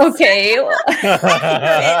 Yes. Okay.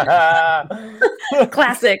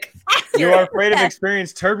 Classic. You are afraid of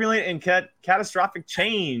experiencing turbulent and catastrophic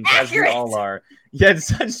change, as we Accurate. all are. Yet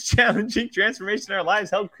such challenging transformation in our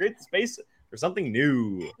lives help create the space for something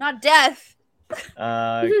new. Not death.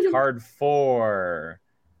 Card 4.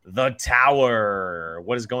 The Tower.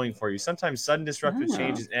 What is going for you? Sometimes sudden disruptive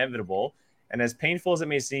change is inevitable. And as painful as it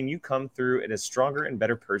may seem, you come through it a stronger and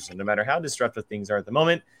better person. No matter how disruptive things are at the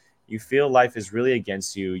moment, you feel life is really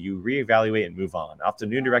against you. You reevaluate and move on. Often,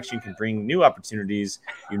 new direction can bring new opportunities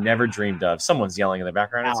you never dreamed of. Someone's yelling in the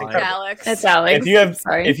background. It's incredible. Alex. It's Alex.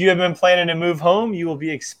 If you have been planning to move home, you will be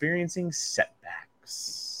experiencing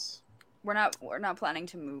setbacks. We're not planning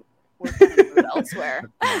to move. We're planning to move elsewhere.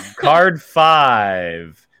 Card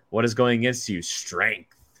 5. What is going against you? Strength.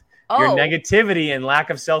 Your Oh. negativity and lack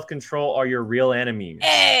of self-control are your real enemies.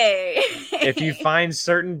 Hey. If you find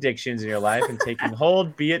certain addictions in your life and taking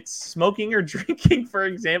hold, be it smoking or drinking, for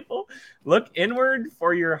example, look inward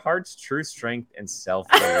for your heart's true strength and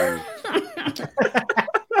self-belief.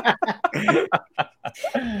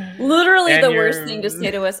 Literally And the your- worst thing to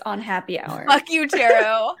say to us on happy hour. Fuck you,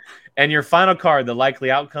 Taro. And your final card, the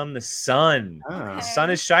likely outcome, the sun. Ah. The sun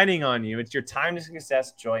is shining on you. It's your time to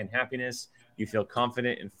success, joy, and happiness. You feel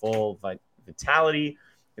confident and full of vitality.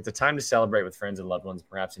 It's a time to celebrate with friends and loved ones,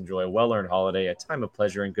 perhaps enjoy a well-earned holiday, a time of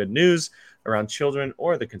pleasure and good news around children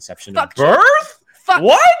or the conception Fuck of birth. Fuck.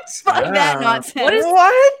 What? Fuck Yeah. that nonsense. What is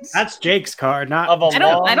What? That's Jake's card, not Of a I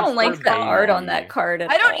don't like long-term the art baby. on that card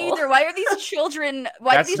at I don't all. either. Why are these children?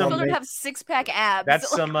 Why That's do these some- children have 6-pack abs?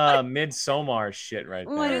 That's Like, some Midsommar shit right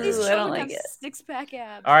Why do there. these Ooh, I children don't have like it. 6-pack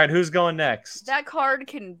abs? All right, who's going next? That card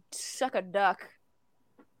can suck a duck.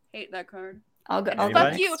 Hate that card. I'll go.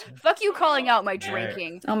 Anybody? Fuck you calling out my right.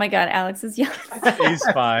 drinking. Oh my god, Alex is yelling. He's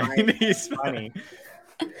fine. He's funny.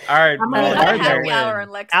 All right, How I'm many not are a there? happy hour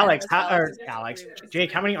unless Alex, Alex is Alex, disagree.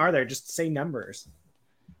 Jake, how many are there? Just say numbers.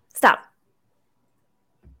 Stop.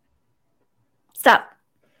 Stop.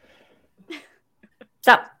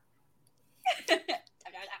 Stop.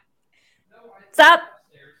 Stop.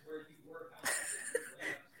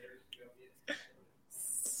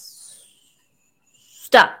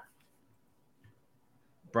 Stop.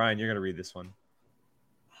 Brian, you're gonna read this one.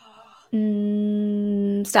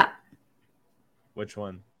 Stop. Which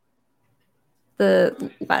one?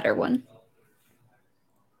 The latter one.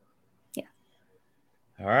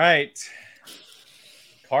 All right.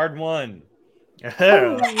 Card 1.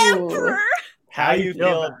 Emperor. How you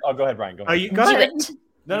feel? about- Oh, go ahead, Brian. Go Oh, ahead. you go ahead.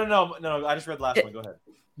 No. I just read the last one. Go ahead.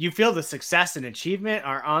 You feel the success and achievement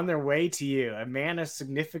are on their way to you. A man of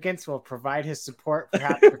significance will provide his support,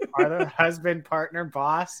 perhaps your father, husband, partner,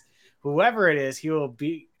 boss, whoever it is. He will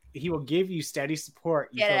give you steady support.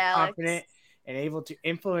 You Get feel it, Alex. confident and able to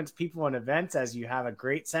influence people and events as you have a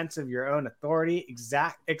great sense of your own authority.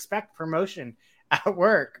 Expect promotion at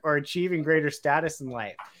work or achieving greater status in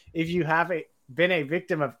life. If you have been a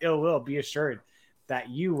victim of ill will, be assured that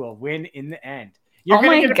you will win in the end. You're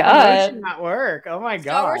gonna get a promotion at work. Oh my god!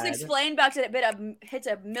 Star Wars Explained about to hit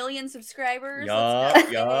 1 million subscribers. Yup.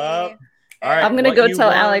 All right, I'm gonna go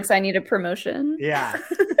tell Alex I need a promotion. Yeah.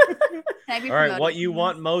 All right, what you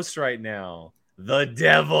want most right now? The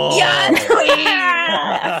devil. Yes,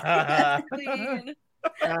 queen.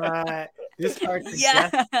 This card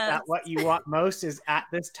suggests that what you want most is at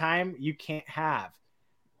this time you can't have.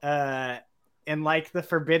 And like the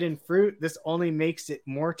forbidden fruit, this only makes it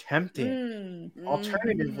more tempting.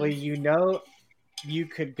 Alternatively, you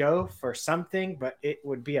could go for something, but it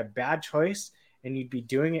would be a bad choice and you'd be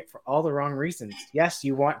doing it for all the wrong reasons. Yes,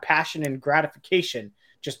 you want passion and gratification.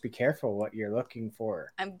 Just be careful what you're looking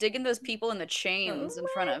for. I'm digging those people in the chains in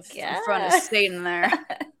front of Satan there.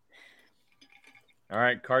 All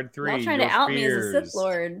right, card 3. Y'all trying to out me as a Sith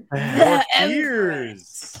Lord.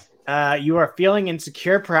 Fears. You are feeling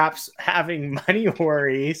insecure, perhaps having money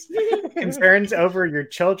worries, concerns over your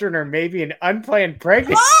children, or maybe an unplanned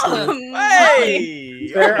pregnancy.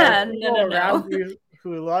 Hey! There are people around you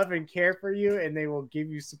who love and care for you, and they will give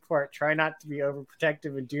you support. Try not to be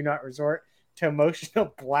overprotective and do not resort to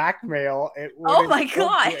emotional blackmail. It oh my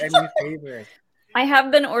god! Any favors. I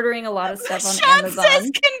have been ordering a lot of stuff on Sean Amazon.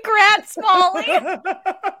 Says, congrats, Molly.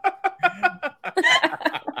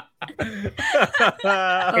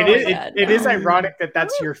 It is ironic that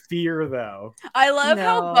that's your fear, though. I love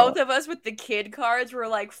how both of us with the kid cards were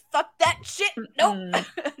like, "Fuck that shit." Nope.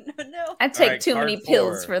 No. I take too many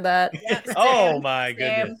pills for that. Yeah, oh my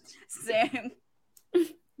goodness. Same.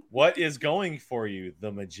 What is going for you,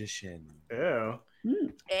 the magician? Ew.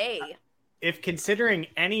 Hey. If considering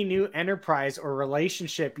any new enterprise or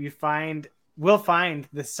relationship, will find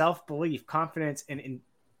the self-belief, confidence, and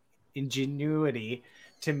ingenuity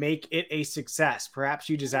to make it a success. Perhaps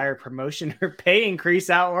you desire promotion or pay increase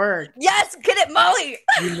at work. Yes, get it, Molly.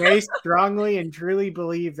 You may strongly and truly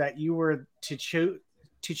believe that you were to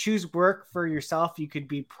choose work for yourself. You could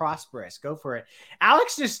be prosperous. Go for it.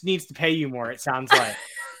 Alex just needs to pay you more, it sounds like.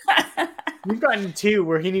 You've gotten 2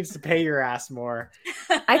 where he needs to pay your ass more.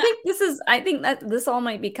 I think that this all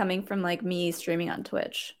might be coming from like me streaming on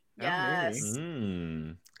Twitch. Yes.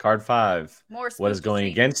 Card 5. More what is going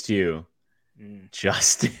against you?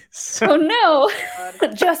 Justice. Oh no.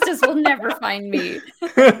 Justice will never find me.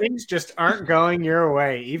 Things just aren't going your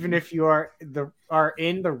way. Even if you are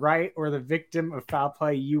in the right or the victim of foul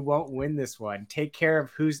play, you won't win this one. Take care of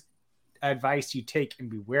whose advice you take and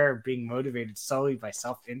beware of being motivated solely by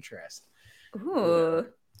self-interest. Ooh.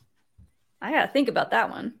 I gotta think about that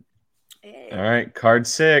one. All right, card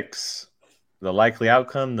 6. The likely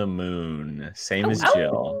outcome, the moon. Same as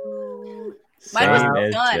Jill. Mine was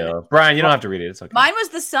the sun. Jill. Brian, you don't have to read it. It's okay. Mine was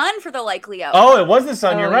the sun for the likely outcome. Oh, it was the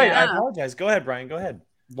sun. You're right. Yeah. I apologize. Go ahead, Brian. Go ahead.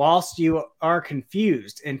 Whilst you are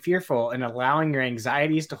confused and fearful and allowing your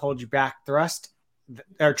anxieties to hold you back,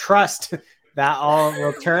 trust that all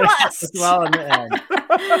will turn out as well in the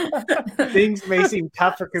end. Things may seem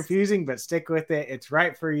tough or confusing, but stick with it. It's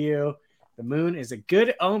right for you. The moon is a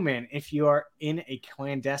good omen if you are in a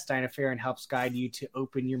clandestine affair and helps guide you to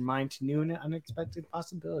open your mind to new and unexpected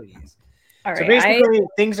possibilities. All right, so basically,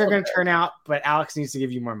 things are going to turn out, but Alex needs to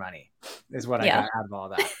give you more money, is what I got out of all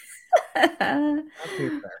that.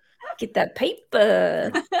 Get that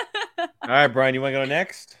paper. All right, Brian, you want to go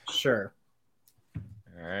next? Sure.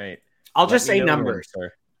 All right. I'll just say numbers.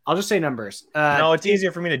 I'll just say numbers. No, it's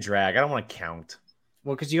easier for me to drag. I don't want to count.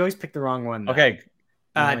 Well, because you always pick the wrong one. Though. Okay.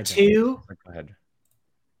 2. Go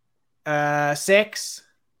ahead. 6.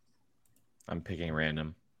 I'm picking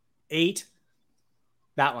random. 8.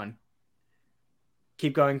 That one.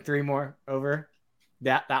 Keep going. 3 more over.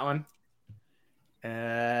 That one.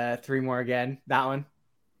 3 more again. That one.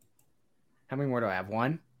 How many more do I have?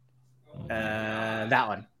 1. That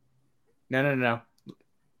one. No.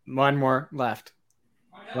 1 more left.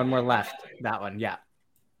 1 more left. That one. Yeah.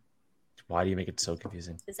 Why do you make it so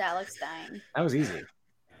confusing? Is Alex dying? That was easy.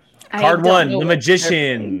 Card 1, the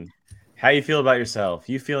magician. How you feel about yourself?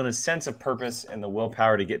 You feel a sense of purpose and the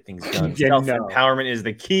willpower to get things done. Self-empowerment is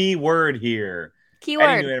the key word here.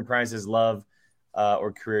 Any new enterprises, love,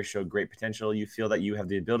 or career show great potential. You feel that you have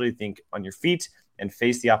the ability to think on your feet and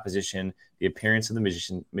face the opposition. The appearance of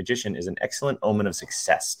the magician is an excellent omen of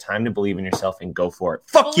success. Time to believe in yourself and go for it.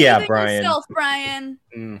 Fuck believe yeah, in Brian. Yourself, Brian.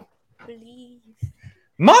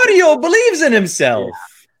 Mario believes in himself.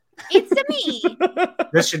 It's a me.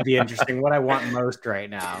 This should be interesting. What I want most right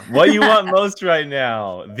now. What you want most right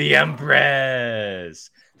now? The Empress.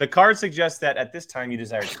 The card suggests that at this time you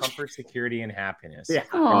desire comfort, security, and happiness. Yeah.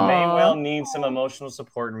 And may well need some emotional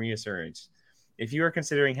support and reassurance. If you are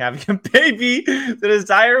considering having a baby, the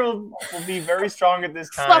desire will be very strong at this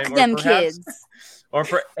time. Fuck them kids. Or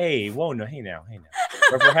for whoa, no, hey now.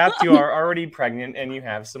 Or perhaps you are already pregnant and you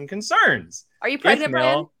have some concerns. Are you pregnant,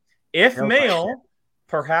 Brian? If male,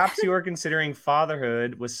 perhaps you are considering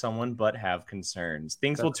fatherhood with someone but have concerns.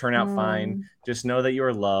 Things will turn out fine. Just know that you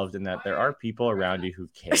are loved and that there are people around you who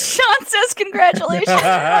care. Sean says congratulations.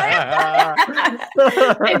 I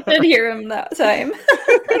did hear him that time.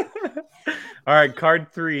 All right,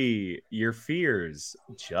 card 3, your fears,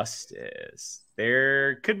 justice.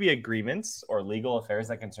 There could be agreements or legal affairs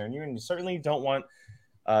that concern you, and you certainly don't want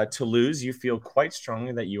to lose. You feel quite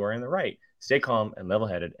strongly that you are in the right. Stay calm and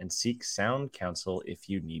level-headed and seek sound counsel if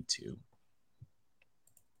you need to.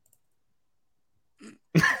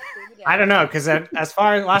 I don't know, because as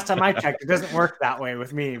far as last time I checked, it doesn't work that way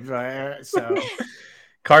with me. But, so,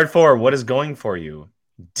 Card 4, what is going for you?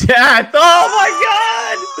 Death! Oh my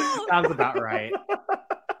god! Sounds about right.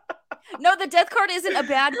 No, the death card isn't a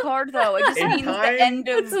bad card, though. It just means the end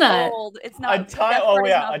of gold. It's not a time. Oh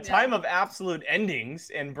yeah, a time of absolute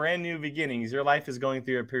endings and brand new beginnings. Your life is going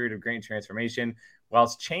through a period of great transformation.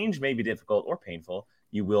 Whilst change may be difficult or painful,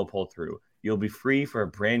 you will pull through. You'll be free for a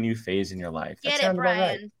brand new phase in your life. Get it,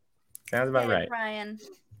 Brian. Sounds about right. Brian.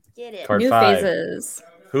 Get it. Card New 5. phases.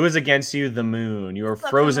 Who is against you? The moon. You are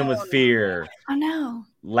frozen with fear. Oh no.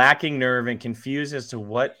 Lacking nerve and confused as to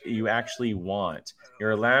what you actually want.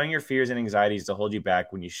 You're allowing your fears and anxieties to hold you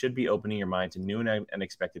back when you should be opening your mind to new and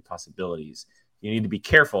unexpected possibilities. You need to be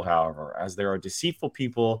careful, however, as there are deceitful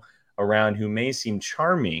people around who may seem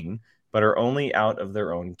charming, but are only out of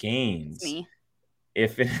their own gains. Me.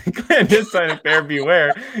 If in a clandestine affair,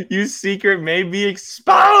 beware, your secret may be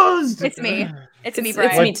exposed. It's me. It's me, Brian.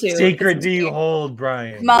 It's What me too. secret do you hold,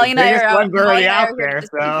 Brian? Molly and I are out. One's already out Molly and I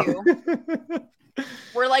are there, here to so.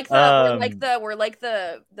 We're like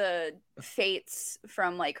the fates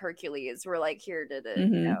from like Hercules. We're like here to you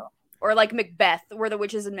know, or like Macbeth. We're the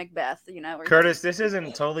witches in Macbeth. You know, Curtis, this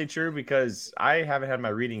isn't totally true because I haven't had my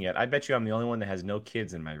reading yet. I bet you I'm the only one that has no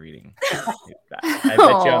kids in my reading. I bet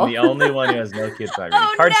you I'm the only one who has no kids in my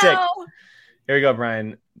reading. Card 6. Here we go,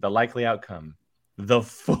 Brian. The likely outcome. The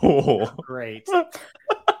Fool. Great.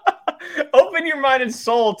 Open your mind and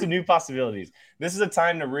soul to new possibilities. This is a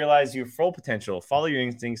time to realize your full potential, follow your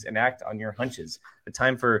instincts, and act on your hunches. A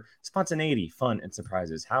time for spontaneity, fun, and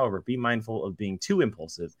surprises. However, be mindful of being too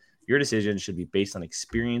impulsive. Your decisions should be based on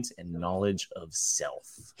experience and knowledge of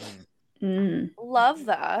self. Love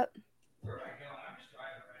that.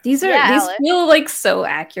 These Alex. feel like so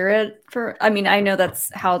accurate for. I mean, I know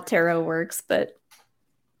that's how tarot works, but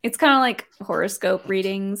it's kind of like horoscope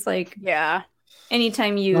readings. Like, yeah.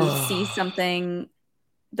 Anytime you see something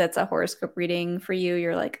that's a horoscope reading for you,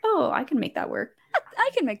 you're like, oh, I can make that work. I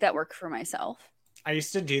can make that work for myself. I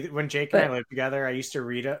used to do that when Jake and I lived together. I used to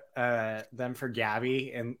read them for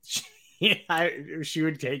Gabby, and she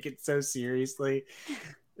would take it so seriously.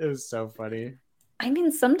 It was so funny. I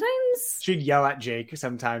mean, sometimes she'd yell at Jake.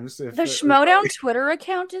 Sometimes the Schmodown Twitter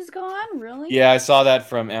account is gone. Really? Yeah, I saw that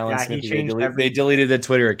from Alan Smith. They deleted the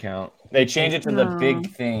Twitter account. They changed it to the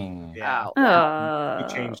big thing. Yeah,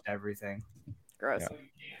 he changed everything. Gross.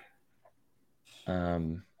 Yeah.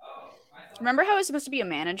 Remember how I was supposed to be a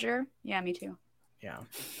manager? Yeah, me too. Yeah.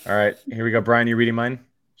 All right, here we go. Brian, you reading mine?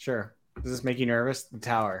 Sure. Does this make you nervous? The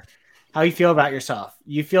Tower. How you feel about yourself?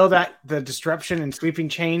 You feel that the disruption and sweeping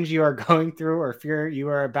change you are going through or fear you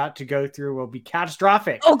are about to go through will be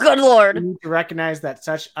catastrophic. Oh, good Lord. You need to recognize that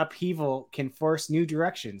such upheaval can force new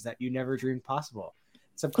directions that you never dreamed possible.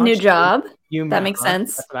 New job. That makes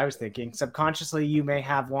sense. That's what I was thinking. Subconsciously, you may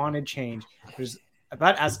have wanted change.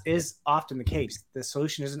 But as is often the case, the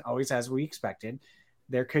solution isn't always as we expected.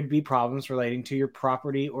 There could be problems relating to your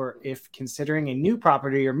property, or if considering a new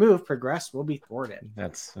property or move, progress will be thwarted.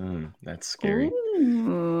 That's scary.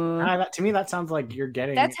 To me, that sounds like you're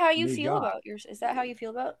getting. That's how you feel about yours. Is that how you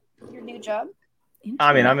feel about your new job?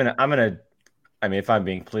 I mean, I mean, if I'm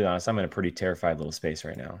being completely honest, I'm in a pretty terrified little space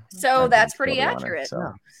right now. So that's pretty accurate.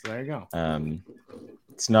 So there you go.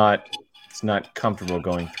 It's not comfortable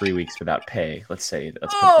going 3 weeks without pay. Let's say.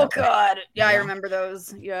 Oh God, yeah, I remember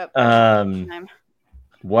those. Yep.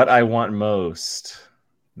 What I want most,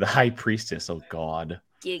 the High Priestess. Oh God.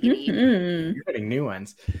 Giggity. You're getting new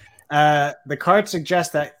ones. The card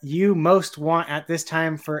suggests that you most want at this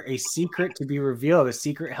time for a secret to be revealed, a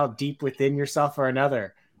secret held deep within yourself or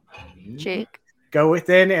another. Jake. Go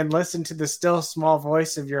within and listen to the still small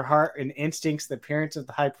voice of your heart and instincts. The appearance of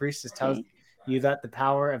the high priestess tells you that the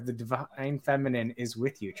power of the divine feminine is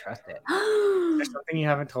with you. Trust it. Is there something you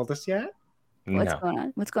haven't told us yet? What's going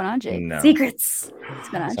on? What's going on, Jake? No. Secrets. What's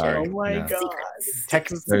going on, Sorry. Jake? Oh my No. god! Secrets.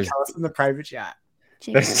 Text us and tell us in the private chat.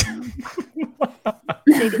 Jake, what's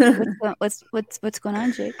going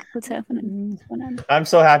on, Jake? What's happening? What's going on? I'm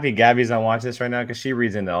so happy Gabby's not watching this right now because she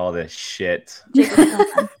reads into all this shit. Jake,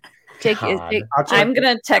 what's going on? Jake, God. I'm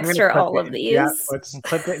gonna text her all of these. Yeah, let's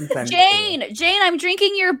clip it and send it. Jane, I'm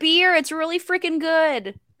drinking your beer. It's really freaking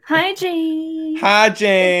good. Hi, Jane. Hi,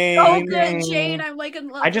 Jane. So good, Jane. I'm like in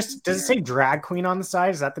love. Does it say drag queen on the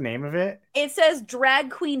side? Is that the name of it? It says drag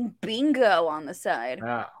queen bingo on the side.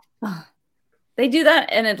 Oh. They do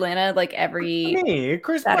that in Atlanta like every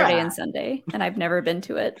Chris Saturday Pratt. and Sunday, and I've never been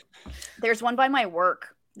to it. There's one by my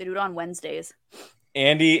work. They do it on Wednesdays.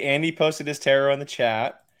 Andy posted his tarot in the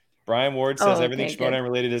chat. Brian Ward says okay, everything good. Schmodown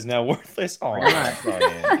related is now worthless. Oh,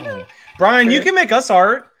 Right. Brian, you can make us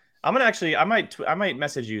art. I'm gonna actually. I might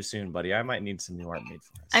message you soon, buddy. I might need some new art made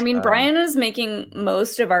for us. I mean, Brian is making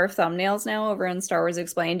most of our thumbnails now over in Star Wars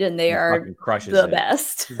Explained, and they He are fucking crushes the it.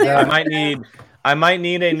 best. I might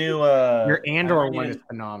need a new. Your Andor one is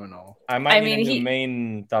phenomenal. I might need a new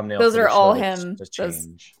main thumbnail. Those for are the all show to him. just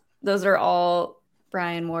change. Those are all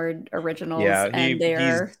Brian Ward originals. Yeah, and they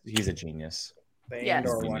are. he's a genius. The Yes.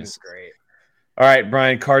 Andor one is great. All right,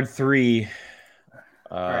 Brian, card 3.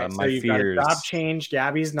 All right, so My you've fears. got a job change.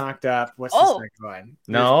 Gabby's knocked up. What's the second one?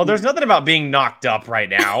 No, there's nothing about being knocked up right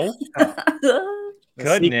now. The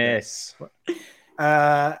Goodness.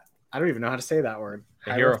 I don't even know how to say that word.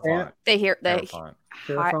 The Hierophant. Hierophant.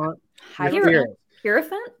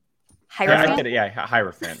 Hierophant. Hierophant?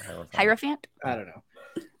 Hierophant. Hierophant? I don't know.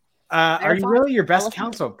 Are you really your best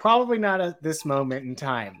counsel? Probably not at this moment in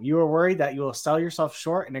time. You are worried that you will sell yourself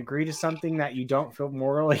short and agree to something that you don't feel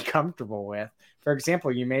morally comfortable with. For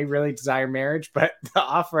example, you may really desire marriage, but the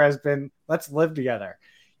offer has been, let's live together.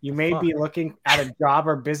 You may be looking at a job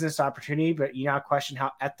or business opportunity, but you now question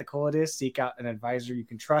how ethical it is. Seek out an advisor you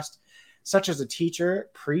can trust, such as a teacher,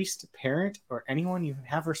 priest, parent, or anyone you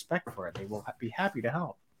have respect for. They will be happy to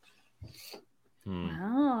help.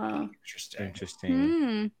 Oh,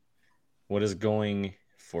 Interesting. What is going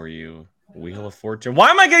for you? Wheel of Fortune. Why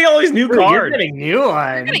am I getting all these new cards? You're getting new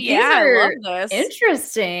ones. Yeah, I love this.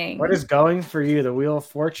 Interesting. What is going for you? The Wheel of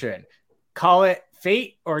Fortune. Call it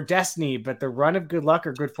fate or destiny, but the run of good luck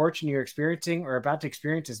or good fortune you're experiencing or about to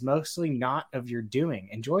experience is mostly not of your doing.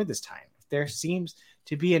 Enjoy this time. There seems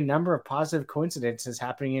to be a number of positive coincidences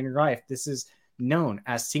happening in your life. This is known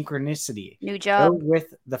as synchronicity. New job. Go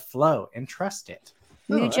with the flow and trust it.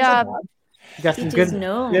 New job. You got some It good, is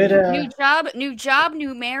known. New job,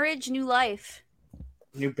 new marriage, new life.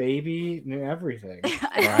 new baby, new everything.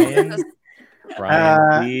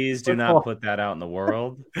 Brian, please do not put that out in the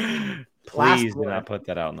world. Last Please do one. not put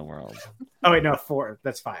that out in the world. Oh wait, no, 4.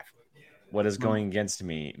 That's 5. What is going against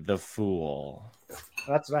me? The Fool.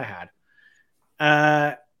 That's what I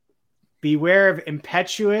had. Beware of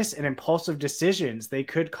impetuous and impulsive decisions. They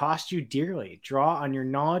could cost you dearly. Draw on your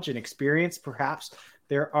knowledge and experience. Perhaps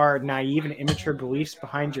there are naive and immature beliefs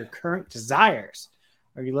behind your current desires.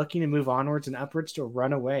 Are you looking to move onwards and upwards or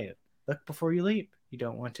run away? Look before you leap. You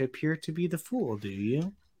don't want to appear to be the fool, do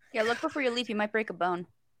you? Yeah, look before you leap. You might break a bone.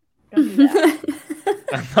 Don't do that.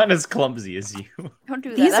 I'm not as clumsy as you. Don't do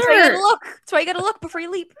that. These That's why you are- gotta look. That's why you gotta look before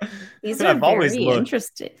you leap. These I've are always very looked.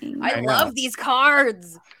 interesting. I know. love these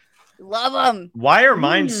cards. Love them. Why are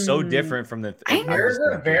mine so different from the? Yours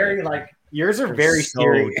are very They're so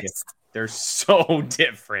serious. different. They're so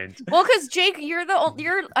different. Well, because Jake,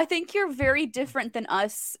 I think you're very different than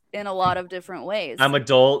us in a lot of different ways. I'm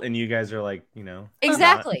adult, and you guys are like,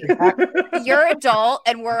 Exactly. You're adult,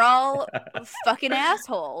 and we're all fucking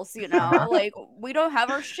assholes. Like we don't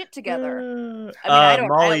have our shit together. I mean, I don't.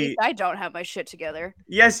 Molly, At least I don't have my shit together.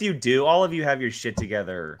 yes, you do. All of you have your shit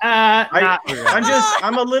together. Not really.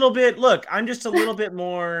 I'm a little bit. Look, I'm just a little bit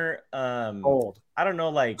more. Old. I don't know.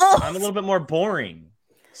 Like Oh. I'm a little bit more boring.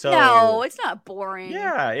 So No, it's not boring.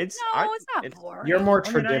 yeah, it's it's not boring. You're more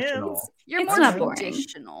I mean, I am. traditional. You're It's more not boring.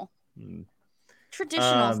 traditional. Hmm.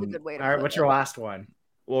 Traditional is a good way to All right, put what's it. your last one?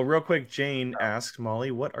 Well, real quick, Jane asks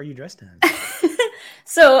Molly, "What are you dressed as?"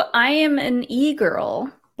 So I am an e-girl,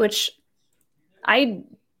 which I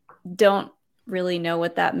don't really know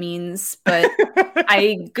what that means, but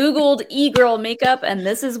I Googled e-girl makeup and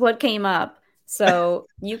this is what came up. So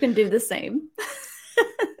you can do the same.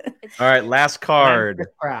 All right, last card. Chris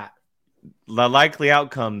Pratt. The likely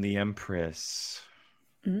outcome: the Empress.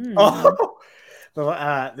 Mm. Oh,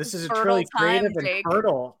 This is a Fertile truly creative time, Jake. and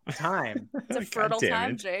fertile time. It's a fertile damn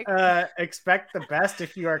time, it. Jake. Expect the best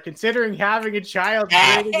if you are considering having a child,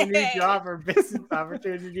 creating a new job or business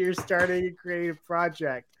opportunity, or starting a creative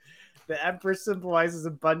project. The Empress symbolizes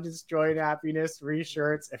abundance, joy, and happiness,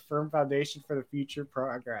 reassurance, a firm foundation for the future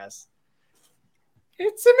progress.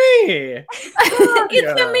 It's me.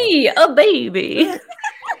 It's me, a baby.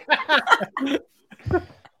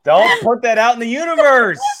 Don't put that out in the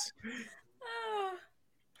universe.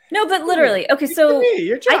 No, but literally, okay. So Me,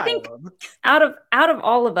 your child. I think out of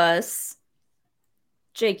all of us,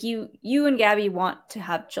 Jake, you and Gabby want to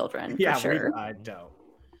have children for sure. I don't.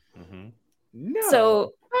 Mm-hmm. No,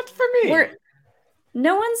 So not for me.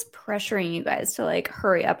 No one's pressuring you guys to like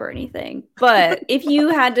hurry up or anything. But if you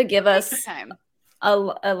had to give us Time. a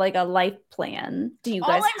life plan, do you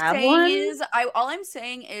guys have saying one? all I'm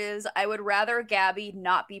saying is I would rather Gabby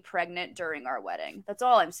not be pregnant during our wedding. That's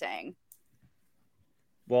all I'm saying.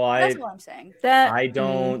 Well, That's all I'm saying. I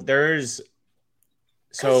don't. There's.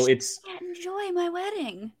 So it's. I can't enjoy my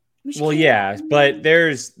wedding. Well, yeah, but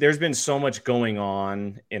there's been so much going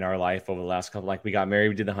on in our life over the last couple. Like we got married,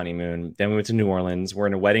 we did the honeymoon, then we went to New Orleans. We're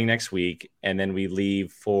in a wedding next week, and then we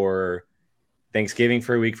leave for Thanksgiving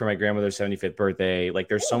for a week for my grandmother's 75th birthday. Like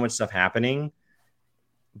there's so much stuff happening.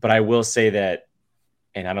 But I will say that,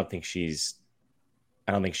 and I think she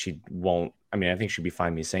won't. I mean, I think she'd be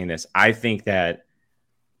fine me saying this. I think that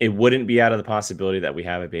it wouldn't be out of the possibility that we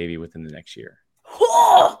have a baby within the next year.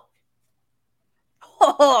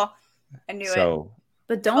 I knew it.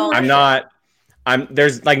 But don't.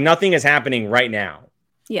 There's like nothing is happening right now.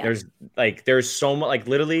 Yeah. There's so much, like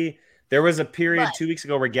literally there was a period 2 weeks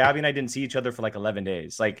ago where Gabby and I didn't see each other for like 11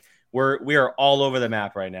 days. Like we are all over the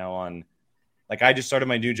map right now on, like, I just started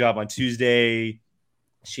my new job on Tuesday.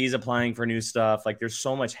 She's applying for new stuff. Like there's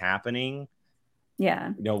so much happening.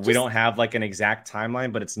 Yeah. We don't have like an exact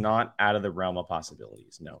timeline, but it's not out of the realm of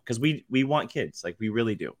possibilities. No, because we want kids. Like we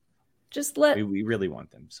really do. Just we really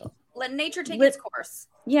want them. So let nature take its course.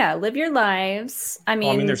 Yeah, live your lives. I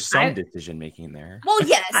mean, there's some decision making there. Well,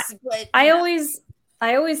 yes, but I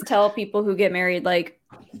always tell people who get married, like,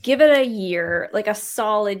 give it a year, like a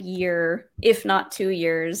solid year, if not 2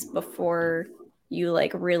 years, before you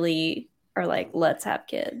like really are like, let's have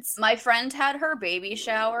kids. My friend had her baby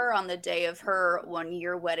shower on the day of her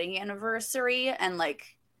 1-year wedding anniversary, and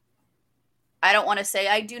like, I don't want to say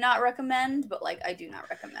I do not recommend, but like, I do not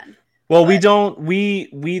recommend. Well, it's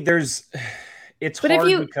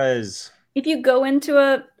hard because if you go into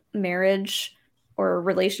a marriage or a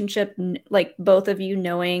relationship, like both of you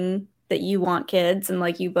knowing that you want kids and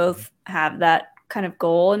like you both have that kind of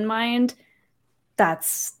goal in mind,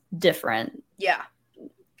 that's different. Yeah.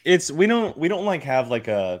 We don't like have like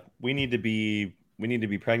we need to be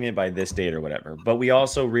pregnant by this date or whatever, but we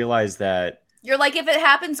also realize that you're like, if it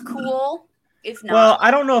happens, cool. If not, well,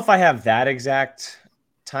 I don't know if I have that exact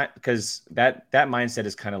time, because that mindset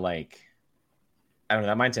is kind of like, I don't know,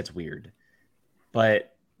 that mindset's weird.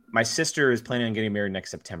 But my sister is planning on getting married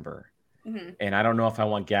next September, and I don't know if I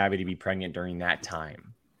want Gabby to be pregnant during that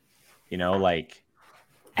time. Like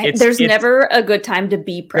there's never a good time to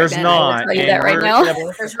be pregnant. There's not. I will tell you that right now.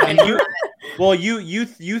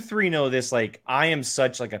 You three know this. Like, I am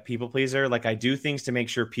such like a people pleaser. Like, I do things to make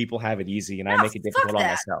sure people have it easy, and I make it difficult on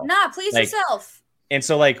myself. Nah, please yourself. And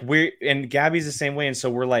so like and Gabby's the same way, and so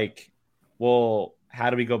we're like, well, how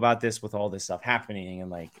do we go about this with all this stuff happening, and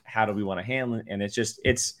like, how do we want to handle it? And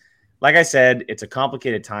it's like I said, it's a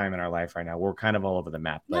complicated time in our life right now. We're kind of all over the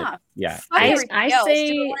map, but yeah. I say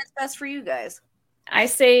it's best for you guys. I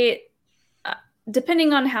say,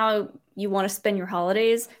 depending on how you want to spend your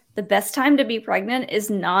holidays, the best time to be pregnant is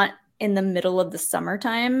not in the middle of the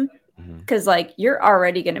summertime, because like you're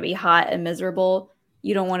already going to be hot and miserable.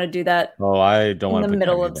 You don't want to do that. Oh, I don't want in to the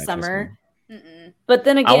middle of summer. But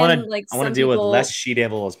then again, I want to deal with less she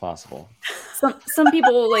devil as possible. Some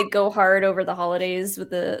people like go hard over the holidays with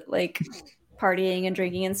the like partying and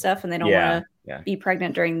drinking and stuff, and they don't want to be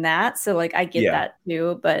pregnant during that. So like I get that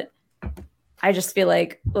too, but I just feel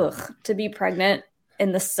like to be pregnant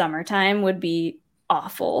in the summertime would be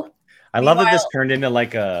awful. I love that this turned into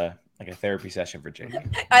like a therapy session for Jake.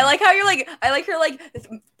 I like how you're like,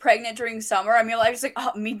 pregnant during summer. I mean, I was like,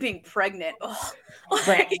 oh, me being pregnant.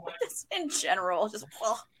 Like, in general, just.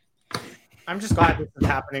 I'm just glad this is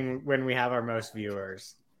happening when we have our most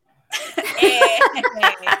viewers.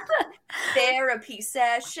 Therapy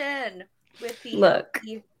session with the Look.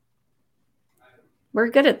 We're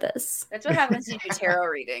good at this. That's what happens when you do tarot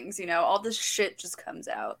readings. All this shit just comes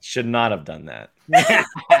out. Should not have done that.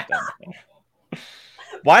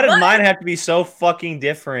 Why did mine have to be so fucking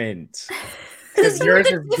different? Because you're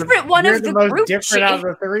the different one you're of the most group, different out of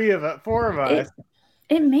Jake. the four of us.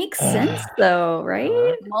 It makes sense though,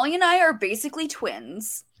 right? Molly and I are basically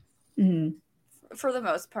twins. Mhm. For the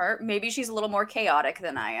most part. Maybe she's a little more chaotic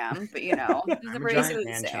than I am, but you know, I'm a giant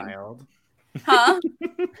man child. Huh?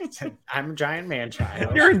 I'm a giant man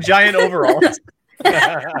child. You're in giant overalls. His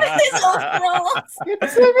overalls.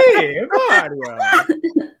 It's me, Mario.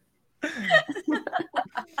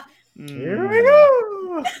 Here we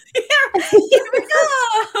go. Here we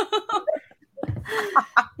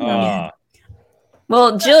go.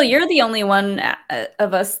 Well, Jill, you're the only one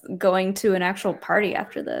of us going to an actual party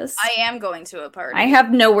after this. I am going to a party. I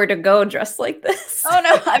have nowhere to go dressed like this. Oh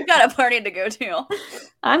no, I've got a party to go to.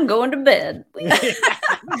 I'm going to bed.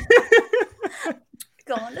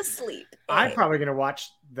 Going to sleep. I'm probably gonna watch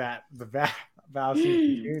the Val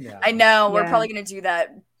season 2 now. I know we're probably gonna do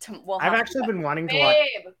that. I've actually been wanting to watch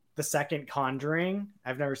the second Conjuring.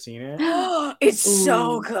 I've never seen it. It's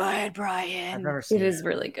so good, Brian. I've never seen it. It is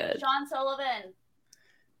really good. Sean Sullivan.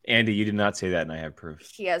 Andy, you did not say that, and I have proof.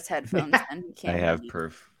 He has headphones and he can't. I have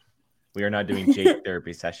proof. We are not doing Jake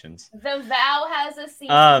therapy sessions. The Vow has a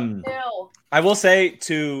season 2. I will say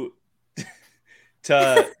to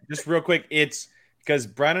just real quick, it's because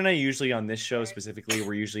Brian and I usually on this show specifically,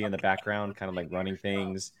 we're usually in the background, kind of like running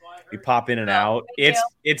things. We pop in and out.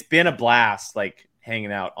 It's been a blast, like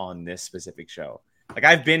hanging out on this specific show. Like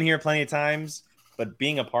I've been here plenty of times, but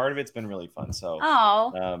being a part of it's been really fun. So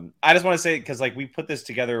I just want to say, because like we put this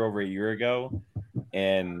together over a year ago,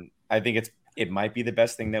 and I think it might be the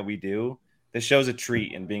best thing that we do. The show's a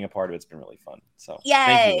treat, and being a part of it's been really fun. So yay!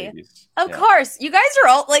 Thank you, ladies. Of course, you guys are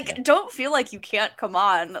all like, don't feel like you can't come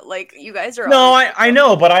on. Like you guys are. No, I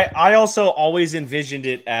know, but I also always envisioned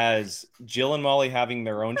it as Jill and Molly having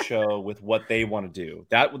their own show with what they want to do.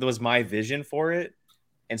 That was my vision for it,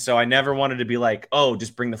 and so I never wanted to be like, oh,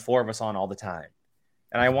 just bring the four of us on all the time.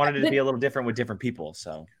 And I wanted it to be a little different with different people.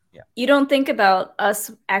 So yeah. You don't think about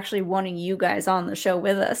us actually wanting you guys on the show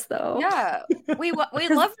with us, though. Yeah, we'd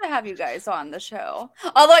love to have you guys on the show.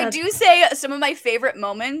 Although I do say some of my favorite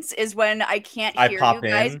moments is when I can't hear you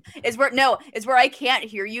guys. Is where I can't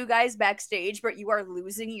hear you guys backstage, but you are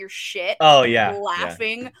losing your shit. Oh yeah,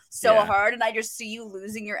 laughing so hard, and I just see you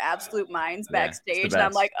losing your absolute minds backstage, and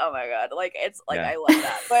I'm like, oh my god, like it's like I love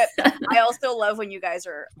that. But I also love when you guys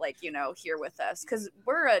are like here with us because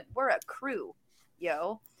we're a crew,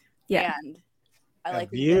 yo. Yeah, and I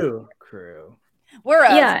like View crew. We're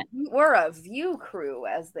a view crew,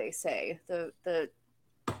 as they say. The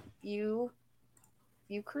view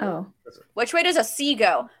crew. Oh, which way does a C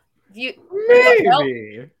go? View.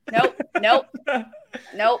 Maybe. Nope.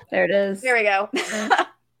 There it is. There we go.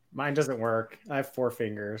 Mine doesn't work. I have 4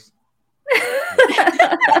 fingers.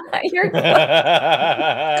 You're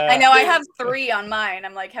I know. I have 3 on mine.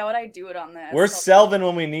 I'm like, how would I do it on this? Where's Selvin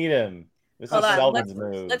when we need him? This Hold is on. Selvin's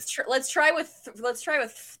move. Let's try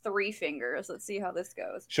with 3 fingers. Let's see how this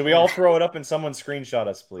goes. Should we all throw it up and someone screenshot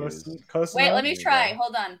us, please? Wait, let me try.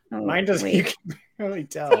 Hold on. Mine doesn't. You can really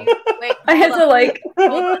tell. Wait, I had to like.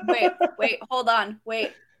 Hold on. Wait. Hold on.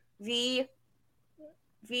 Wait. V.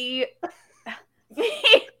 C.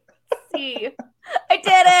 I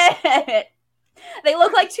did it. They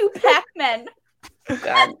look like 2 Pac-Men.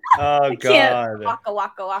 God. Oh God. Waka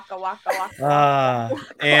waka waka waka waka.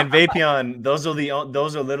 And Vapion, those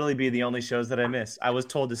will literally be the only shows that I miss. I was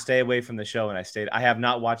told to stay away from the show, and I stayed. I have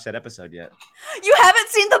not watched that episode yet. You haven't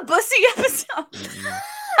seen the Bussy episode.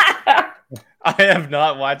 I have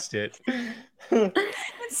not watched it.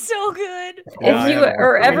 It's so good. If you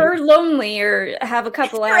are ever lonely or have a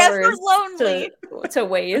couple hours lonely. to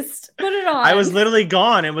waste, put it on. I was literally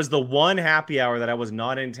gone. It was the one happy hour that I was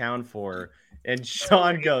not in town for. And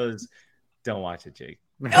Sean goes, "Don't watch it, Jake."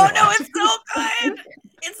 Oh no, it's so good.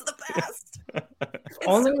 It's the best.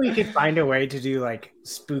 Only we could find a way to do like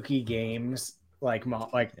spooky games, like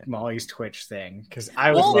Molly's Twitch thing. Because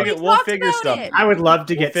we'll figure stuff. I would love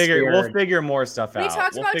to get scared. We'll figure more stuff out. We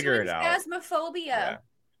talked about figure it out. Phasmophobia. Yeah.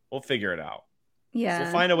 We'll figure it out. Yeah, so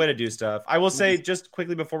we'll find a way to do stuff. I will say just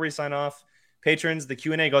quickly before we sign off. Patrons, the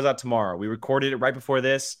Q&A goes out tomorrow. We recorded it right before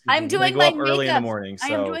this. I'm doing my makeup early in the morning. So I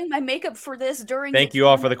am doing my makeup for this during. Thank you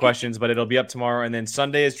all for the questions, but it'll be up tomorrow. And then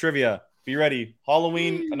Sunday is trivia. Be ready.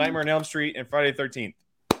 Halloween, A Nightmare on Elm Street, and Friday the 13th.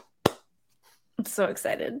 I'm so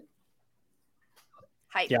excited.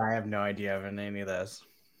 Hype. Yeah, I have no idea of any of this.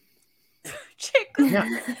 Jake was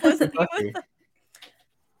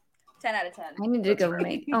 10 out of 10. I need to go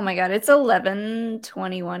make. Oh my god, it's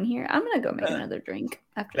 11:21 here. I'm gonna go make another drink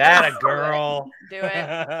after that. A girl. Do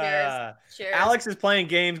it. Cheers. Alex is playing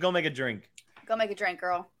games. Go make a drink. Go make a drink,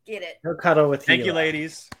 girl. Get it. Go cuddle with. Thank you,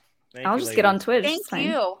 ladies. I'll just get on Twitch. Thank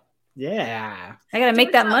you. Yeah. I gotta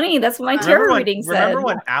make that money. That's what my tarot reading said. Remember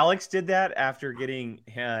when Alex did that after getting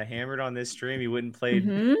hammered on this stream? He wouldn't play.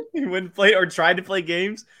 Mhm. He wouldn't play or tried to play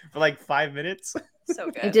games for like 5 minutes. So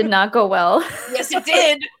good. It did not go well. Yes, it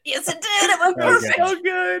did. Yes, it did. It was perfect. So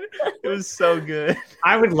good. It was so good.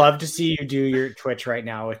 I would love to see you do your Twitch right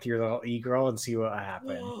now with your little e-girl and see what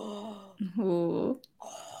happens. Ooh.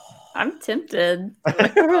 I'm tempted. Do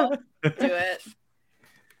it. Well,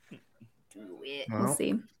 Do it. We'll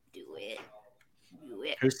see. Do it. Do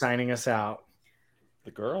it. who's signing us out?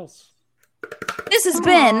 The girls. This has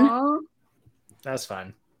been Aw. That's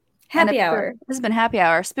fun. Happy hour. This has been Happy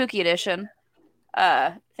Hour, Spooky Edition.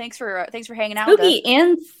 Thanks for hanging out with us. Spooky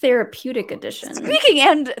and therapeutic edition. Speaking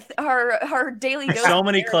and our daily dose. So of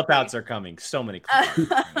many therapy. clip outs are coming. So many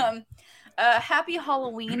clip outs. Happy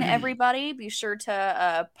Halloween, everybody. Be sure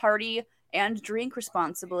to party and drink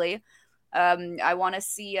responsibly. I want to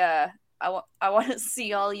see I want to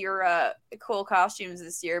see all your cool costumes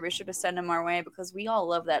this year. Be sure to send them our way because we all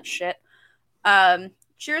love that shit.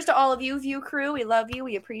 Cheers to all of you, View Crew. We love you.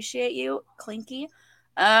 We appreciate you. Clinky.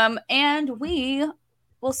 And we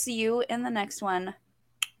will see you in the next one.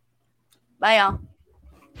 Bye, y'all.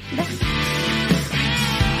 Bye.